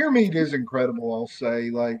 deer meat is incredible. I'll say,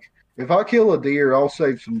 like, if I kill a deer, I'll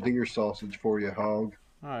save some deer sausage for you, hog.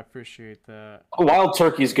 I appreciate that. Wild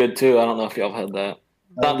turkey's good too. I don't know if y'all have had that.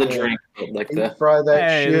 Oh Not the yeah, drink, but like deep the. fry that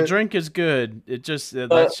Hey, the shit. drink is good. It just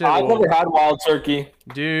that shit I've never will, had wild turkey.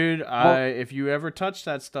 dude. Well, If you ever touch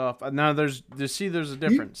that stuff, now there's a You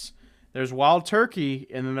difference. There's wild turkey,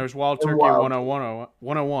 and then there's wild and turkey wild 101.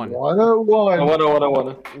 101. 101. I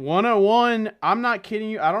want to. 101. I'm not kidding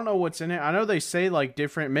you. I don't know what's in it. I know they say like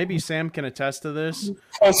different. Maybe Sam can attest to this,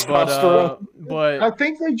 but Testosterone. I but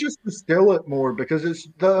think they just distill it more because it's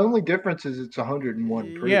the only difference is it's 101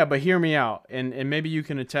 yeah, proof. but hear me out, and maybe you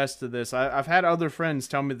can attest to this. I've had other friends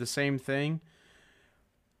tell me the same thing.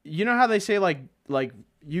 You know how they say like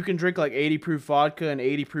you can drink like 80 proof vodka and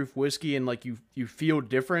 80 proof whiskey and like you feel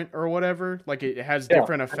different or whatever, like it has Yeah.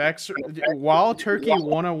 different effects. Wild Turkey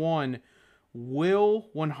 101 will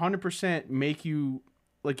 100% make you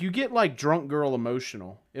like you get like drunk girl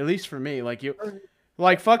emotional. At least for me, like you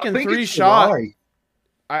like I fucking think three it's the shot.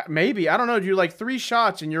 rye. Maybe I don't know. Do like three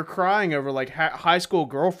shots and you're crying over like high school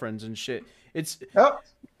girlfriends and shit. It's Yep.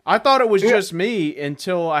 I thought it was Yeah. just me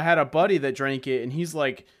until I had a buddy that drank it, and he's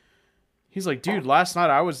like, dude, last night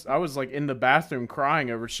I was like in the bathroom crying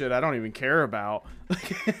over shit I don't even care about.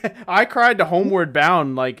 I cried to Homeward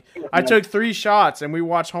Bound. Like I took three shots and we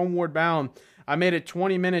watched Homeward Bound. I made it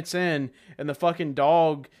 20 minutes in, and the fucking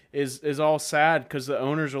dog is all sad because the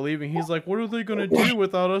owners are leaving. He's like, what are they gonna do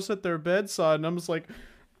without us at their bedside? And I'm just like,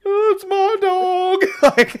 oh, it's my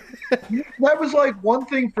dog. Like, That was like one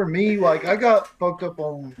thing for me. Like I got fucked up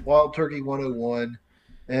on Wild Turkey 101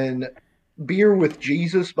 and Beer with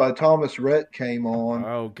Jesus by Thomas Rhett came on.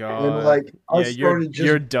 oh And god, like I yeah, started just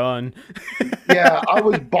you're done. yeah, I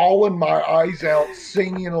was bawling my eyes out,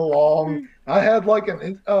 singing along. I had like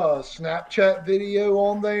an Snapchat video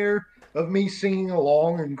on there of me singing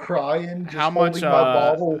along and crying, just holding my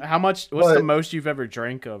bottle. How much what's the But most you've ever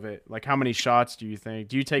drank of it? Like how many shots do you think?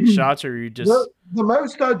 Do you take shots or you the just the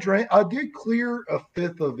most I drank, I did clear a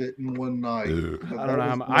fifth of it in one night. But I that don't know how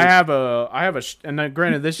was much. the most. I have a and then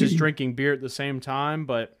granted this is drinking beer at the same time,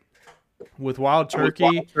 but with Wild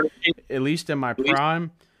Turkey, at least in my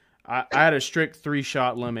prime, I had a strict 3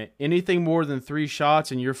 shot limit. Anything more than 3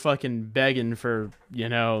 shots and you're fucking begging for,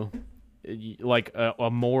 like a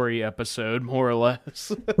Maury episode, more or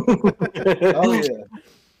less. Oh yeah.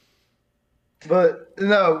 But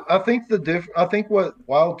no, I think what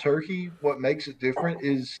Wild Turkey, what makes it different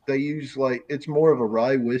is they use like it's more of a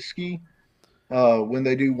rye whiskey when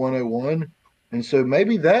they do 101. And so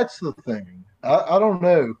maybe that's the thing. I don't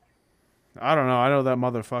know. I don't know. I know that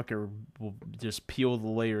motherfucker will just peel the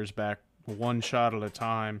layers back 1 shot at a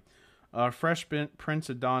time. Prince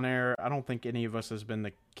of Donair. I don't think any of us has been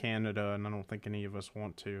to Canada, and I don't think any of us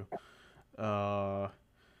want to. Uh,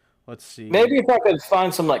 let's see. Maybe if I could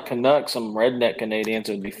find some like Canucks, some redneck Canadians,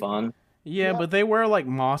 it would be fun. Yeah, but they wear like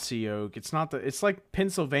mossy oak. It's not the. It's like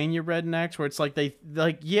Pennsylvania rednecks, where it's like they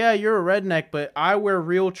like. Yeah, you're a redneck, but I wear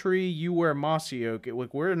real tree. You wear mossy oak.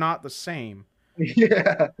 Like we're not the same.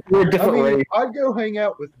 Yeah. We're a I different mean, race. I'd go hang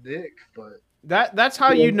out with Nick, but That's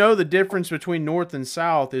how you know the difference between North and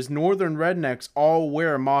South is Northern rednecks all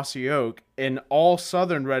wear mossy oak, and all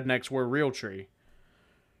Southern rednecks wear real tree.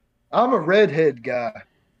 I'm a redhead guy.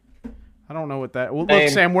 I don't know what that. Well, look, Same.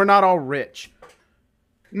 Sam, we're not all rich.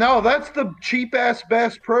 No, that's the cheap ass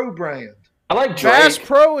Bass Pro brand. I like Bass Drake.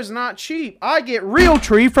 Pro is not cheap. I get real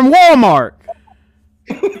tree from Walmart.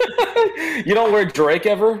 You don't wear Drake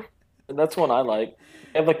ever? That's one I like.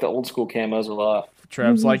 I have like the old school camos a lot.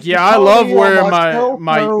 Trev's like, You yeah, I call love me on wearing my cell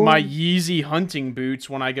my phone. my Yeezy hunting boots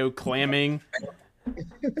when I go clamming.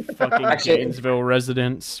 Fucking Actually- Gainesville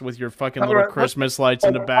residents with your fucking All little right, Christmas lights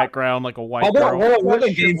in the background like a white Hold on, girl. hold on, we're in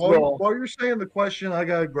Question, while, Gainesville. while you're saying the question, I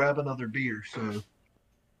gotta grab another beer. So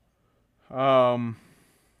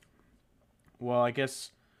Well, I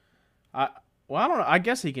guess I I don't know. I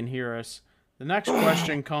guess he can hear us. The next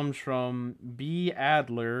question comes from B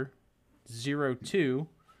Adler 02,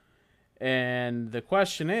 and the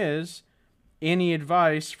question is, any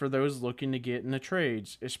advice for those looking to get into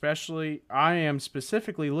trades? Especially, I am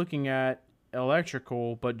specifically looking at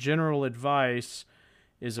electrical, but general advice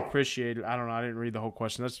is appreciated. I don't know. I didn't read the whole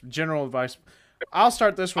question. That's general advice. I'll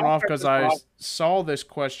start this one off because I saw this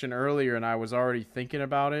question earlier and I was already thinking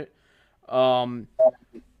about it.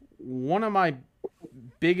 One of my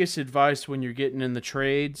biggest advice when you're getting in the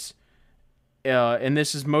trades, and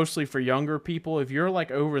this is mostly for younger people, if you're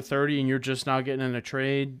like over 30 and you're just now getting in a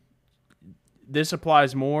trade, this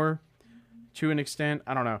applies more to an extent.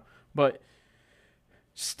 I don't know. But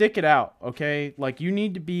stick it out, okay? Like, you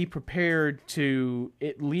need to be prepared to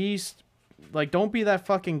at least don't be that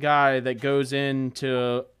fucking guy that goes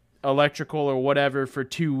into electrical or whatever for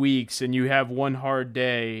 2 weeks and you have one hard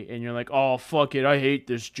day and you're like, oh fuck it, I hate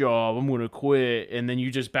this job, I'm gonna quit, and then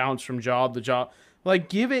you just bounce from job to job. Like,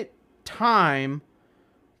 give it time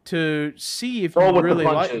to see if you really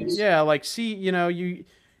like. Yeah, like, see, you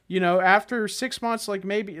know, after 6 months, like,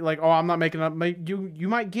 maybe, like, oh, I'm not making up. You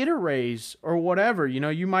might get a raise or whatever. You know,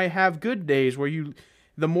 you might have good days where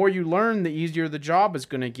the more you learn, the easier the job is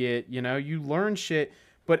gonna get. You know, you learn shit,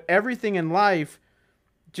 but everything in life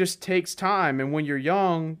just takes time. And when you're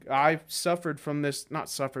young, I suffered from this. Not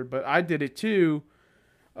suffered, but I did it too.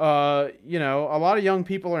 You know, a lot of young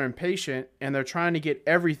people are impatient and they're trying to get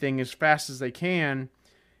everything as fast as they can,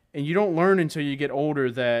 and you don't learn until you get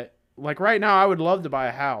older that. Like, right now, I would love to buy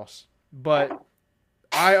a house, but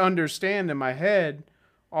I understand in my head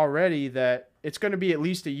already that it's going to be at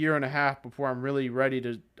least 1.5 years before I'm really ready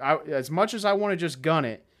to, as much as I want to just gun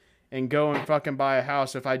it and go and fucking buy a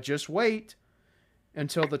house, if I just wait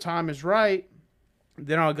until the time is right,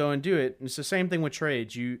 then I'll go and do it. And it's the same thing with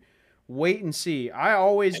trades. You wait and see. I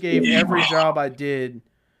always gave every job I did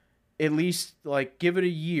at least, like, give it a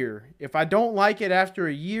year. If I don't like it after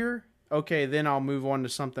a year, okay, then I'll move on to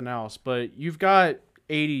something else. But you've got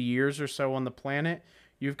 80 years or so on the planet.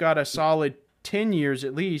 You've got a solid 10 years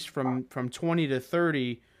at least from 20 to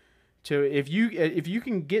 30 to if you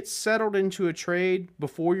can get settled into a trade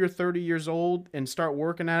before you're 30 years old and start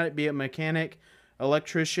working at it, be it mechanic,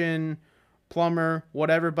 electrician, plumber,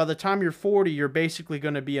 whatever, by the time you're 40, you're basically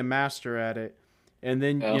going to be a master at it. And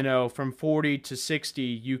then, you know, from 40 to 60,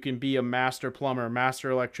 you can be a master plumber,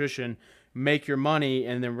 master electrician, make your money,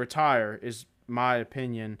 and then retire, is my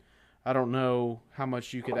opinion. I don't know how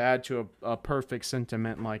much you could add to a perfect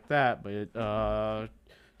sentiment like that, but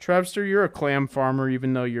Trevster, you're a clam farmer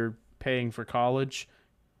even though you're paying for college.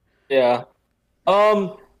 Yeah.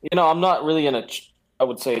 You know, I'm not really in I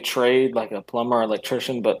would say a trade like a plumber or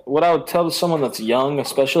electrician, but what I would tell someone that's young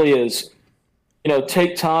especially is, you know,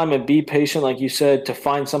 take time and be patient, like you said, to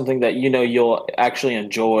find something that, you know, you'll actually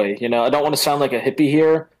enjoy. You know, I don't want to sound like a hippie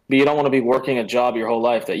here, but you don't want to be working a job your whole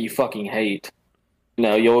life that you fucking hate. You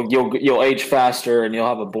know, you'll age faster and you'll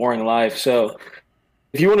have a boring life. So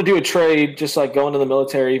if you want to do a trade, just like going to the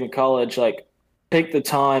military, even college, like take the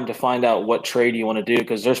time to find out what trade you want to do,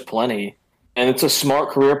 because there's plenty. And it's a smart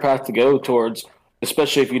career path to go towards,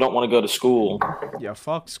 especially if you don't want to go to school. Yeah,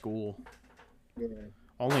 fuck school.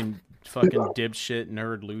 Only fucking dipshit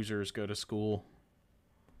nerd losers go to school.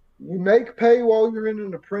 You make pay while you're in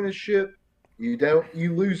an apprenticeship. You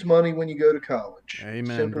lose money when you go to college.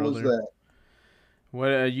 Amen, Simple brother. as that.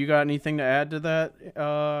 What you got anything to add to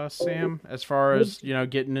that, Sam? As far as, you know,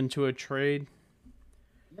 getting into a trade?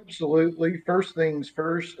 Absolutely. First things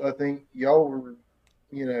first. I think y'all were,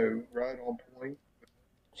 you know, right on point.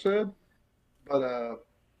 Said, but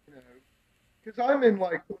you know, because I'm in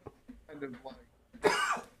like kind of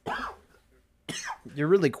like. You're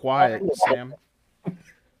really quiet, Sam.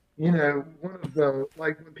 You know, one of the,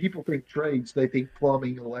 like, when people think trades, they think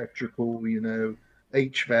plumbing, electrical, you know,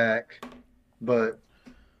 HVAC. But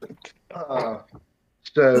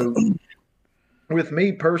so with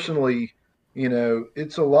me personally, you know,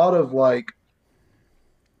 it's a lot of like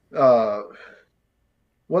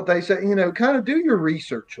what they say, you know, kind of do your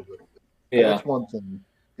research a little bit. Yeah. That's one thing,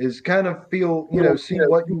 is kind of feel, you know, see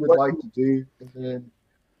what you would like to do, and then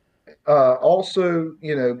also,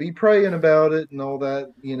 you know, be praying about it and all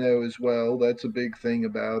that, you know, as well. That's a big thing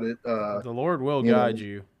about it. The Lord will guide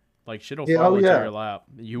you. Like, shit'll Yeah, fall oh, into yeah. your lap.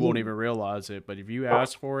 You won't even realize it, but if you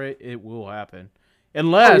ask for it, it will happen.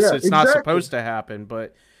 Unless it's not exactly. supposed to happen.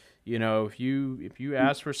 But, you know, if you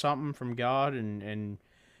ask for something from God and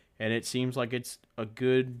it seems like it's a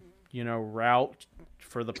good, you know, route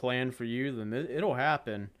for the plan for you, then it'll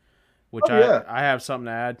happen. Which I have something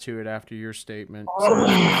to add to it after your statement.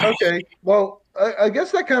 Okay. Well, I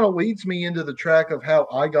guess that kind of leads me into the track of how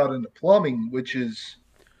I got into plumbing, which is,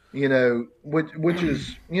 you know, which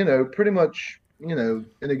is, you know, pretty much, you know,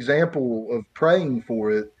 an example of praying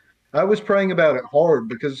for it. I was praying about it hard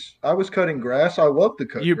because I was cutting grass. I love to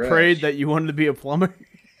cut grass. You prayed that you wanted to be a plumber?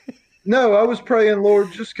 No, I was praying,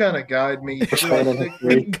 Lord, just kind of guide me.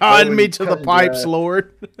 Guide me to the pipes, grass.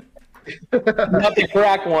 Lord. Not the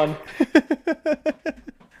crack one.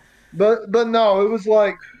 But no, it was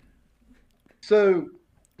like, so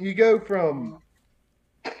you go from,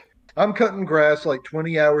 I'm cutting grass like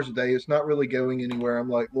 20 hours a day. It's not really going anywhere. I'm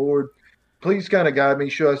like, Lord, please kind of guide me.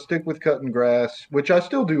 Should I stick with cutting grass, which I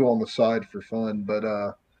still do on the side for fun, but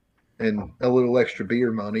and a little extra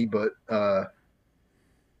beer money, but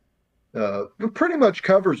it pretty much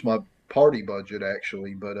covers my party budget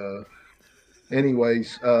actually. But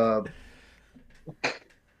anyways,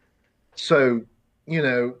 So, you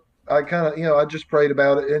know, I kind of, I just prayed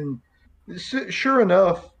about it. And sure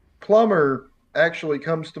enough, plumber actually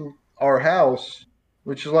comes to our house,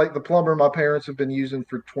 which is like the plumber my parents have been using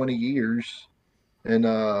for 20 years. And,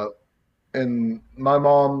 my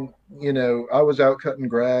mom, I was out cutting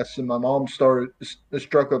grass and my mom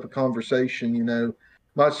struck up a conversation,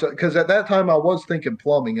 my son, because at that time I was thinking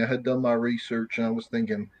plumbing. I had done my research and I was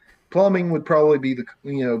thinking plumbing would probably be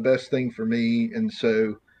the, best thing for me. And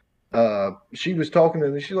so, she was talking to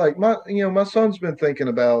me. She's like, my son's been thinking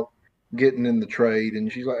about getting in the trade,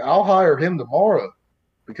 and she's like, I'll hire him tomorrow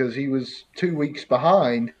because he was 2 weeks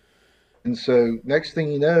behind. And so next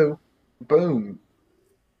thing you know, boom,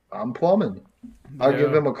 I'm plumbing. I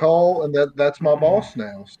give Yeah. him a call, and that's my boss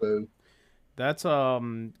now. So That's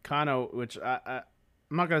kind of which I'm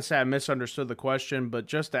not gonna say I misunderstood the question, but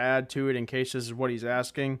just to add to it in case this is what he's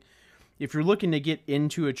asking, if you're looking to get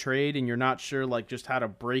into a trade and you're not sure like just how to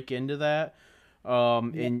break into that,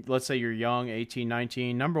 and let's say you're young, 18,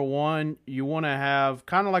 19, number one, you want to have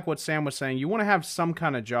kind of like what Sam was saying, you want to have some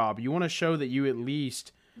kind of job. You want to show that you at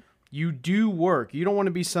least you do work. You don't want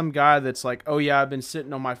to be some guy that's like, oh yeah, I've been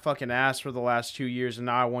sitting on my fucking ass for the last 2 years, and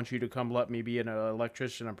now I want you to come let me be an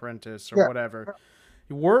electrician apprentice or yeah, whatever.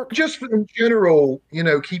 You work, just in general,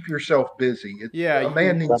 keep yourself busy. yeah, A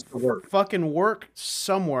man needs to work. fucking work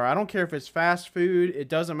somewhere. I don't care if it's fast food. It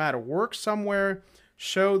doesn't matter. Work somewhere.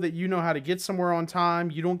 Show that you know how to get somewhere on time.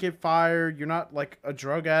 You don't get fired. You're not like a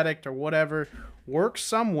drug addict or whatever. Work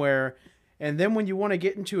somewhere, and then when you want to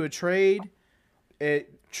get into a trade,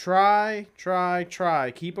 try.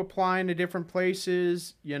 Keep applying to different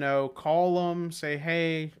places. Call them. Say,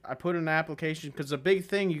 hey, I put in an application. Because the big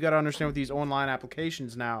thing you got to understand with these online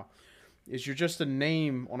applications now is you're just a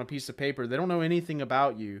name on a piece of paper. They don't know anything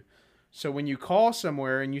about you. So when you call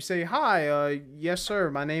somewhere and you say, hi, yes sir,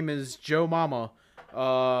 my name is Joe Mama.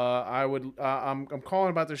 I'm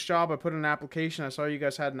calling about this job. I put in an application. I saw you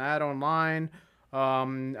guys had an ad online.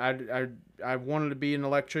 I wanted to be an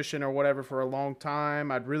electrician or whatever for a long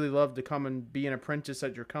time. I'd really love to come and be an apprentice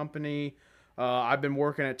at your company. I've been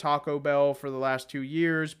working at Taco Bell for the last 2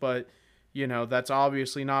 years, but that's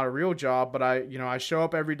obviously not a real job. But I show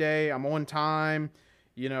up every day. I'm on time.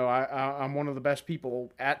 I'm one of the best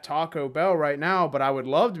people at Taco Bell right now, but I would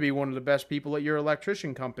love to be one of the best people at your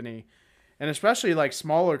electrician company. And especially like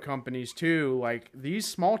smaller companies too. Like these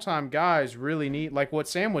small time guys really need, like what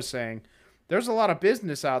Sam was saying, there's a lot of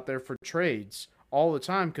business out there for trades all the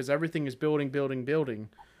time because everything is building.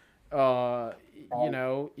 Uh,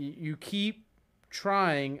 you keep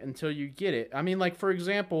trying until you get it. I mean, like for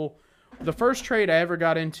example, the first trade I ever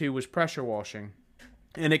got into was pressure washing,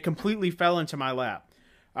 and it completely fell into my lap.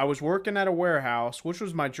 I was working at a warehouse, which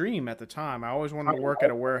was my dream at the time. I always wanted to work at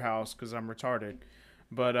a warehouse because I'm retarded.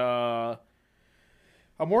 But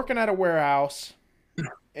I'm working at a warehouse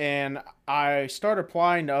and I started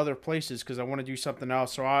applying to other places because I want to do something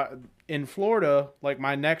else. In Florida, like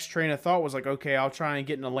my next train of thought was like, okay, I'll try and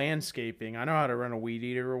get into landscaping. I know how to run a weed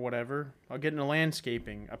eater or whatever. I'll get into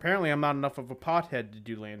landscaping. Apparently, I'm not enough of a pothead to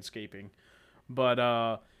do landscaping.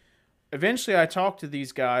 But eventually, I talked to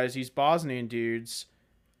these guys, these Bosnian dudes,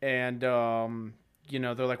 and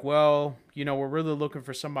they're like, well, we're really looking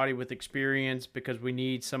for somebody with experience because we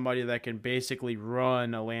need somebody that can basically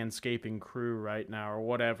run a landscaping crew right now or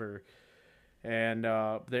whatever. And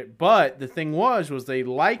but the thing was they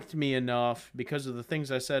liked me enough because of the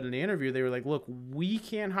things I said in the interview. They were like, look, we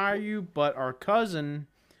can't hire you, but our cousin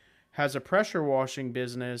has a pressure washing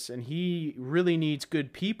business and he really needs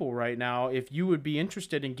good people right now. If you would be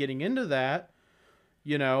interested in getting into that,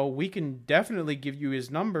 we can definitely give you his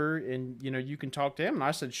number and, you can talk to him. And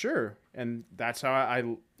I said, sure. And that's how I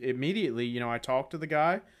immediately, I talked to the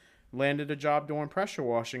guy, landed a job doing pressure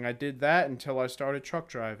washing. I did that until I started truck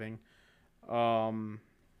driving. So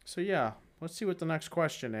yeah, let's see what the next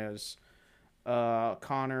question is.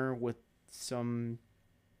 Connor with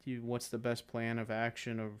what's the best plan of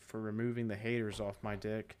action for removing the haters off my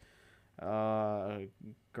dick?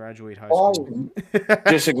 Graduate high school.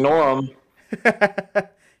 Just ignore them.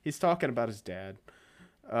 He's talking about his dad.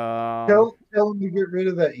 Tell him to get rid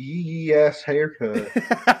of that yee ass haircut.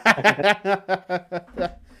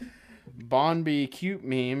 Bonby Cute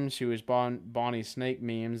Memes, who is Bonnie Snake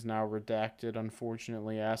Memes, now redacted,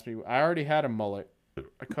 unfortunately, asked me. I already had a mullet.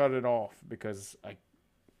 I cut it off because I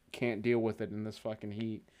can't deal with it in this fucking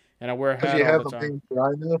heat. And I wear a hat all the time.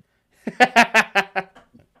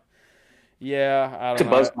 Yeah, I don't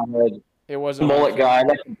know. Buzz my head. It wasn't mullet guy.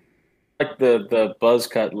 Like the buzz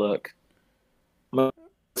cut look.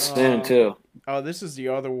 Soon too. Oh, this is the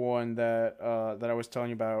other one that I was telling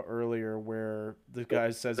you about earlier, where The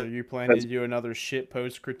guy says, "Are you planning to do another shit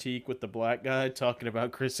post critique with the black guy talking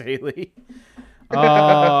about Chris Haley?"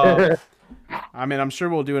 I mean, I'm sure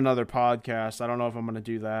we'll do another podcast. I don't know if I'm going to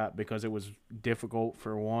do that because it was difficult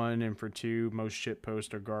for one, and for two, most shit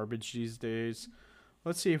posts are garbage these days.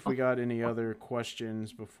 Let's see if we got any other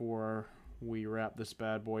questions before we wrap this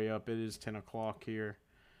bad boy up. It is 10 o'clock here.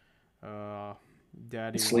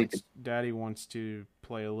 Daddy wants to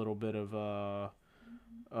play a little bit of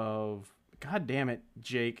God damn it,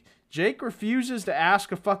 Jake. Jake refuses to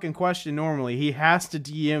ask a fucking question normally. He has to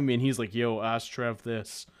DM me, and he's like, "Yo, ask Trev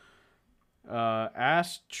this."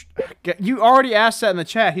 You already asked that in the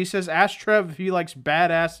chat. He says, "Ask Trev if he likes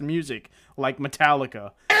badass music like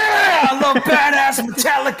Metallica." Yeah, I love badass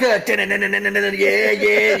Metallica.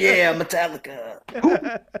 Yeah, Metallica.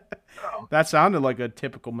 That sounded like a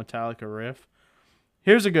typical Metallica riff.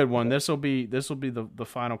 Here's a good one. This will be the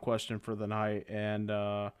final question for the night, and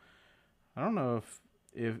I don't know if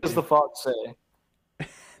What does the fox say?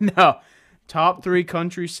 No, top 3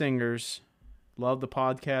 country singers. Love the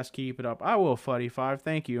podcast. Keep it up. I will, Fuddy5.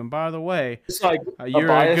 Thank you. And by the way, It's like you're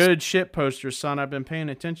a good shit poster, son. I've been paying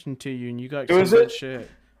attention to you, and you got some good shit.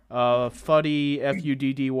 Fuddy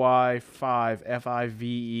FUDDY 5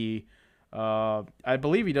 FIVE. I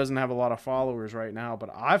believe he doesn't have a lot of followers right now, but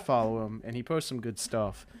I follow him, and he posts some good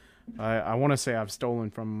stuff. I want to say I've stolen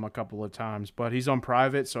from him a couple of times, but he's on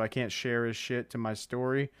private, so I can't share his shit to my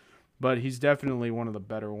story. But he's definitely one of the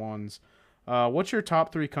better ones. What's your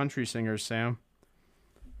top 3 country singers, Sam?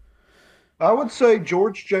 I would say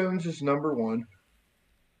George Jones is number 1.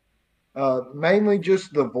 Mainly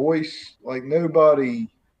just the voice. Like nobody,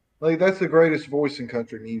 like that's the greatest voice in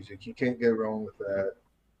country music. You can't go wrong with that.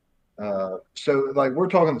 So like we're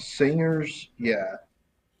talking the singers, yeah,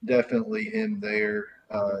 definitely him there.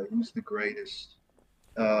 He's the greatest.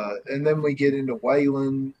 And then we get into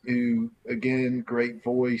Waylon, who again, great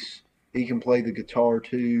voice. He can play the guitar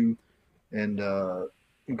too, and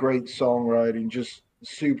great songwriting. Just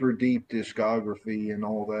super deep discography and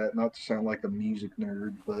all that. Not to sound like a music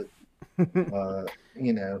nerd, but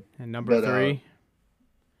you know. And number 3.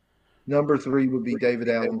 Number 3 would be David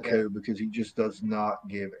Allan Coe because he just does not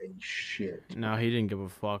give a shit. No, he didn't give a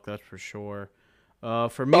fuck. That's for sure.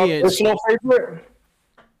 For me, it's personal favorite.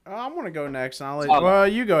 I'm gonna go next. And well,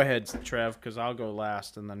 you go ahead, Trev, because I'll go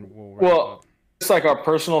last, and then we'll wrap up. It's like our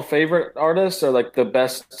personal favorite artist, or like the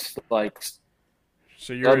best, like.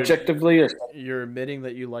 So you're objectively, or you're admitting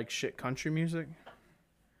that you like shit country music?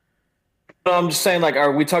 No, I'm just saying, like,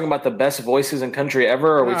 are we talking about the best voices in country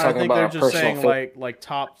ever, or are we talking about our personal favorite? Saying like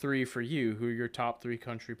top 3 for you. Who are your top 3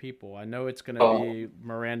 country people? I know it's gonna be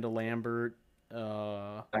Miranda Lambert,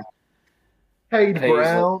 Kane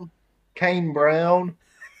Brown,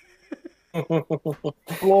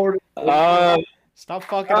 Florida. Stop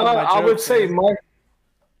fucking up my jokes. I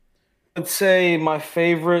would say my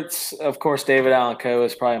favorites. Of course, David Allan Coe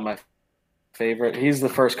is probably my favorite. He's the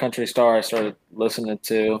first country star I started listening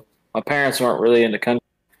to. My parents weren't really into country.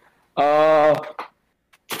 I've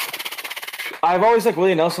always liked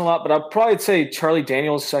Willie Nelson a lot, but I'd probably say Charlie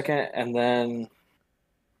Daniels second, and then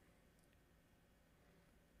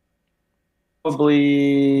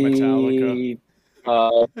probably Metallica.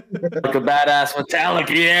 Like a badass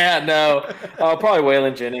Metallica. Yeah, no. Probably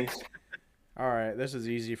Waylon Jennings. All right, this is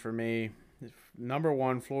easy for me. Number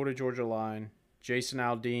 1, Florida Georgia Line, Jason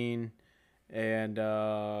Aldean, and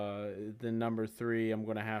then number 3, I'm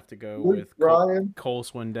gonna have to go with Cole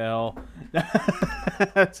Swindell.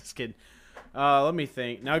 Just kidding. Let me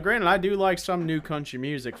think. Now, granted, I do like some new country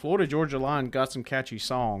music. Florida Georgia Line got some catchy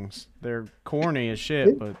songs. They're corny as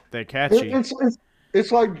shit, but they're catchy.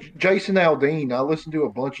 It's like Jason Aldean. I listened to a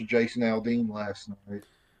bunch of Jason Aldean last night.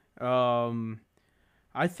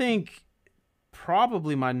 I think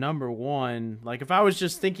probably my number 1, like if I was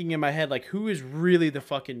just thinking in my head, like who is really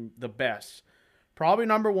the best, probably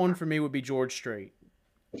number 1 for me would be George Strait,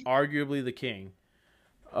 arguably the king.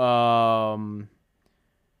 Number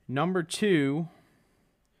 2,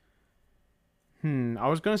 I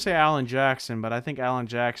was gonna say Alan Jackson, but I think Alan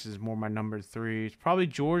Jackson is more my number 3. It's probably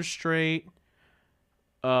George Strait.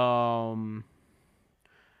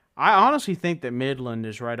 I honestly think that Midland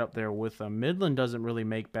is right up there with them. Midland doesn't really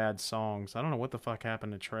make bad songs. I don't know what the fuck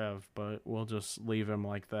happened to Trev, but we'll just leave him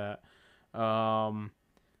like that.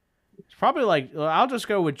 It's probably like, I'll just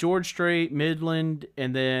go with George Strait, Midland,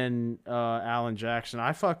 and then Alan Jackson.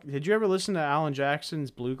 Did you ever listen to Alan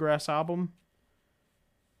Jackson's Bluegrass album?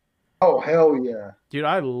 Oh, hell yeah. Dude,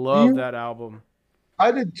 I love that album.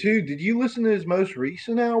 I did too. Did you listen to his most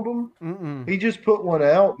recent album? Mm-mm. He just put one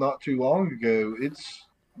out not too long ago.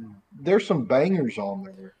 There's some bangers on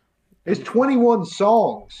there. It's 21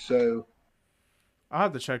 songs, so I'll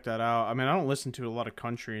have to check that out. I mean, I don't listen to a lot of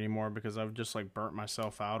country anymore because I've just like burnt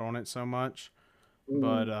myself out on it so much.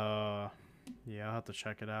 But yeah, I'll have to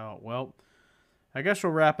check it out. Well, I guess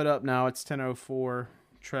we'll wrap it up now. It's 10:04.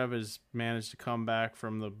 Trev has managed to come back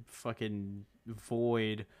from the fucking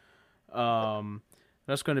void.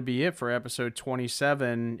 That's going to be it for episode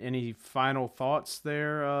 27. Any final thoughts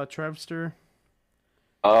there, Trevster?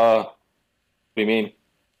 What do you mean?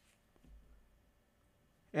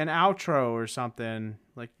 An outro or something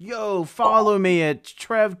like, yo, follow me at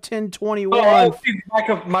Trev1021.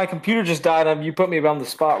 Oh, my computer just died. You put me on the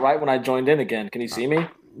spot right when I joined in again. Can you see me?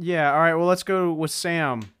 Yeah, all right, well, let's go with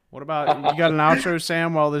Sam. What about, you got an outro,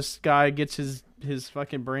 Sam, while this guy gets his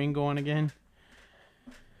fucking brain going again?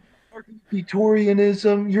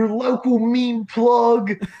 Victorianism, your local meme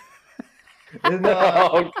plug. And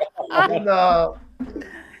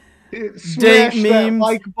smash that memes.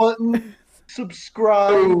 like button,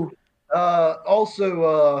 subscribe.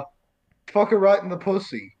 Also, fuck it right in the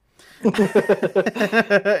pussy.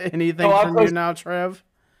 Anything from you now, Trev?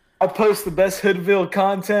 I post the best Hoodville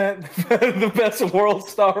content, the best World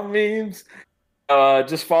Star memes.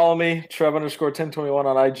 Just follow me, Trev_1021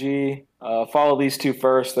 on IG. Follow these two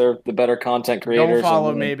first. They're the better content creators. Don't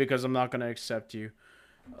follow me because I'm not going to accept you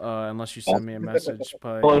unless you send me a message.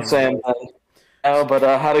 But, well, Sam. But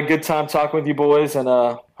had a good time talking with you boys, and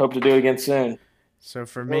hope to do it again soon. So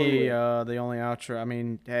for me, the only outro, I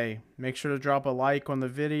mean, hey, make sure to drop a like on the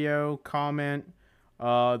video, comment.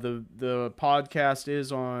 The podcast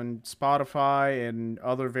is on Spotify and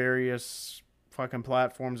other various fucking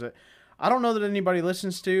platforms that I don't know that anybody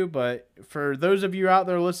listens to, but for those of you out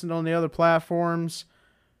there listening on the other platforms,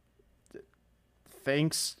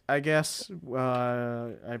 thanks, I guess.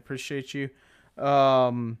 I appreciate you.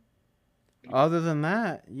 Other than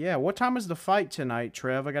that, yeah. What time is the fight tonight,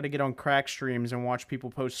 Trev? I got to get on crack streams and watch people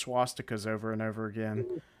post swastikas over and over again.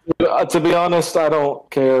 To be honest, I don't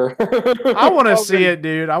care. I want to see it,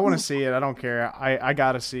 dude. I want to see it. I don't care. I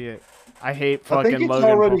got to see it. I hate fucking Logan Paul. I think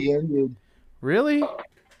it's already ended. Really?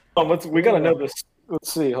 We got to know this.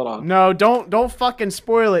 Let's see. Hold on. No, don't fucking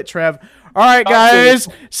spoil it, Trev. All right, guys.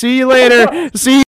 See you later. See you.